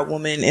co-sponsored by a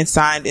woman and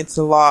signed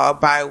into law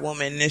by a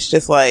woman. And it's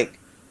just like,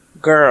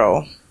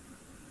 girl,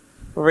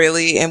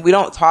 really? And we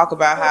don't talk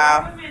about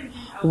how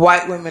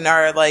white women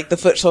are like the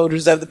foot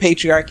soldiers of the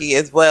patriarchy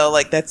as well.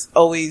 Like that's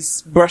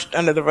always brushed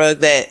under the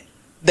rug that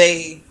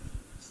they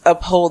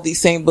uphold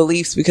these same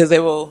beliefs because they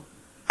will,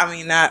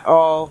 not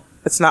all,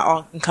 it's not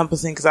all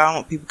encompassing because I don't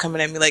want people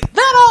coming at me like,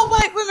 not all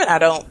white women. I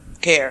don't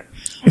care.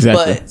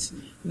 Exactly. But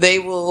they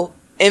will,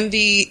 in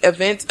the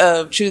event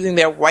of choosing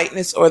their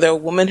whiteness or their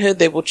womanhood,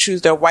 they will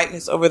choose their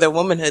whiteness over their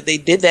womanhood. They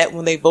did that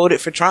when they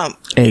voted for Trump.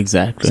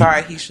 Exactly.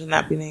 Sorry, he should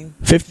not be named.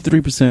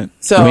 53%.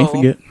 So, don't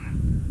forget.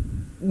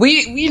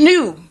 We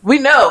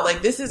know,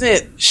 like, this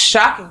isn't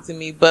shocking to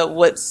me, but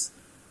what's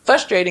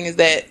frustrating is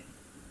that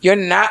you're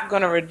not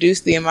going to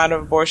reduce the amount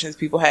of abortions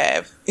people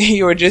have.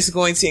 You're just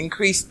going to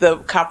increase the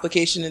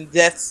complication and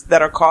deaths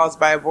that are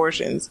caused by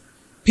abortions.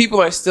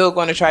 People are still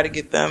going to try to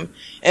get them.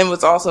 And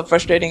what's also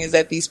frustrating is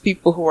that these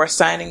people who are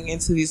signing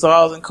into these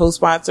laws and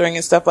co-sponsoring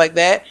and stuff like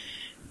that,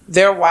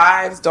 their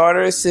wives,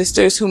 daughters,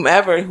 sisters,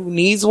 whomever who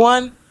needs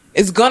one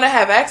is going to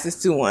have access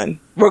to one.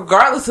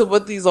 Regardless of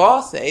what these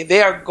laws say,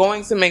 they are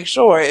going to make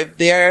sure if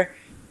their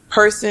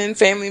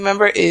family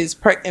member is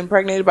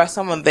impregnated by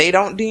someone they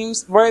don't deem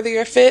worthy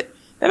or fit,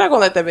 they're not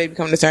going to let that baby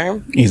come to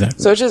term. Exactly.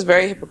 So it's just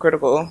very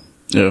hypocritical.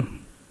 Yeah.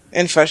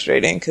 And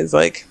frustrating because,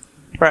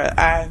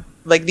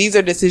 these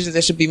are decisions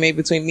that should be made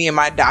between me and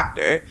my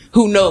doctor,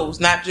 who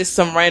knows, not just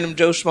some random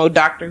Joe Schmo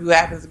doctor who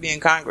happens to be in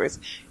Congress.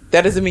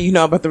 That doesn't mean you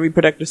know about the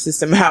reproductive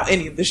system, how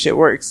any of this shit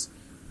works,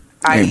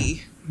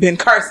 i.e. Ben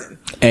Carson.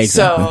 Exactly.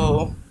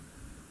 So,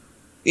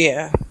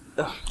 yeah.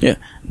 Yeah.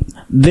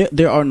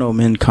 There are no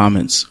men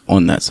comments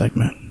on that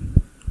segment.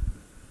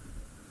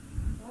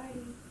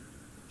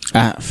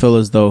 I feel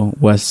as though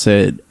Wes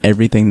said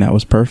everything that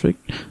was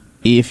perfect.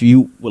 If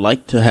you would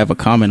like to have a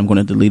comment, I'm going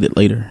to delete it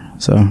later.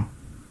 So...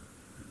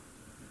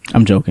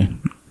 I'm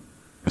joking.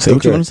 Say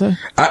what you want to say.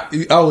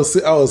 I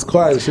was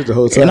quiet as shit the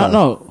whole time.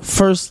 No.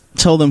 First,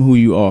 tell them who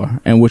you are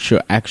and what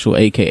your actual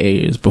AKA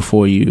is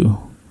before you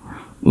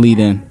lead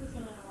in.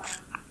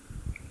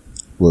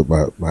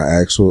 What my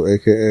actual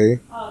AKA?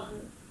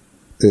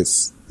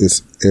 It's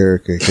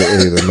Eric,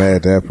 AKA the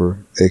Mad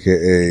Dapper,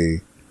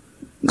 AKA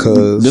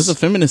Cuz. There's a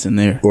feminist in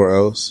there. Or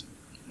else.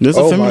 There's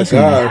a feminist in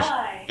there.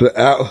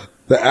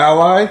 The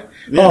ally?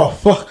 Yeah. Oh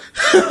fuck.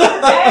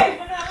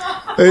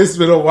 It's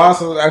been a while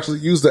since I actually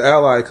used the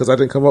ally because I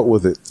didn't come up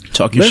with it.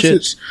 Talk your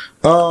shit.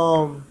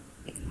 Not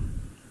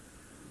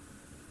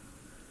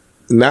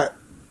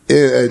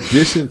in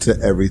addition to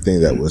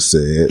everything that was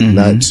said,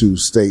 not to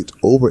state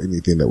over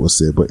anything that was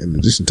said, but in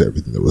addition to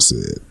everything that was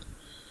said.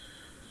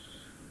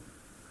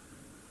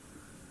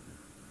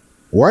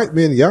 White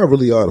men, y'all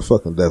really are the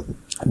fucking devil.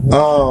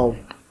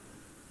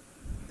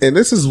 And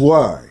this is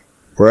why,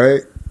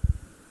 right?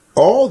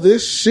 All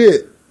this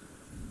shit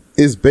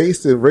is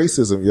based in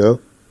racism, yo.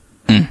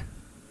 And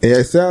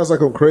it sounds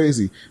like I'm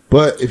crazy,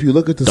 but if you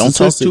look at the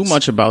statistics, talk too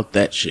much about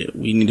that shit.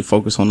 We need to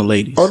focus on the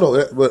ladies. Oh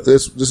no, but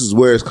this is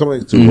where it's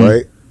coming to,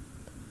 right?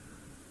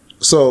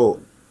 So,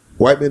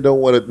 white men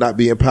don't want to not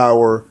be in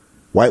power.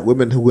 White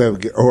women who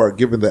are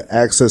given the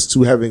access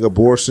to having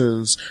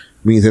abortions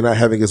means they're not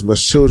having as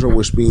much children,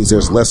 which means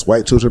there's less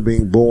white children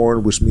being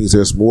born, which means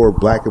there's more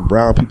black and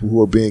brown people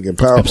who are being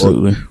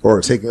empowered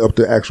or taking up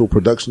the actual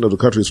production of the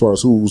country as far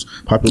as whose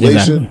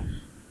population. Exactly.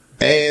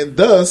 And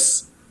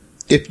thus,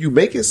 if you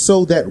make it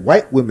so that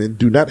white women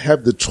do not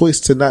have the choice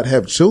to not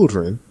have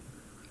children,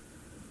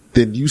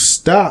 then you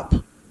stop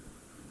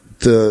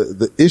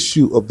the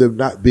issue of there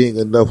not being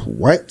enough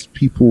white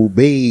people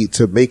made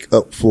to make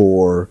up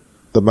for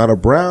the amount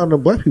of brown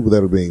and black people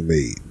that are being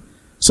made.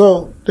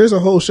 So there's a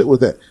whole shit with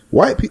that.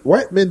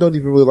 White men don't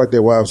even really like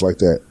their wives like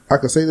that. I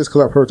can say this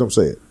because I've heard them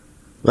say it,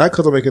 not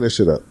because I'm making this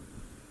shit up.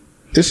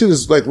 This shit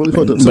is like really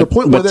fucked up to the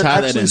point where they're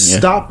actually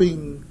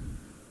stopping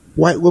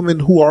white women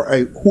who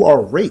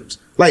are raped.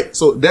 Like,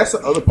 so that's the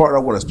other part I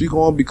want to speak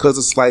on, because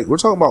it's like we're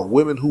talking about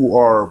women who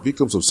are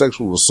victims of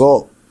sexual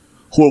assault,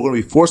 who are going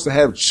to be forced to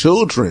have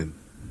children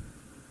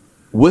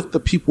with the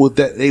people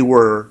that they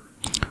were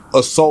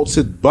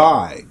assaulted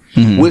by,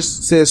 which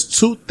says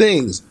two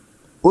things.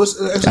 Well,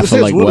 I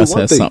feel like Wes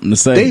has something to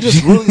say. They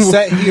just really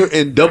sat here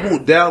and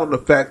doubled down on the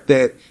fact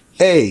that,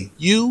 hey,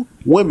 you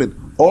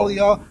women, all of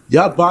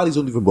y'all bodies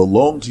don't even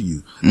belong to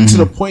you. To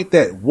the point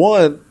that,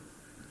 one,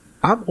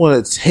 I'm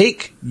going to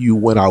take you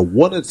when I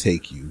want to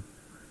take you,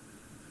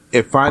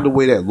 and find a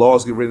way that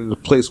laws get written into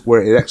place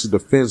where it actually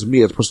defends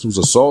me as a person who's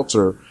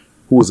assaulter,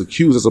 who was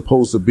accused, as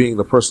opposed to being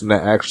the person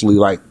that actually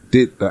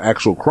did the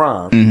actual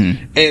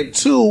crime. And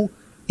two,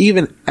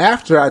 even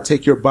after I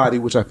take your body,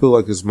 which I feel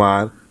like is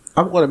mine,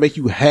 I'm going to make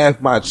you have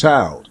my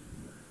child.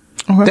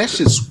 Okay. That's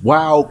just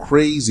wild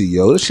crazy,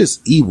 yo. That's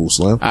just evil,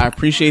 Slim. I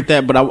appreciate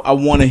that, but I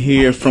want to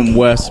hear from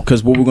Wes,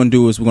 because what we're going to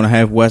do is we're going to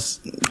have Wes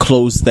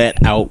close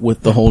that out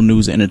with the whole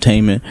news and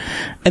entertainment,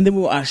 and then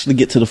we'll actually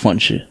get to the fun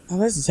shit. Oh,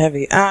 this is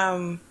heavy.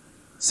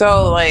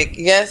 So,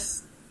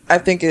 yes, I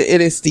think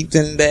it is steeped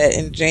in that.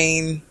 And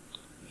Jane,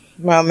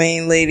 my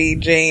main lady,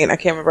 Jane, I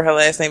can't remember her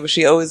last name, but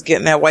she always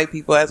getting at white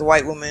people as a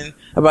white woman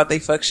about they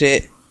fuck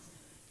shit.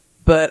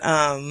 But,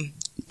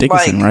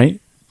 Dickinson, right?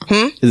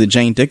 Is it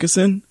Jane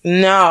Dickinson?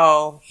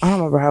 No, I don't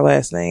remember her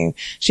last name.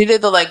 She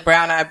did the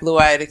brown-eyed,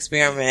 blue-eyed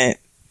experiment.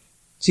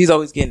 She's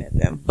always getting at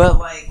them. But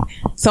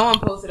someone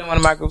posted in one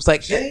of my groups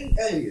Jane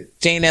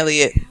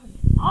Elliott,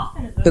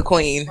 the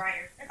queen.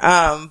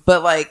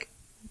 But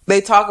they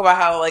talk about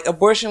how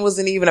abortion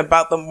wasn't even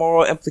about the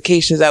moral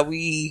implications that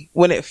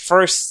when it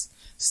first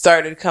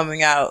started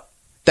coming out,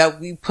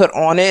 that we put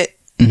on it.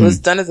 It was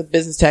done as a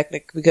business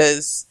tactic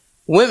because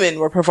women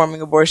were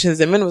performing abortions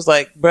and men was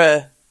like,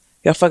 bruh,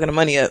 y'all fucking the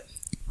money up.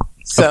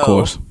 So of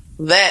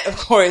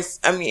course,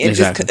 I mean,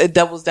 it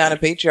doubles down on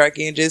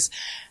patriarchy and just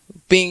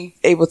being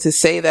able to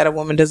say that a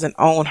woman doesn't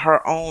own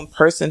her own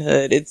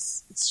personhood.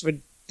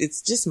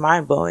 It's just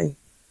mind blowing,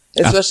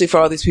 especially for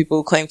all these people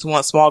who claim to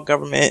want small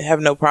government, have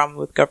no problem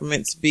with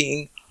governments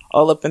being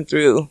all up and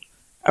through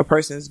a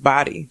person's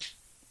body.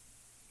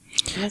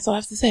 And that's all I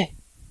have to say.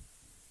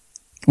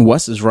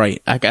 Wes is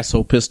right. I got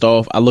so pissed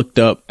off. I looked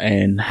up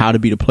and How to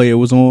Be the Player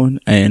was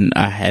on, and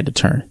I had to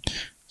turn.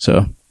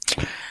 So,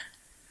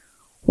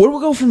 where do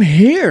we go from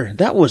here?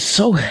 That was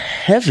so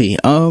heavy.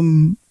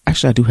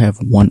 Actually, I do have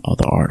one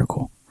other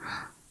article.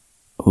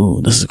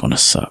 Ooh, this is gonna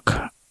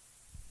suck.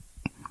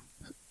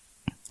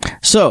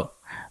 So,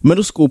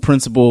 middle school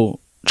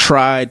principal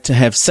tried to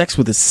have sex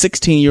with a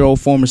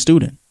 16-year-old former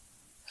student.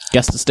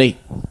 Guess the state.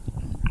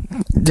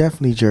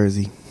 Definitely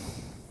Jersey.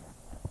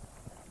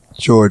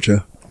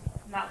 Georgia.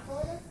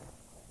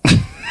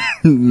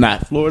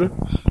 Not Florida.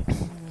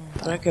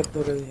 That could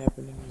literally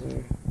happen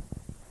anywhere.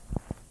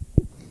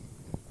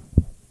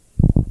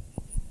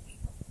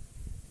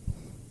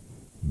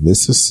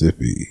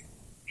 Mississippi.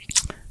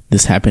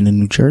 This happened in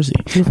New Jersey.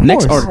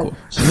 Next article.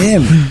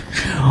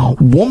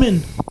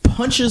 Woman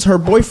punches her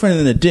boyfriend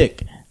in the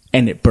dick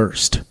and it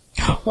burst.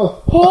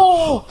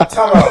 Oh,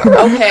 Time out.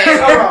 okay.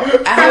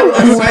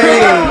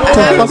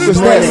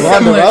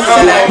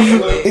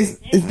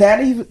 Is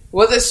that even?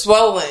 Was it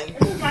swollen?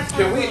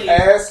 Can we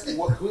ask a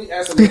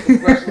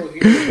professional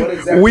here what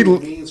exactly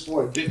it means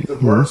for a dick to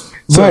burst?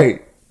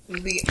 Right.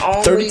 The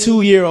only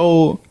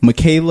 32-year-old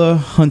Michaela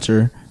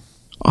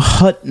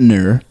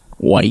Huttner,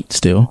 white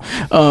still,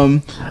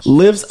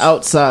 lives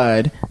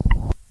outside.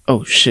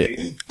 Oh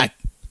shit.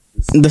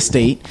 The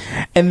state.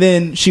 And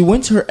then she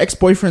went to her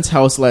ex-boyfriend's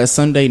house last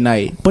Sunday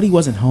night, but he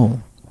wasn't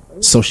home.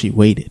 So she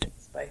waited.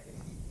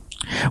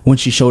 When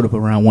she showed up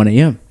around 1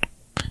 a.m.,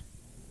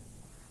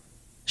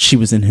 she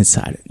was in his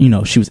side.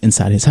 She was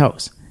inside his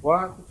house.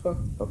 What the fuck?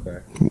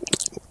 Okay.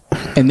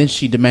 And then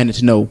she demanded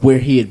to know where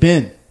he had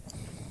been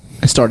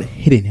and started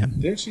hitting him.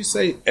 Didn't she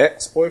say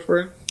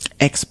ex-boyfriend?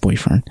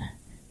 Ex-boyfriend.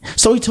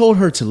 So he told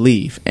her to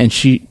leave, and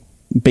she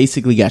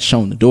basically got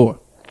shown the door.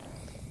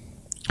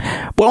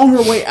 But on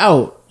her way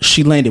out,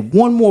 she landed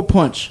one more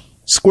punch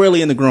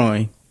squarely in the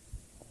groin,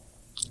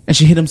 and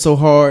she hit him so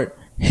hard,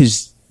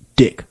 his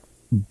dick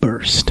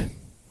burst.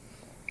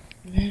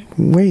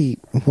 Wait,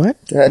 what?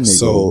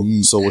 So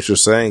what you're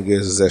saying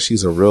is that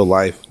she's a real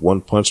life one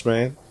punch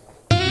man?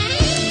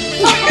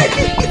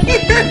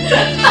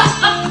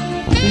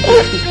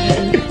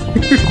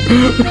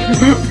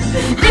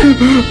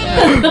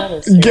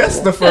 Guess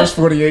the first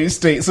 48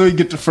 states, so you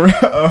get the first.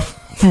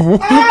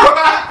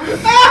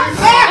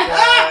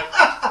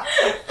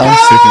 I'm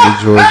sticking to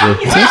Georgia.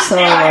 This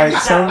sounds like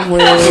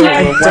somewhere.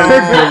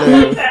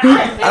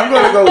 I'm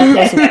gonna go with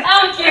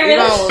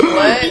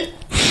Pennsylvania.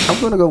 I'm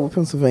gonna go with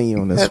Pennsylvania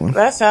on this one.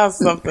 That sounds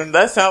something.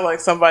 That sounds like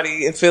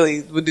somebody in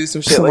Philly would do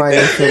some shit Somebody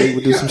like in that. Philly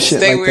would do some shit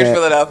Stay like weird, that.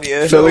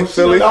 Philadelphia.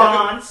 Philly.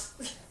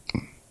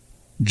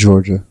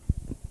 Georgia.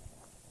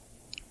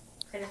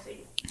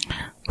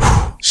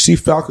 She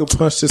Falcon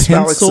punched his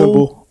phallic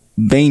symbol.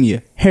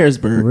 Pennsylvania,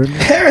 Harrisburg.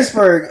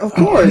 Harrisburg, of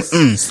course.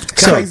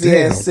 Crazy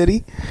ass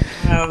city.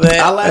 Our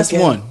last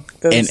one,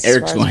 and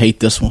Eric's gonna hate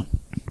this one.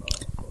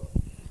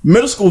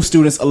 Middle school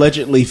students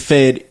allegedly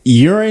fed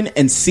urine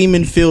and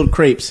semen-filled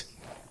crepes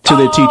to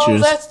their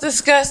teachers. That's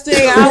disgusting.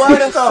 I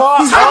would have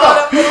fought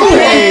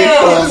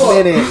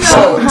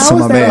So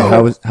my man,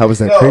 how was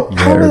that crepe you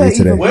had earlier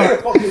today? Where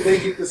the fuck did they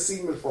get the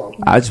semen from?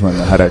 I just want to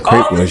know how that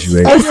crepe was you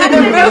ate.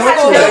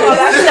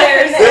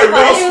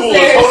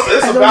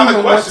 It's a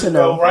valid question,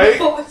 though, right?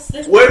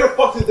 Where the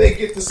fuck did they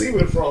get the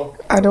semen from?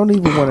 I don't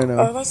even want to know.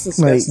 Oh, that's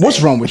disgusting.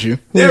 What's wrong with you?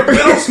 They're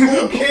middle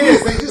school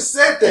kids. They just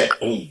said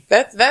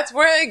that. That's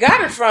where they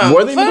got it from.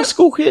 Were they middle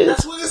school kids?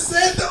 That's what it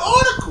said in the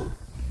article.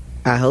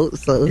 I hope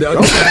so.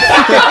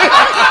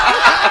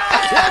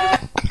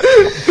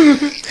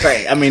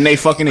 Hey, I mean, they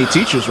fucking their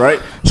teachers, right?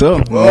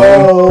 So,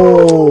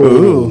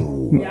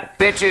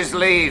 Bitches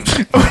leave.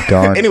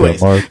 Darn,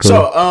 anyways, DeMarco.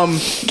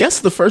 so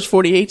guess the first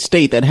 48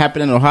 state that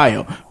happened in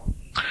Ohio.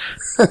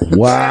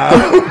 Wow.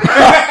 Thank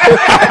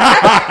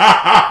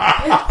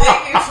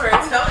you for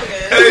telling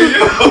us.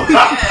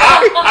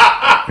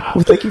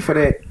 Well, thank you for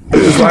that.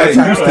 It's like,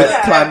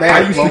 I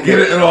Climatic used to get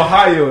it in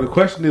Ohio. The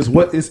question is,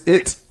 what is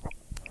it?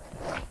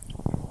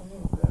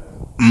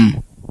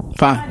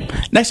 Fine.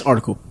 Next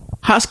article.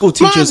 High school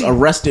teachers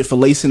arrested for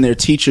lacing their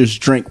teacher's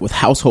drink with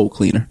household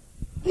cleaner.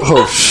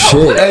 Oh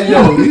shit! Hey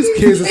yo, these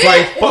kids is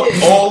like fuck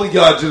all of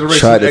y'all generation.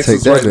 Tried to take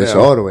X's that right bitch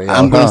now. all the way out.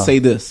 I'm going to say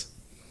this.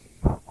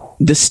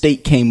 This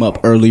state came up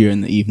earlier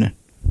in the evening.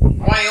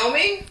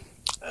 Wyoming?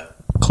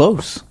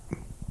 Close.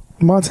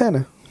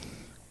 Montana.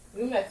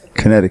 New Mexico.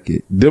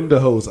 Connecticut. Them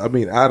the hoes. I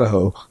mean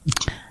Idaho.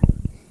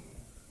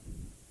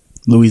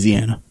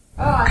 Louisiana.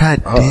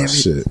 God damn Oh it!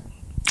 shit.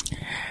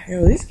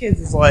 Yo, these kids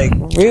is like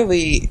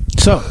really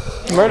So,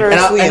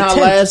 murderously in our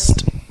intense.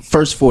 last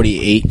first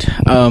 48,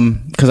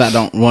 because I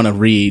don't want to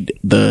read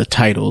the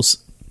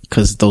titles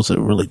because those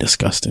are really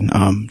disgusting.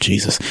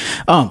 Jesus.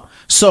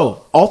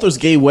 So Arthur's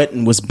gay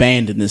wedding was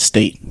banned in this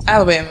state.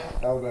 Alabama.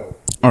 Alabama.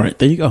 All right,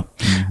 there you go.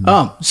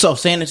 So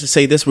saying it to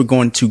say this, we're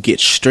going to get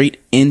straight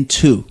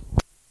into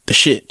the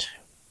shit.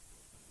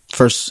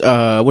 First,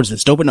 what is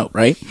this? Dope or Nope,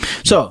 right?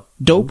 So,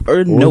 Dope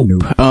or Nope.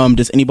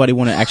 Does anybody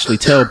want to actually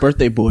tell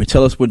Birthday Boy?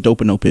 Tell us what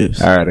Dope or Nope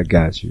is. All right, I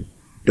got you.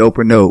 Dope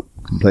or Nope.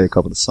 Can play a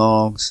couple of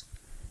songs,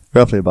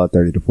 roughly about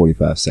 30 to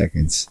 45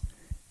 seconds.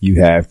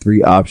 You have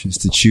 3 options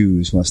to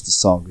choose once the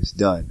song is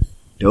done.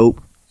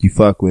 Dope, you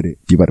fuck with it.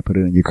 You about to put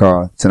it in your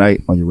car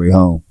tonight on your way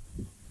home.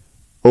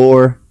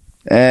 Or,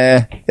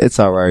 it's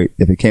alright.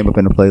 If it came up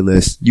in the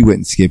playlist, you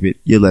wouldn't skip it.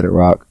 You let it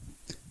rock.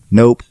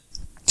 Nope.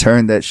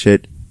 Turn that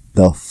shit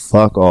the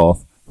fuck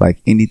off like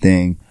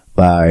anything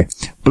by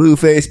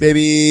Blueface,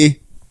 baby.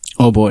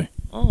 Oh boy.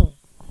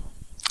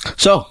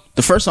 So,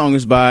 the first song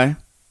is by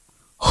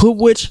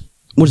Hood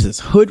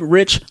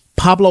Rich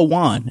Pablo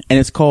Juan, and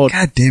it's called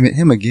God damn it,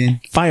 him again.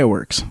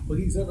 Fireworks. But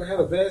he's never had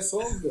a bad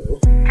song though.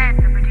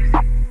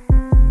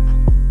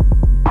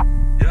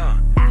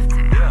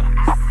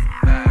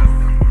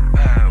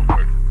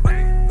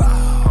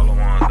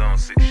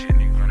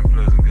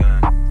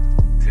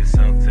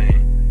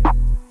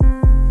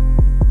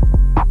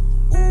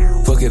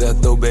 Pocket I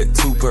throw back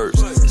 2 perks.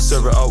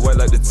 Serve it all white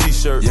like the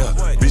t-shirt. Yeah,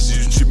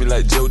 bitches you treat me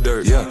like Joe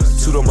Dirt. Yeah,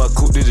 toot on my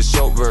coupe, did a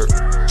short vert.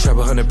 Trap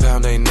 100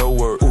 pound, ain't no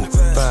work. Ooh,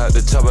 fire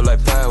the chopper like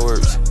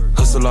fireworks.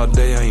 Hustle all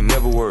day, I ain't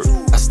never work.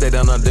 I stay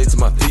down all day till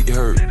my feet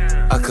hurt.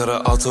 I cut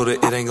her off, told her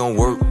it ain't gon'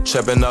 work.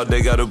 Trapping all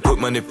day, gotta put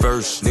money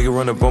first. Nigga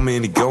run up on me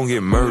and he gon'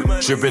 get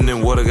murked. Dripping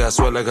in water, got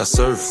sweat like I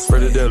surf.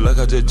 Spread it there like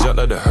I just jumped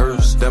like the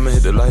hearse. Diamond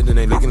hit the light and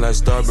they looking like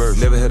Starburst.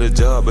 Never had a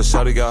job, but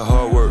shawty got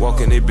hard work.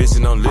 Walking this bitch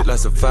and I'm lit like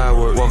some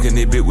firework. Walking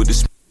this bitch with the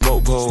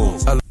smoke pole.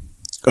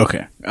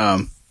 Okay.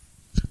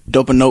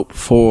 Dope and Nope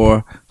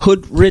for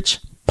Hood Rich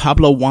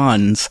Pablo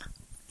Juan's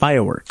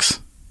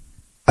Fireworks.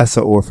 That's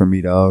an or for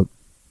me, dog.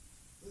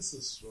 This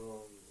is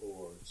strong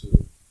or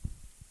too.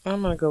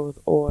 I'm gonna go with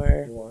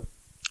or.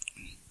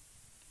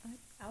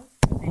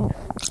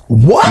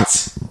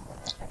 What?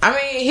 I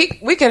mean,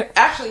 we could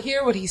actually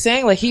hear what he's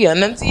saying. Like, he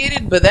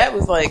enunciated, but that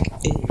was like...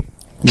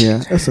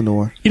 Yeah, that's an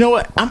or. You know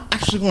what? I'm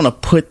actually going to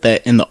put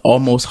that in the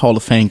Almost Hall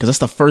of Fame because that's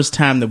the first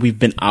time that we've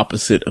been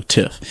opposite of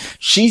Tiff.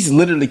 She's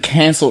literally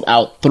canceled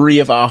out 3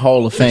 of our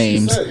Hall of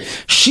Fames.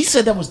 She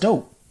said that was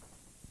dope.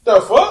 The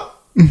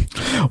fuck?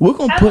 We're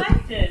going to put... I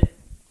liked it.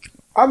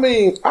 I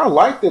mean, I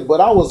liked it, but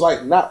I was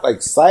like not like,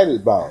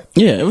 excited about it.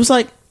 Yeah, it was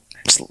like...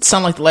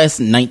 Sound like the last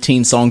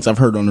 19 songs I've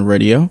heard on the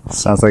radio.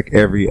 Sounds like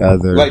every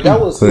other. Like that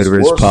was his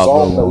worst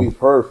song that we've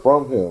heard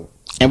from him.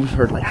 And we've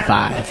heard like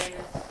 5.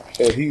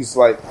 And he's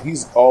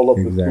all up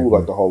in cool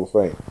like the Hall of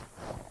Fame.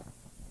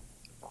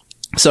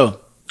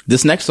 So,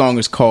 this next song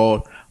is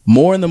called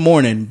More in the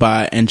Morning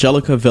by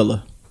Angelica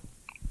Villa.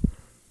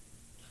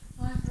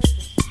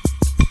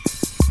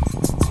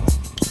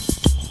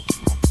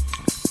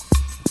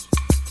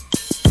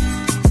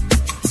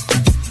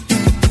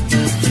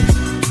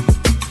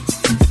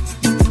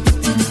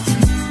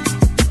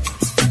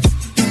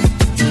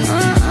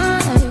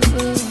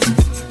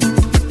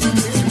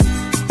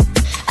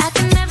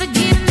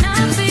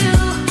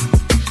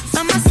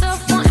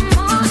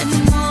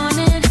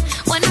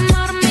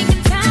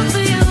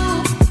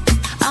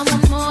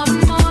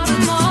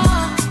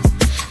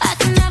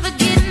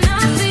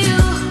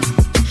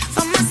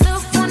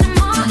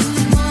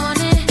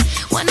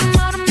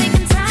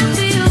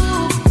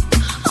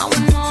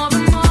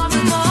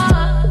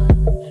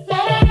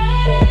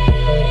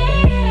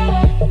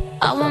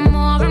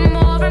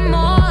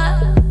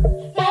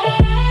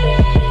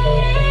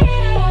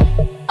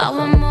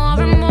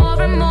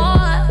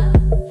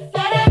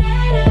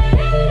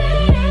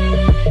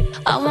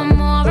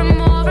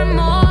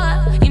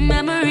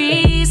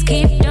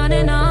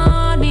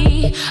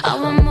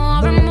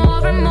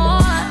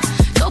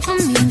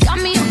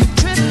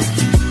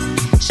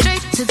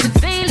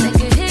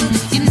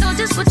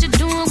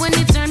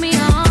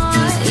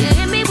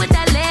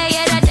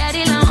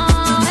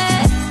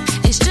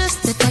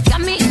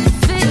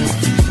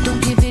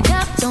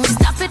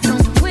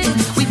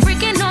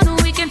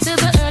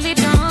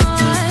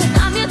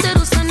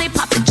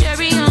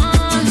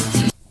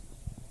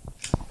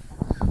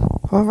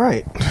 All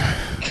right.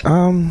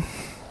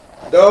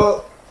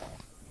 Dog.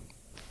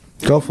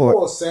 Go for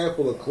it. A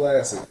sample of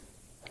classic.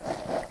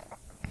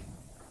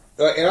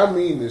 And I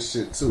mean this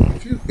shit too.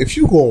 If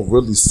you gonna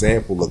really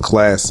sample a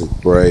classic,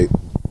 right?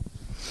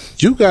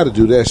 You got to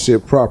do that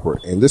shit proper.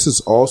 And this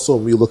is also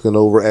me looking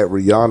over at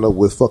Rihanna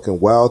with fucking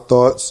Wild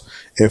Thoughts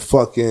and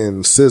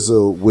fucking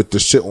SZA with the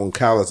shit on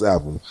Khaled's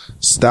album.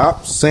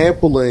 Stop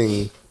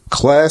sampling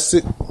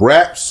classic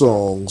rap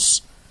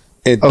songs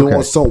and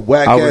doing some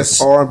whack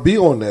ass R&B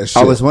on that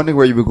shit. I was wondering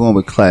where you were going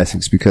with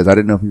classics because I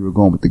didn't know if you were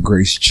going with the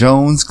Grace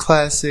Jones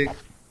classic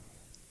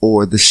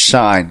or the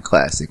Shine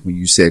classic when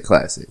you said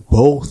classic.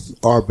 Both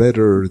are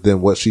better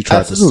than what she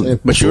tried to say.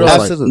 But you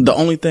realize the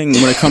only thing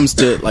when it comes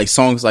to like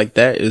songs like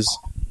that is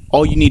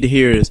all you need to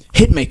hear is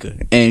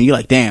Hitmaker. And you're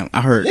like, damn,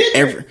 I heard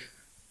every...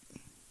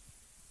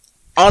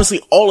 Honestly,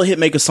 all the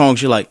Hitmaker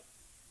songs, you're like,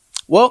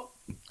 well,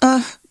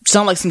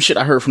 sound like some shit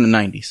I heard from the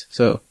 90s.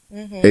 So...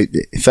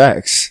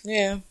 Facts.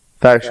 Yeah.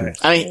 Factual.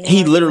 I mean,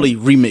 he literally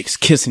remixed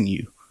Kissing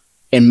You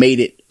and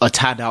made it a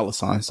Ty Dolla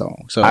 $ign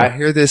song. So I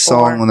hear this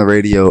song on the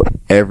radio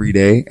every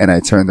day and I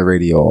turn the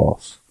radio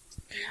off.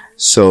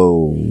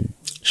 So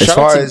as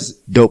far as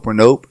Dope or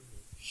Nope,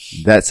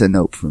 that's a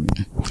nope for me.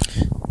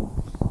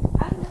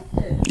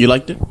 You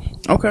liked it?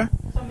 Okay.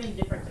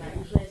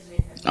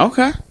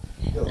 Okay.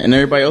 And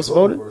everybody else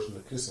voted?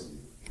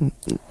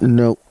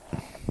 Nope.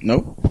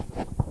 Nope.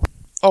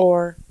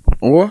 Or?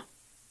 No.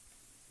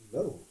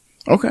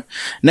 Okay.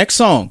 Next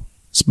song.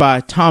 It's by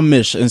Tom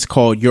Misch and it's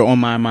called You're on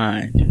My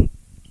Mind.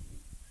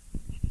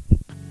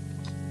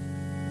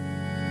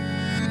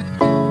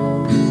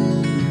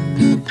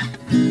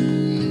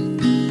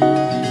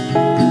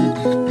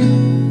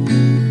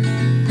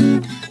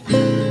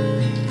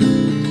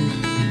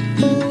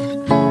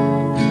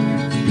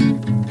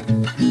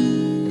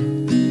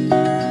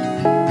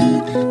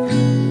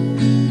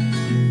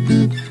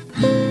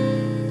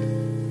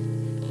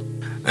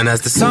 And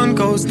as the sun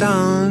goes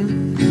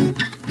down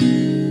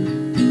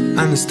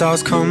and the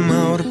stars come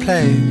out to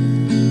play,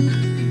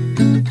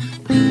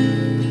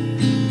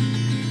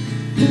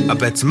 I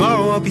bet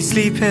tomorrow I'll be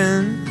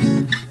sleeping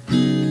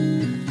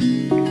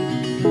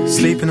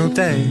all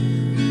day.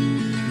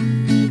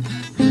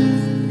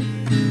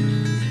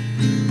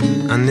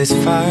 And this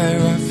fire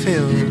I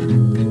feel,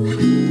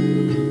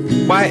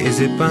 why is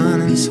it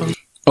burning so?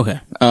 Okay.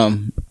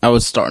 I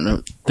was starting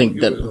to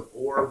think that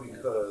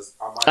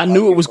I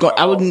knew it was going.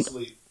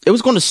 It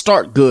was going to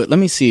start good. Let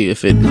me see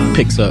if it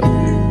picks up.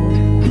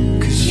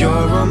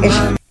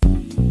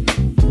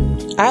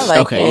 I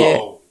like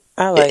it.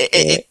 I like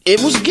it.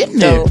 It was getting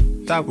there.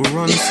 That will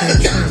run the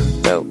same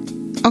train. Dope.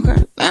 Okay,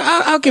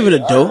 I'll give it a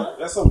dope.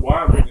 That's a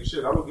wine making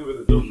shit. I'm gonna give it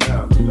a dope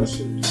now. That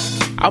shit.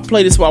 I'll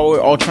play this while we're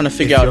all trying to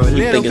figure out if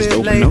we think it's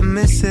dope or no.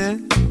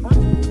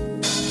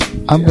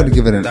 I'm gonna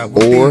give it an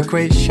or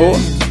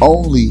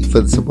only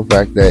for the simple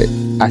fact that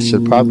I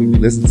should probably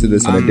listen to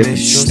this in a different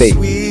state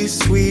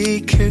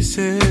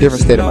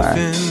of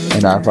mind,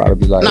 and I'd probably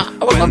be like, nah,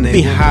 I'm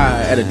be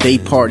high at a day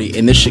party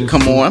and this shit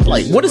come on. I'm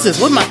like, what is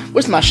this?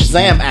 Where's my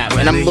Shazam app?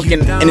 And I'm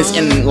looking, and it's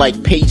in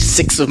like page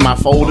 6 of my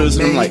folders,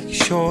 and I'm like,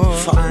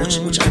 fuck,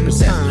 which app is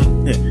that?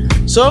 Yeah.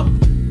 So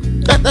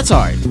that's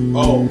alright.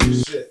 Oh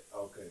shit.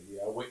 Okay,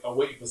 yeah. I'm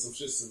waiting for some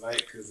shit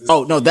tonight.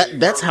 Oh no,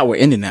 that's how we're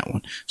ending that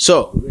one.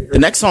 So the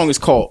next song is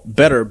called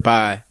 "Better"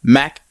 by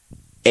Mac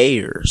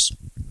Ayers.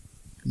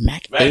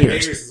 Mac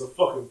Ayers is a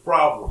fucking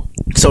problem.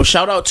 So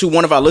shout out to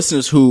one of our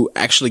listeners who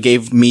actually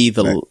gave me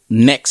the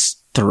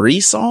next 3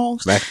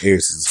 songs. Mac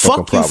Ayers is a fucking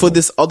Fuck problem. you for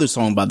this other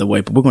song, by the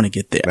way, but we're going to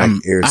get there.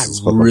 Mac Ayers is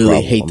a fucking really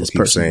problem. hate I'm this gonna keep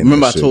person. saying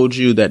Remember I that shit. told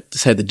you that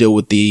this had to deal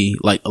with the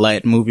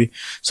Aladdin movie?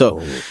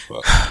 So,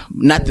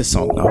 not this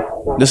song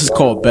though. This is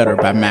called "Better"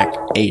 by Mac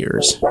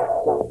Ayers.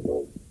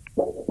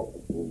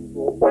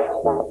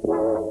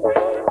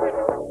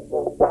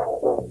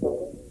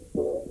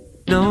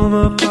 No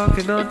more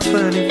parking on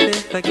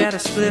 25th. I got a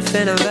spliff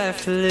and a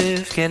life to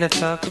live. Can I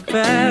talk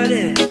about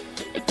it?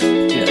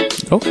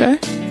 Okay.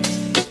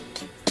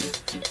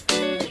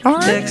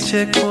 Next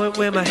checkpoint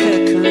where my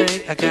head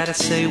collate. I gotta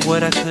say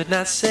what I could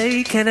not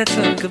say. Can I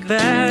talk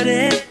about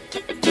it?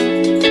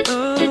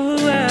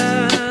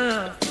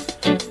 Oh,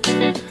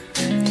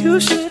 you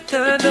should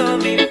have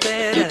known me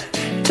better.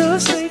 Don't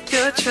sleep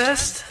your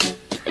trust.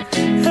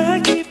 I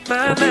keep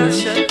my mouth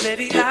shut,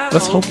 baby.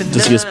 Let's hope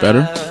this gets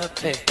better.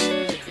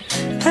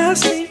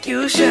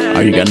 Oh,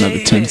 you got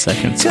another 10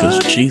 seconds, because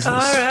Jesus.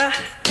 I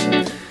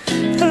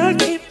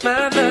keep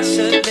my mouth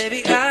shut,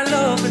 baby.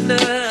 I'll open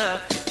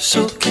up.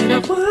 So can I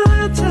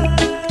one time?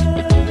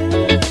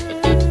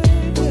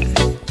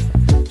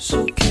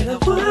 So can I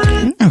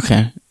one?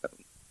 Okay.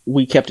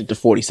 We kept it to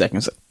 40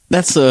 seconds.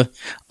 That's a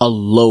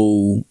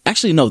low.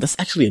 Actually, no, that's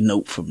actually a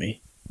note for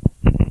me.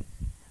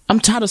 I'm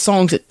tired of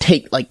songs that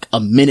take like a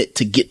minute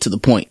to get to the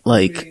point.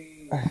 Like,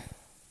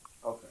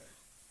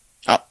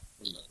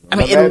 I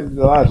mean,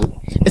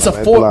 it's a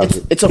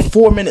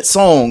 4-minute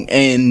song,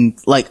 and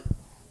like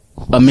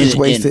a minute. Just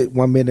wasted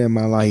 1 minute of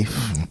my life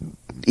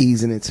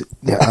easing into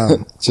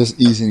just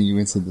easing you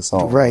into the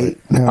song. Right.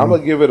 I'm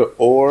gonna give it an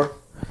or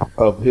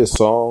of his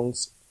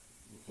songs.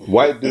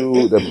 White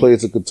dude that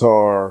plays the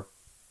guitar.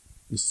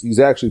 He's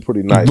actually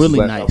pretty nice. Really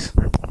nice.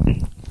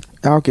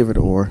 I'll give it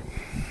an or.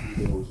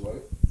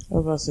 I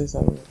was about to say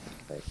something.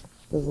 Like,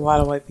 there's a lot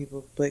of white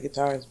people who play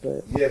guitars,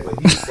 but yeah, but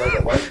he's like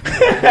a white.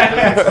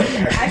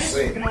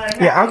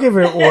 Yeah, I'll give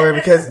it an or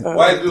because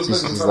white dude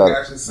plays guitar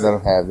actually sing. Let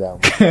him have that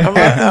one.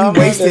 I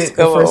wasted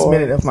the first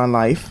minute of my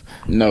life.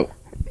 No.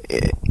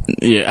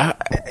 Yeah,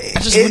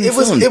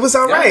 it was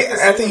all right.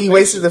 I think he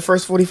wasted the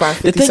first 45,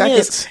 50 the thing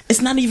seconds. is,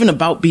 it's not even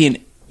about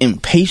being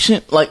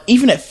impatient. Like,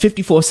 even at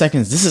 54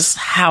 seconds, this is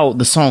how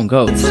the song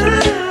goes.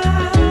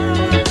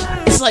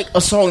 It's like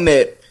a song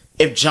that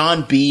if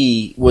John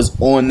B was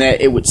on that,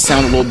 it would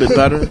sound a little bit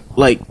better.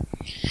 Like,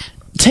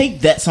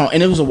 take that song,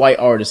 and it was a white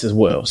artist as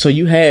well. So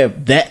you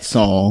have that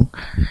song,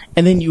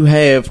 and then you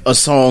have a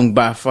song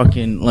by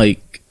fucking like.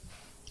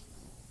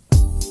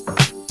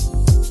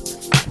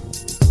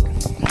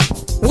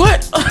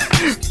 What?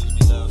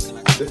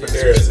 Different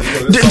eras.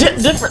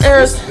 Different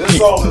eras. This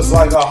song is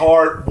like a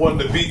hard one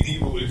to beat,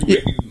 even if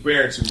you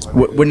compare it to.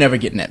 We're never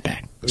getting that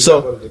back.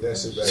 So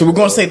we're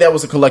gonna say that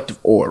was a collective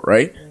or,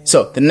 right?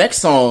 So the next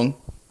song,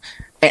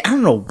 and I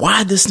don't know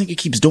why this nigga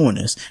keeps doing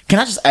this. Can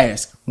I just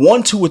ask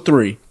 1, 2, or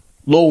 3?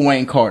 Lil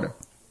Wayne Carter.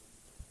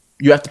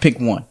 You have to pick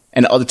one,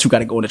 and the other 2 got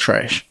to go in the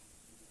trash.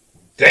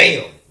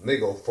 Damn,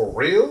 nigga, for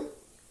real?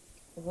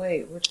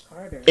 wait, which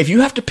Carter? If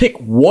you have to pick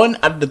one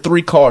out of the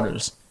 3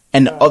 Carters,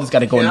 and the others got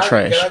to go in the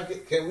trash.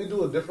 Can we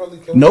do it differently?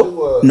 Can Nope. we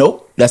do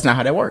Nope. That's not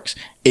how that works.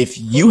 If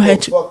you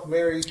had to. Fuck,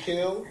 marry,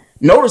 kill?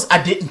 Notice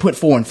I didn't put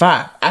 4 and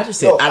 5. I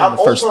just said out of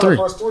the first 3.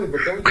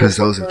 Because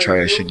those are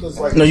trash.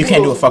 No, you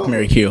can't do a fuck,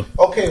 marry, kill.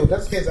 Okay, well,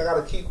 that's the case. I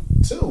got to keep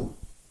 2.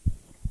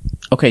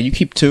 Okay, you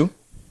keep 2.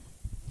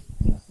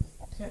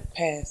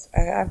 Pass.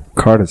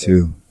 Carter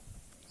 2.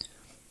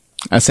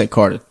 I said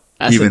Carter.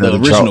 I Even said the though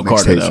the original Chalk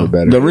Carter, mixtapes though. were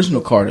better. The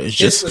original Carter is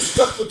just. It's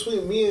stuck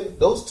between me and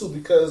those 2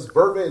 because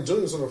Birdman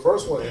Jr.'s on the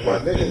first one and my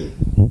nigga.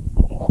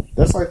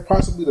 That's like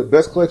possibly the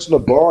best collection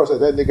of bars that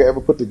nigga ever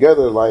put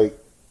together, like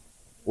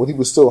when he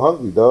was still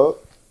hungry, dog.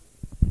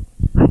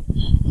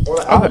 On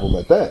the album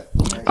at that.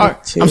 All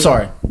right, I'm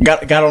sorry.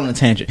 Got on a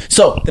tangent.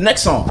 So the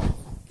next song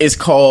is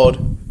called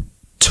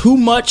 "Too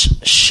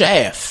Much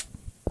Shaft"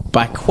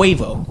 by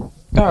Quavo.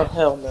 Oh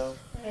hell no!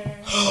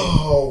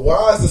 Oh,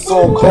 why is the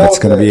song called? That's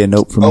gonna be a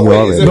note from you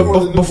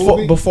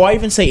already. Before I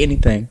even say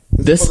anything,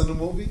 this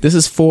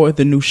is for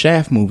the new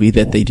Shaft movie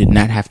that they did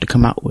not have to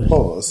come out with.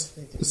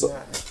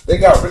 They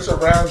got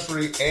Richard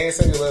Roundtree and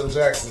Samuel L.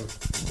 Jackson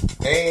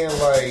and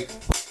like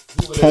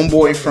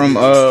homeboy from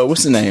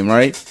what's his name,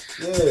 right?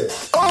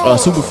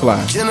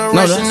 Superfly. No,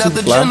 that's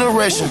Superfly.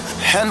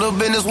 Handle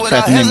business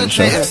That's the name of the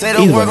show. Say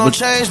the world gon'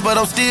 change, but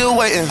I'm still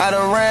waiting. I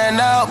done ran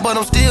out, but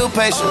I'm still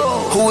patient.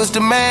 Who is the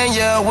man?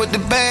 Yeah, with the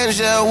bands,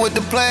 yeah, with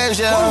the plans,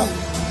 yeah.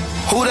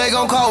 Who they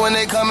gon' call when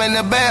they come in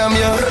the bam,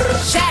 yeah?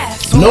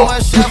 Shaft. Too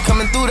much shaft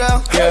coming through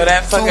there. Yo,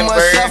 that fucking Too much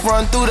bird. shaft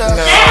run through there.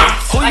 No.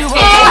 Who you gon'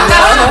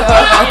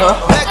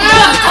 call? Back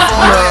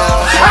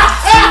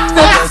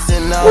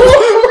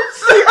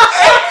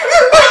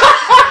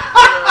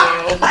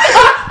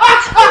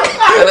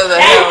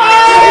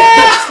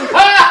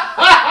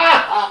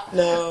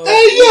No.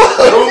 Hey, yo.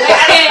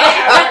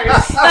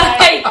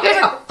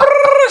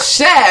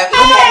 Shaft.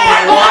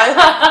 What?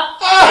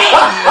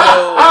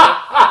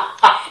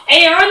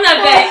 Hey, run that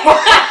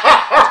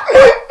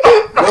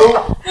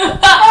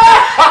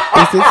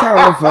Is it time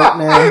to vote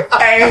now?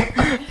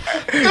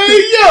 Hey,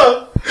 yo.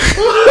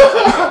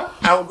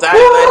 I will die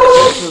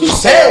tonight.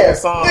 Sad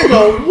song. Nigga,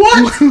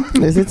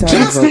 what? Is it time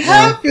Just to vote now?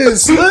 happened,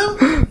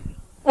 Slim.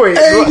 Wait,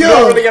 Hey, no, yo.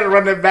 I really gotta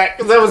run that back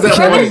because that was that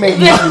Can we one. make it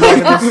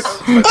unanimous?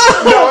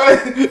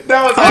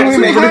 That was Can we actually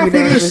make it happened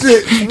unanimous?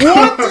 this shit.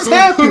 What just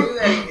happened?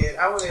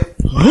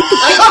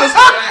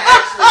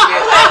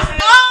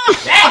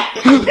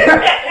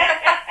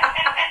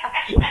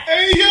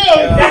 Hey, yo.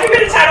 That could be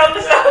the title of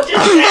the song.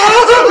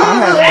 I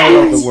have no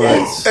other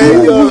words.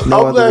 Hey, yo. No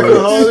I'm other laughing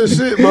words. hard as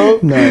shit, bro.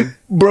 No.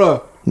 Bruh.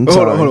 Hold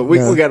on. We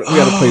gotta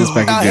play this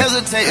back I again.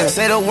 hesitating,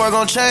 say the world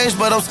gon' change,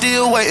 but I'm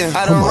still waiting.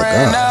 I done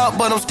ran out,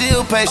 but I'm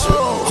still patient.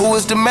 Who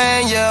is the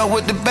man? Yeah,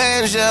 with the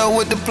bands, yeah,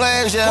 with the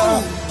plans,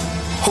 yeah.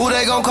 Who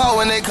they gon' call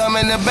when they come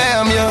in the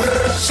bam, yeah?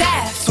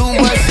 Shaft. Too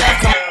much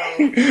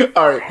shaft.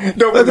 All right,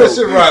 dope Let that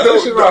shit rock. Let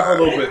that shit rock for a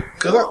little bit.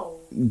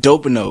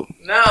 Dope note.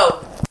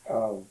 No.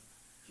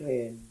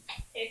 Can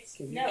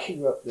you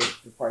cue up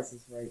the Price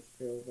is Right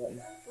fill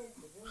button?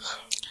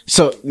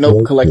 So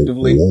note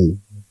collectively.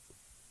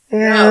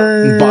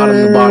 Bottom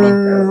to bottom.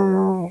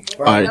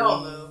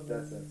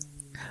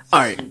 All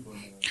right.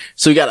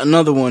 So we got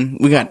another one.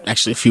 We got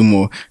actually a few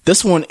more.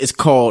 This one is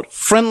called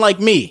 "Friend Like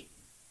Me"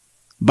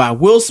 by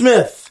Will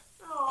Smith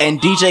and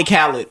DJ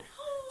Khaled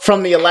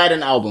from the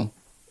Aladdin album.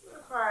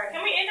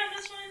 Can we end on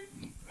this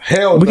one?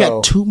 Hell We no.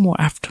 got two more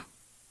after.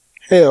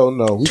 Hell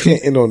no. We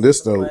can't end on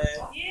this note.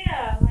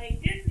 Yeah, like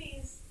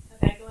Disney's.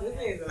 Okay, go ahead.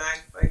 Disney's an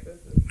act like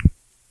this.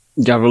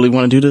 Y'all really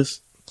want to do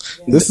this?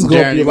 This is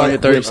going Darren, to be you wanna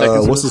like get 30 when,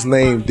 seconds what's of his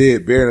name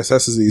did Bare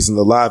Necessities in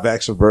the live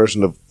action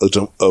version of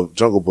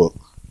Jungle Book.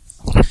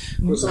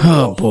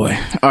 Oh boy.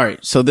 All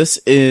right. So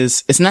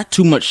it's not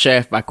Too Much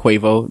Shaft by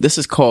Quavo. This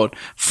is called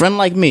 "Friend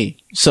Like Me."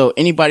 So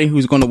anybody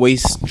who's going to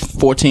waste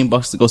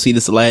 $14 to go see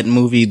this Aladdin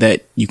movie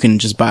that you can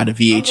just buy the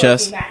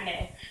VHS.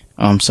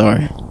 I'm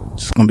sorry.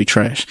 It's going to be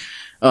trash.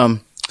 So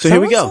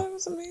here we go.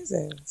 It's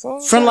amazing. So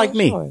 "Friend Like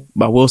Me"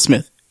 by Will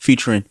Smith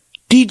featuring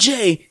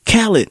DJ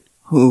Khaled,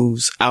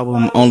 whose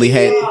album only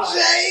had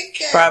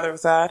Father of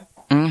Side.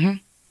 Mm-hmm.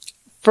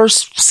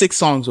 First 6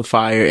 songs were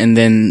fire, and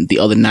then the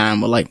other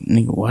 9 were like,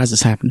 nigga, why is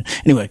this happening?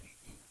 Anyway.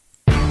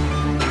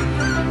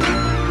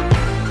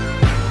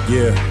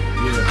 Yeah.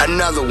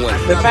 Another one.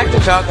 The fact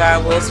that y'all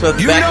got Will Smith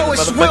You back know in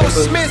the it's motherfucking Will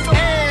booth. Smith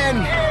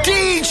and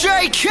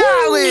DJ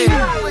Khaled.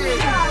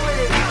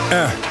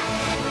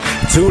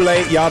 Too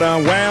late, y'all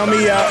done wound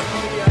me up.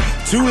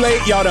 Too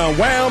late, y'all done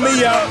wound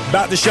me up.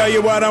 About to show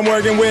you what I'm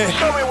working with.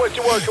 Show me what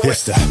you're working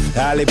It's the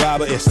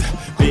Alibaba, it's the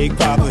Big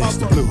Papa, it's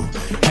the blue.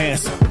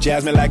 Handsome,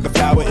 jasmine like a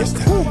flower, it's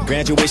the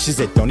grant your wishes,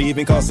 it don't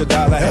even cost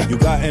 $1. Hey, you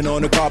gotten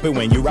on the carpet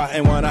when you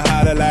rotten, wanna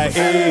holler like,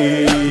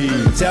 hey,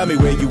 tell me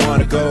where you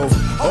wanna go.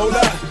 Hold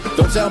up,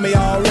 don't tell me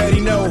I already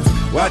know.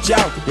 Watch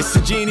out, it's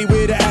a genie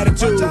with an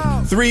attitude.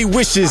 3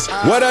 wishes,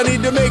 what I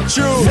need to make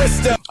true.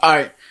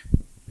 Alright.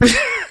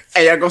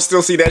 Hey, y'all gonna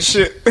still see that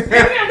shit? They're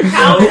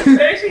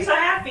actually so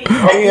happy.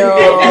 Yo,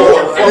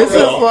 this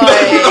is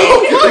like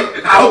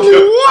I'm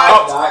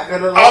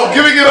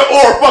giving it an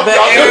or. Fuck the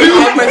y'all. Eric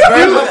Thomas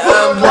version of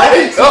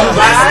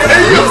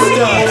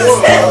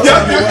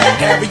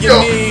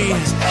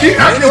Keep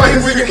acting like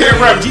you can't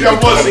rap. Y'all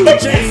wasn't.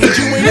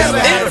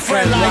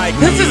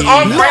 This is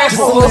on brand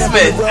for Will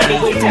Smith.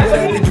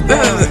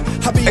 This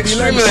is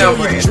extremely on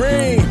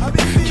brand.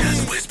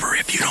 Just whisper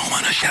if you don't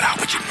wanna shut out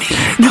what you need.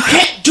 You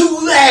can't do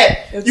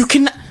that! You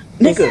cannot.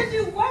 He Nigga. said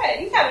do what?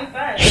 He's having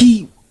fun.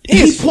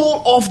 He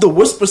pulled off the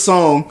whisper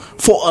song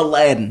for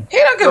Aladdin. He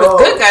don't give a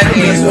good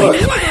goddamn.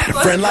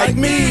 Friend like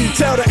me,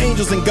 tell the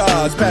angels and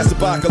gods, pass the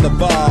bottle of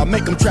bar,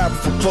 make them travel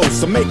from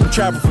close, or make them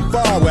travel from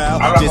far. Well,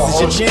 this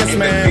is your chance,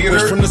 man.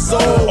 Wish from the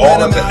soul.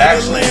 All of the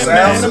action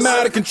sounds. I'm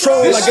out of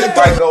control. This shit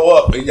might go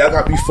up, and y'all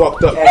gotta be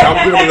fucked up.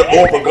 I'm giving it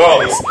all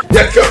regardless.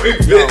 Y'all gotta be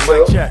fit,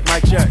 bro.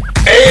 Mic check.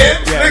 And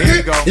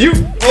nigga, you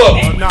look.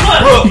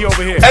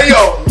 Over here. Hey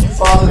yo.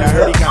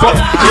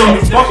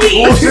 Fucking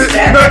bullshit.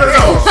 No.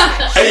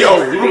 Hey yo,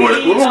 remember when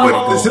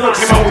Nintendo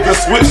came out with the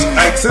Switch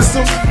like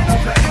system,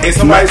 and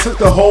somebody took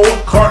the whole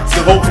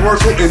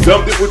commercial and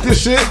dubbed it with this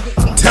shit?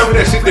 Tell me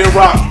that shit didn't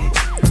rock.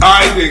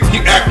 I did.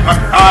 Keep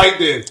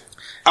acting.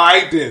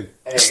 I did.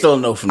 Still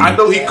no for me. I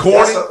know he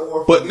corny,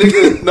 but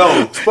nigga,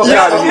 no. Fuck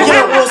out of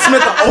here. Will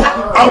Smith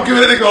I'm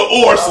giving that nigga an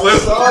or, Slim.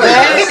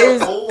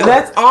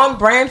 That's on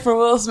brand for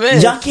Will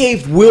Smith. Y'all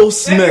gave Will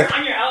Smith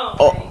On your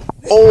own.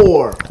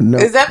 or. No.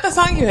 Is that the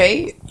song you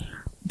hate?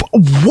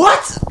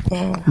 What?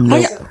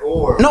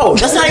 No,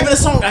 that's not even the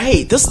song I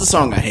hate. This is the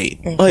song I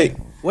hate. Like,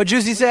 What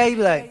Juicy say? He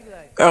be like,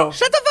 Oh.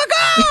 shut the fuck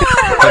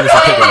up!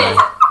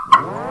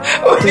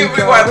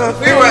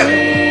 We went.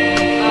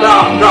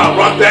 Nah,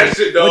 rock that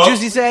shit, dog. What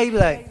Juicy say? He be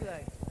like,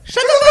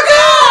 Shut the fuck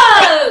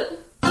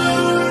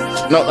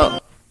up! no.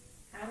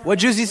 what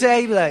Juicy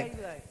say? He be like,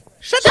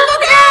 Shut the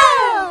fuck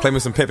up! Play me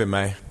some Pippin,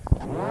 man.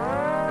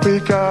 we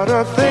got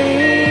a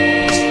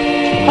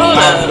thing. Hold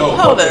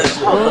on.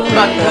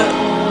 Back up.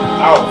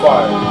 Out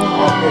fire.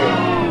 Okay.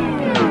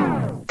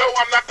 No,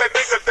 I'm not that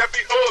nigga that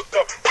be hooked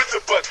up with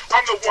your butt.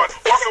 I'm the one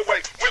walk away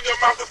when your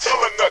mouth is full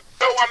of nut.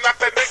 No, I'm not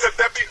that nigga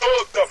that be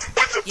hooked up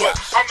with your butt.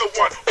 I'm the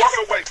one walk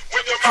away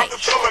when your mouth is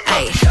full of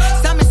nut.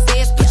 Simon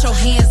says, put your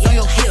hands on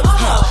your hips.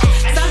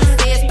 Simon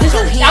says, put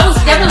your hands. I was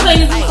definitely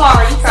playing this in the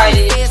car. You tried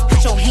it. Simon says,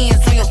 put your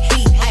hands on your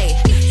feet.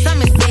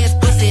 Simon says,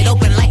 bust it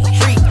open like a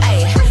freak.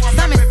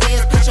 Simon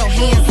says, put your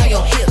hands on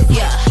your hips.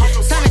 Yeah.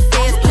 Simon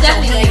says, put your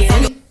hands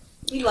on your.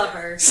 We love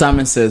her.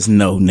 Simon says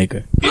no,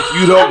 nigga. If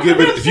you don't give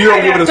it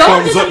a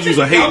thumbs up, you's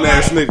a hating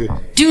ass nigga.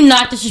 Do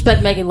not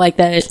disrespect Megan like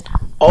that.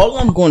 All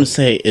I'm going to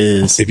say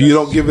is, If you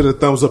don't give it a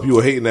thumbs up, you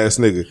a hating ass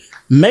nigga.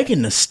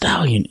 Megan Thee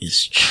Stallion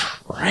is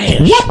trash.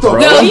 What the?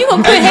 Yo, you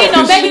gonna quit hating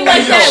on Megan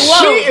like that?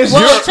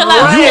 Whoa, chill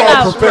out, You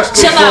are a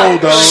professional troll,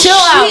 dog. chill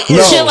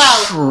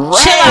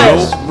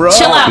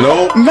out.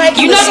 No.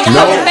 You're not gonna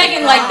talk to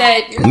Megan like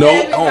that. No.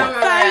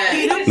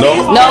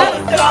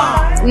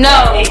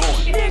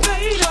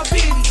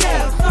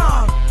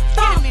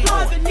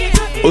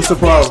 What's the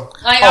problem?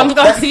 I'm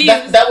confused.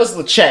 That was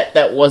the chat.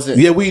 That wasn't.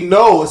 Yeah, we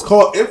know. It's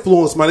called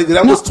influence, my nigga.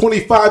 That was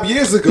 25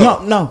 years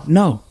ago.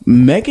 No.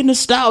 Megan Thee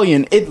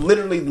Stallion, it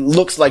literally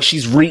looks like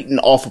she's reading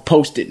off a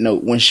Post-it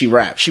note when she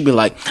raps. She'd be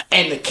like,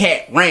 and the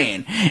cat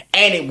ran,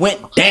 and it went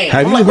down.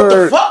 Have I'm you like,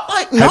 heard? What the fuck?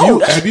 Like, no.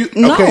 Have you?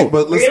 No. Okay,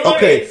 but listen.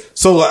 Okay,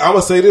 so like, I'm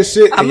gonna say this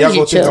shit, and y'all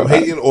gonna think I'm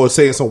hating or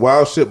saying some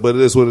wild shit, but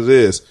it is what it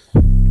is.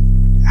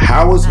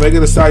 How is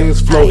Megan Thee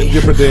Stallion's flow any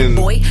different than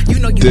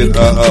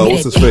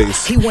what's his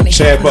face?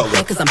 Chad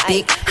Butler. Cause I'm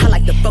thick. I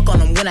like to fuck on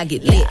them when I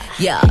get lit.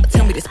 Yeah,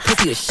 tell me this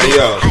pussy is shit.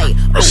 Hey,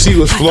 yo, she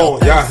was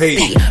flowing. Y'all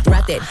hate.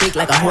 Ride that dick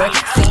like a whore.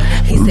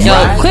 He said,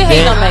 Yo, quit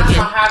hating on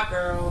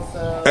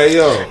Megan. Hey,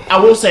 yo. I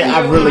will say I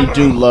really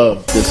do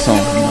love this song.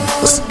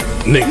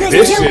 Nigga,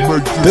 this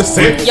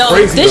shit Yo,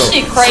 crazy. this though.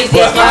 shit crazy.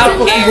 But I how don't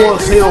the fuck you care.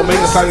 gonna tell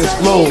Megan Thee Stallion's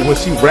flow when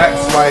she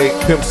raps like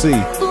Pimp C?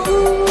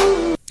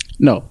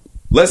 No.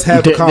 Let's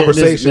have the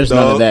conversation, there's dog.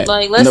 none of that.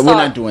 Like, let's no, we're talk.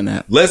 not doing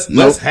that. Let's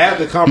have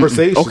the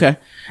conversation. Okay.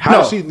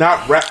 How does she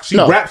not rap? She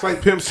raps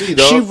like Pimp C,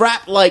 dog. She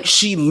rapped like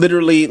she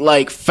literally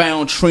like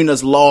found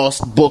Trina's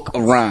lost book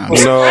of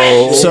rhymes.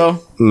 No.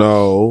 So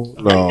no.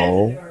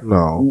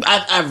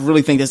 I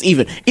really think that's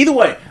even. Either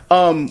way,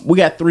 we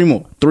got three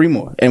more,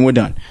 and we're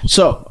done.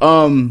 So,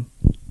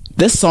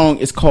 this song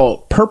is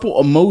called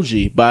 "Purple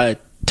Emoji" by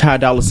Ty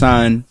Dolla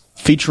 $ign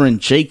featuring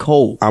J.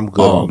 Cole. I'm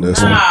good on this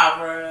one.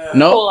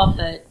 No. Pull off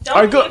that.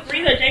 All right, good.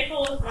 Agree that J.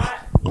 Cole is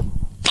not.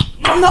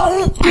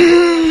 No.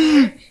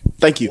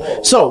 Thank you.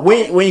 So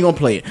when you gonna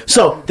play it?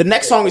 So the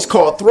next song is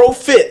called "Throw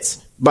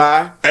Fits"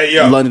 by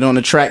London on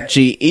the Track,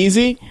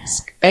 G-Eazy,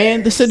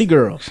 and the City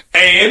Girls.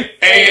 And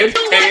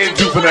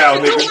Juvenile,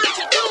 nigga.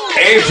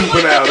 And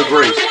Juvenile, the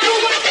great.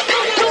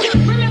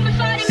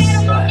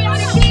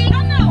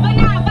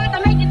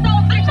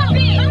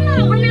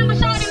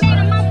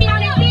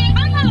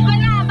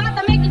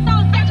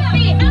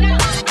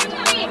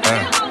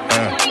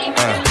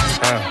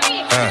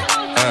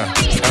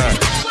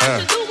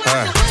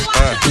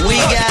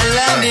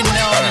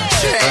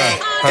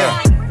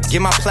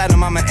 Get my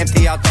platinum, I'ma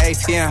empty out the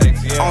ATM.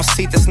 On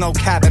seat, there's no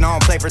cap, and I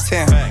don't play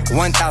pretend.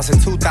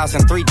 1,000,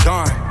 2,000, 3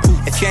 gone.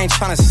 If you ain't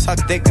tryna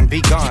suck dick, then be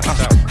gone.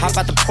 Hop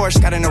out the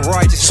Porsche, got in the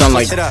Roy, just sound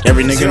switch like it up.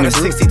 every nigga in the 0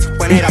 to group. 60,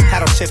 2.8, I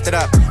paddle shifted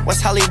up.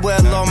 West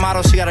Hollywood, little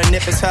model, she got a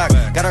nip and tuck.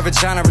 Got her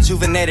vagina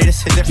rejuvenated,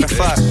 it's a different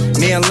fuck.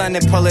 Me and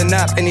London pulling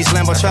up in these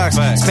Lambo trucks.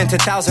 Spent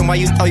 1,000 while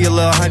you throw your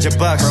little $100.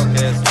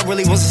 That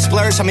really was a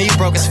splurge, I mean you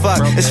broke as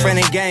fuck. It's friend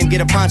and game,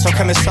 get a poncho,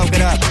 come and soak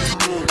it up.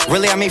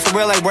 Really, I mean for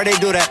real, like where they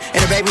do that.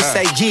 And the babies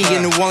say G,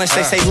 in New Orleans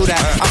they say who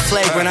that. I'm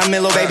flagrant, I'm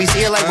in little baby's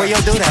ear, like where you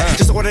do that.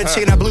 Just order the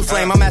chicken at Blue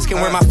Flame, I'm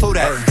asking where my food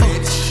at.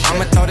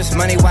 I'ma throw this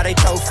money while they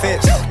throw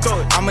fits.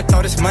 I'ma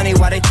throw this money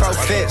while they throw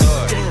fits.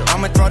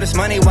 I'ma throw this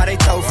money while they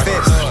throw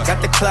fits.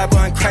 Got the club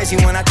going crazy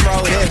when I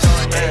throw this.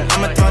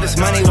 I'ma throw this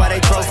money while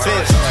they throw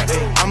fits.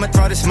 I'ma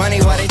throw this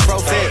money while they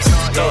throw fits.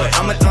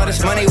 I'ma throw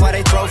this money while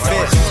they throw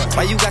fits.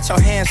 Why you got your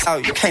hands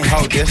out? You can't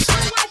hold this.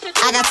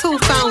 I got 2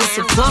 phones,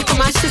 one for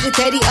my sugar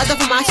daddy, other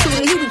for my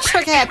shooter. He be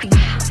trick happy.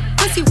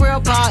 Pussy real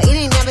ball, it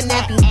ain't never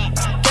nappy.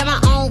 Got my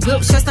own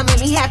whip, just to make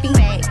me happy.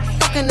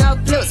 Fucking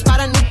up flip, spot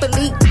a new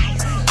belief.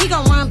 He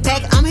gon' run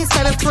back, I'm his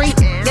favorite freak.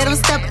 Let him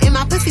step in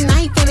my pussy, now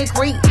he feeling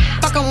great.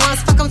 Fuck him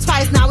once, fuck him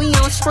twice, now we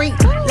on street.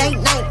 Late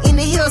night in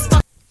the hills.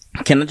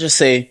 Can I just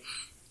say,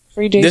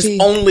 Free JT. there's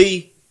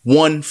only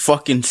one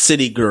fucking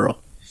city girl.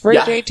 Free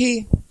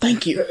JT.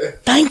 Thank you.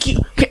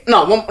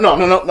 No.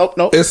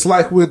 It's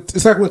like when 2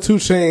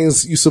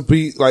 Chainz used to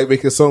be like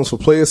making songs for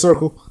Player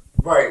Circle.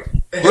 Right.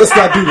 Let's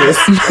not do this.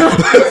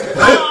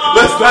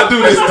 Let's not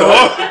do this,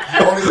 dog.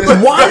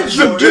 Why did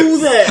you do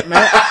that,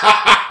 man?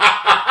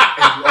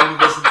 And you only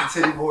listen to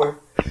Titty Boy.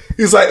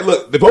 He's like,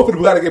 look, the both of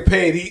them gotta get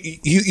paid. He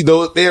you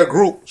know, they're a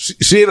group.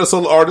 She ain't a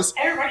solo artist.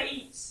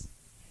 Everybody eats.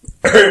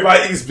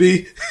 Everybody eats,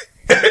 B.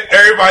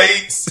 Everybody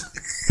eats.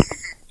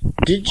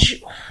 Did you?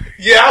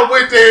 Yeah, I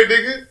went there,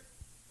 nigga.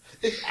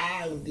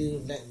 I don't do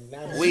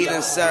nothing. We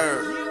done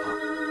serve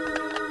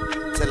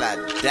till I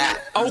die.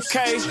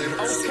 Okay.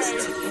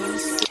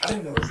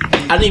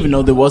 I didn't even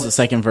know there was a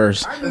second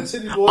verse.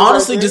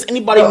 Honestly, does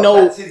anybody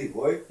know? Titty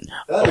Boy.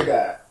 The other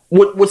guy.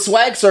 With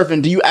Swag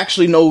Surfing, do you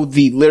actually know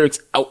the lyrics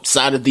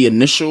outside of the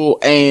initial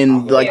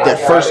and like that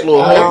first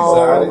little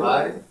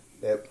hook?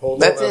 That polo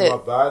That's on it. my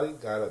body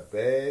got a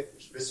bag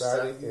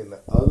beside it, and the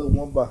other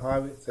one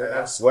behind me said,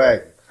 "I'm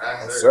swagging,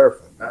 I'm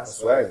surfing, I'm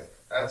swagging,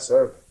 I'm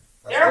surfing."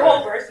 There are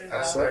whole verses.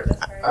 I'm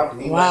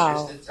surfing.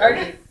 Wow.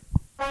 Okay.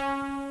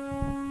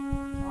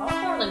 I'll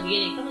start in the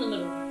beginning. Come in the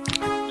middle.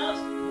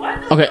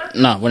 What? Okay,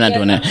 no, we're not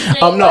doing that.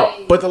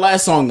 No, but the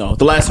last song though,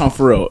 the last song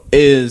for real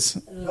is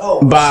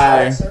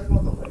by.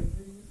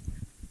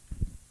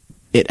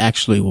 It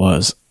actually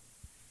was.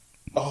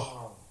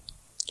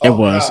 It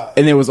was,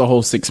 and there was a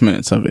whole 6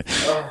 minutes of it.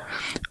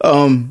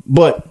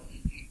 But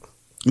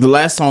the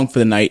last song for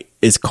the night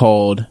is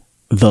called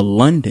 "The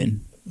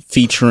London,"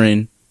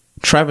 featuring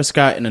Travis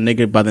Scott and a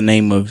nigga by the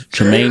name of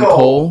Jermaine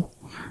Cole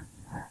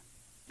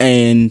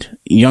and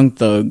Young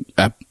Thug.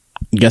 I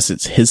guess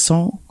it's his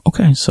song.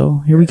 Okay,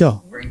 so here we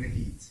go. Bring the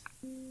heat.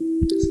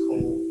 It's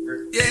cool.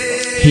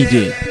 He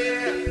did.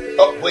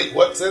 Oh wait,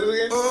 what? Say it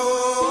again.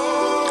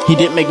 He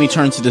did make me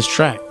turn to this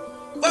track.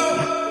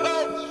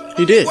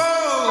 He did.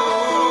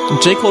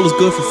 J. Cole is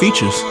good for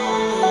features.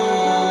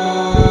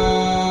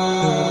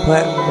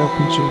 Platinum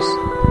features.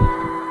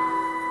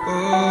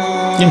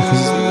 Yeah,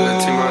 because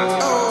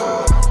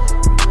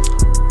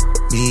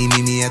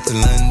Meet me at the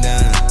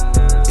London.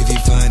 If you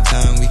find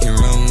time, we can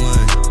run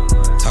one.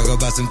 Talk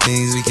about some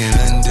things we can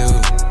undo.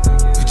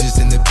 You just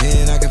in the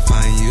pen, I can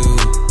find you.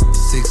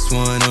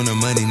 6'1" on the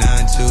money,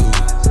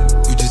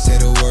 9'2". You just say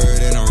the word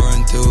and I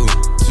run through.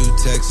 2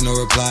 texts, no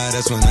reply,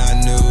 that's when I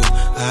knew.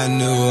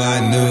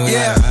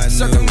 Yeah,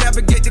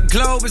 circumnavigate the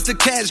globe as the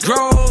cash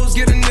grows.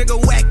 Get a nigga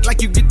whack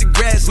like you get the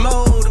grass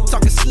mowed. I'm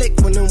talking slick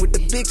when I'm with the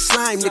big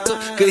slime,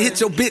 nigga. Could hit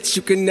your bitch,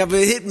 you can never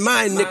hit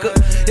mine, nigga.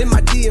 In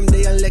my DM,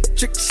 they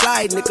electric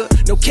slide, nigga.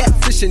 No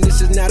catfishing,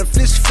 this is not a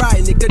fish fry,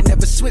 nigga.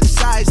 Never switch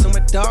sides on my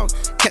dog.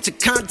 Catch a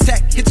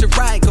contact, hit your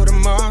ride, go to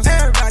Mars.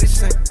 Everybody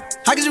sing.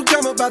 How could you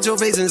come about your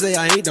face and say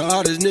I ain't the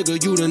hardest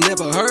nigga you'd have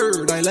never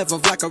heard? I left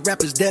off like a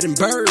rapper's dead and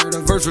bird. A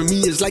verse for me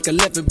is like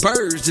 11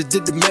 birds. Just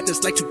did the math,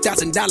 it's like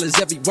 $2,000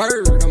 every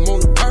word. I'm on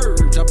the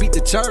purge, I beat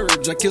the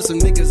church. I killed some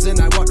niggas and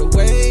I walked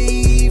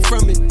away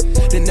from it.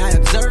 Then I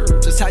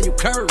observed just how you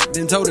curved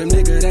and told a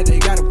nigga that they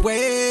gotta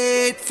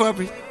wait for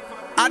me.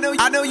 I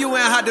know you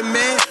ain't hot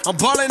demand. I'm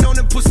ballin' on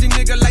them pussy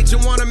nigga like you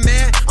want a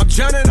man. I'm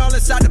drowning all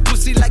inside the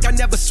pussy like I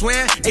never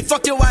swam. Hey,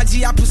 fuck your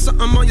IG, I put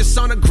something on your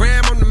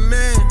sonogram. I'm the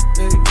man.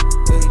 Hey.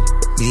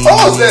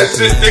 Pause that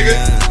shit, nigga.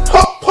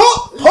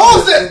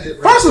 Pause that.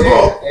 First of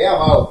all, Hey, I'm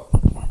out.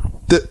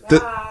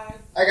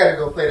 I gotta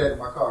go play that in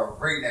my car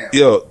right now.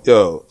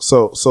 Yo,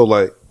 so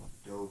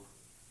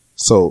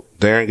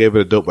Darren gave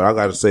it a dope, but I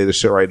gotta say this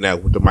shit right now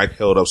with the mic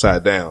held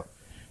upside down.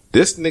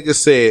 This nigga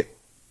said,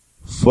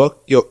 "Fuck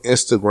your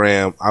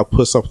Instagram, I'll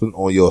put something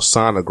on your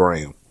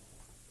sonogram."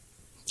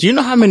 do you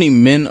know how many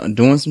men are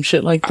doing some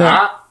shit like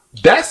that?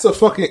 That's the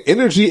fucking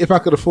energy if I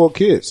could afford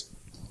kids.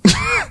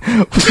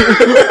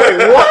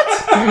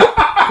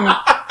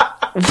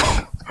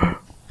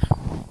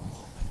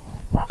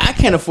 I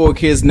can't afford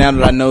kids now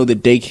that I know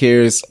that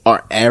daycares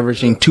are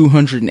averaging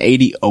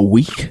 $280 a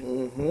week.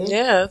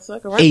 Yeah, it's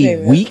like a rent A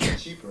payment. week?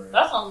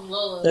 That's on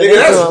low. Nigga,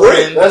 that's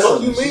rent. That's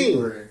what you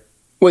mean.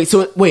 Wait,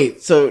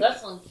 so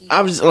That's on key.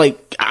 I was just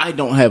like, I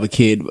don't have a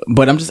kid,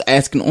 but I'm just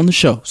asking on the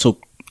show. So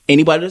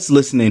anybody that's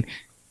listening,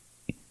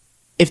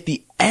 if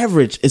the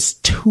average is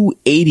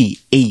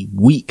 $280 a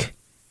week,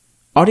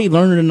 are they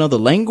learning another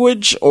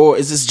language, or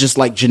is this just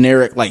like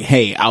generic, like,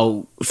 hey,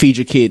 I'll feed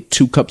your kid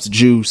 2 cups of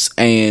juice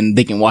and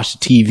they can watch the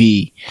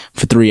TV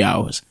for 3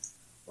 hours?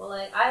 Well,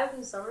 like, I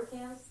open summer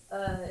camps,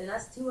 and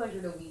that's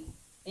 $200 a week.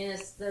 And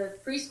the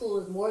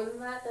preschool is more than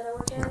that I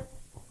work at.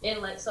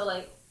 And, like, so,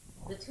 like,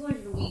 the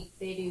 $200 a week,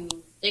 they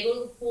go to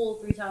the pool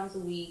 3 times a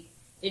week.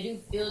 They do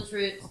field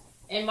trips.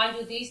 And mind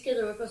you, these kids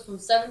are with us from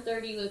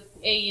 7:30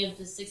 a.m.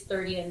 to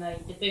 6:30 at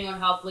night, depending on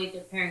how late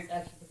their parents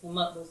actually pick them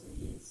up, most of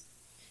the kids.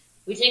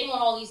 We take them on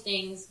all these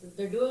things. If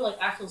they're doing, like,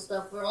 actual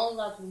stuff, we're only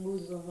allowed to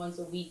move them once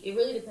a week. It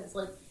really depends.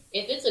 Like,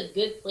 if it's a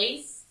good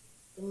place,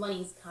 the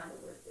money's kind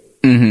of worth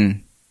it. Mm-hmm.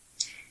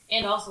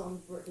 And also,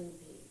 we're getting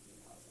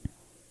paid.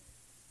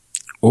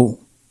 Oh.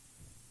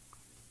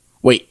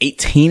 Wait,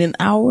 18 an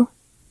hour?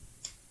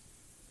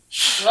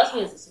 Well, that's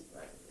me as a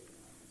supervisor.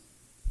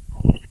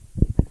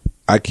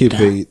 I get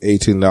paid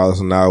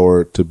 $18 an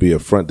hour to be a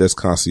front desk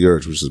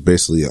concierge, which is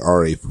basically an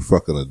RA for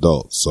fucking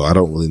adults. So I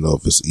don't really know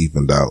if it's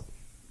evened out.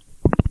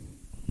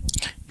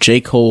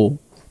 J.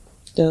 Cole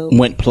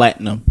went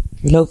platinum.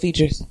 No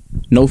features.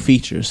 No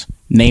features.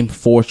 Name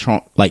 4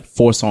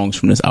 songs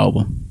from this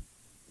album.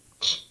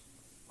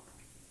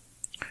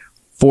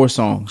 4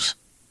 songs.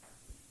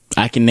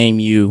 I can name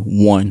you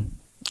 1,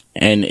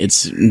 and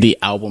it's the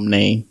album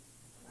name.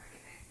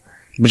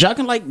 But y'all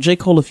can like J.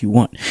 Cole if you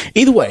want.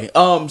 Either way,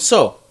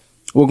 so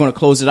we're going to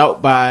close it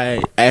out by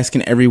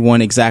asking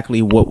everyone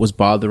exactly what was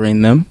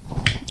bothering them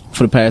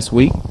for the past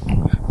week.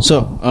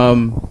 So,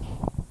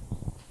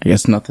 I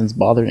guess nothing's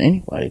bothering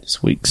anybody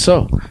this week.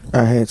 So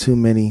I had too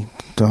many.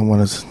 Don't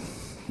want to.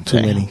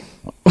 Too many.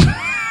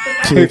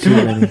 Too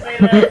many.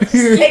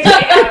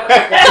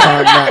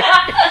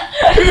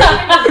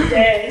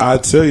 I'll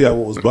tell you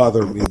what was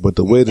bothering me, but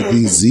the way that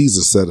these Z's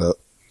are set up.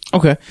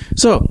 Okay,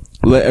 so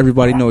let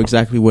everybody know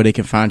exactly where they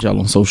can find y'all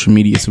on social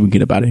media so we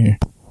get up out of here.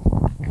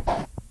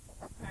 Alright,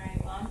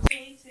 well, I'm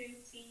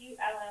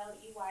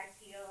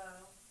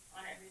TullyTullyTullyTullo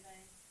on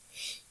everything.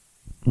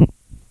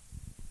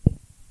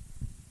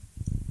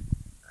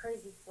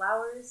 Crazy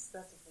Flowers,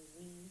 that's a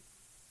Z.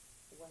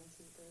 1,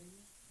 2, 3.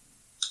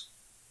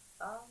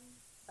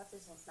 That's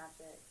just on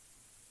Snapchat.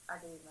 I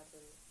deleted my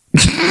Twitter.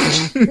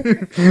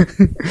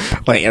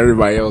 Like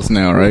everybody else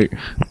now, right?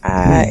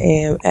 I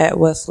am at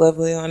West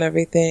Lovely on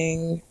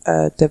everything.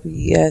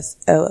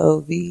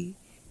 WESLOVELY.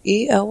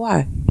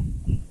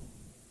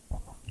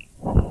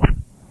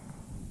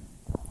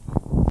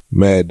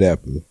 Mad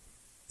Dapper.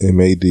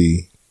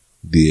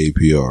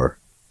 MADDAPR.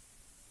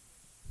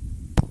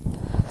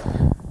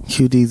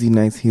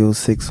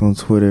 QDZ1906 on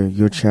Twitter.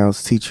 Your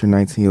child's teacher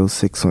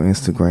 1906 on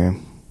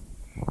Instagram.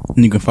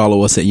 And you can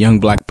follow us at Young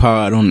Black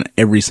Pod on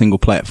every single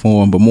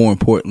platform, but more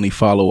importantly,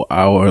 follow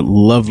our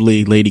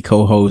lovely lady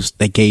co-host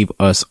that gave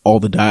us all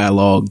the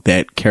dialogue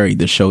that carried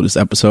the show this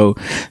episode.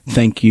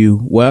 Thank you,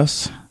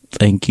 Wes.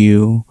 Thank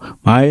you,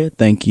 Maya.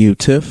 Thank you,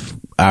 Tiff.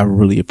 I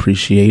really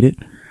appreciate it.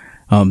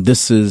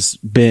 This has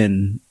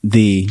been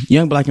the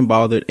Young Black and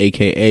Bothered,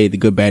 aka the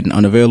Good, Bad, and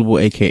Unavailable,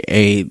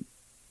 aka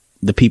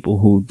the people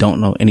who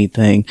don't know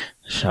anything.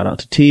 Shout out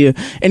to Tia.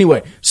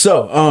 Anyway,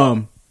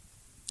 so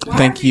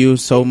thank you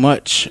so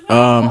much.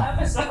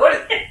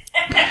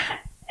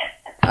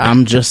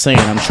 I'm just saying,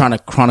 I'm trying to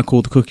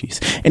chronicle the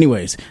cookies.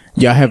 Anyways,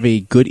 y'all have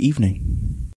a good evening.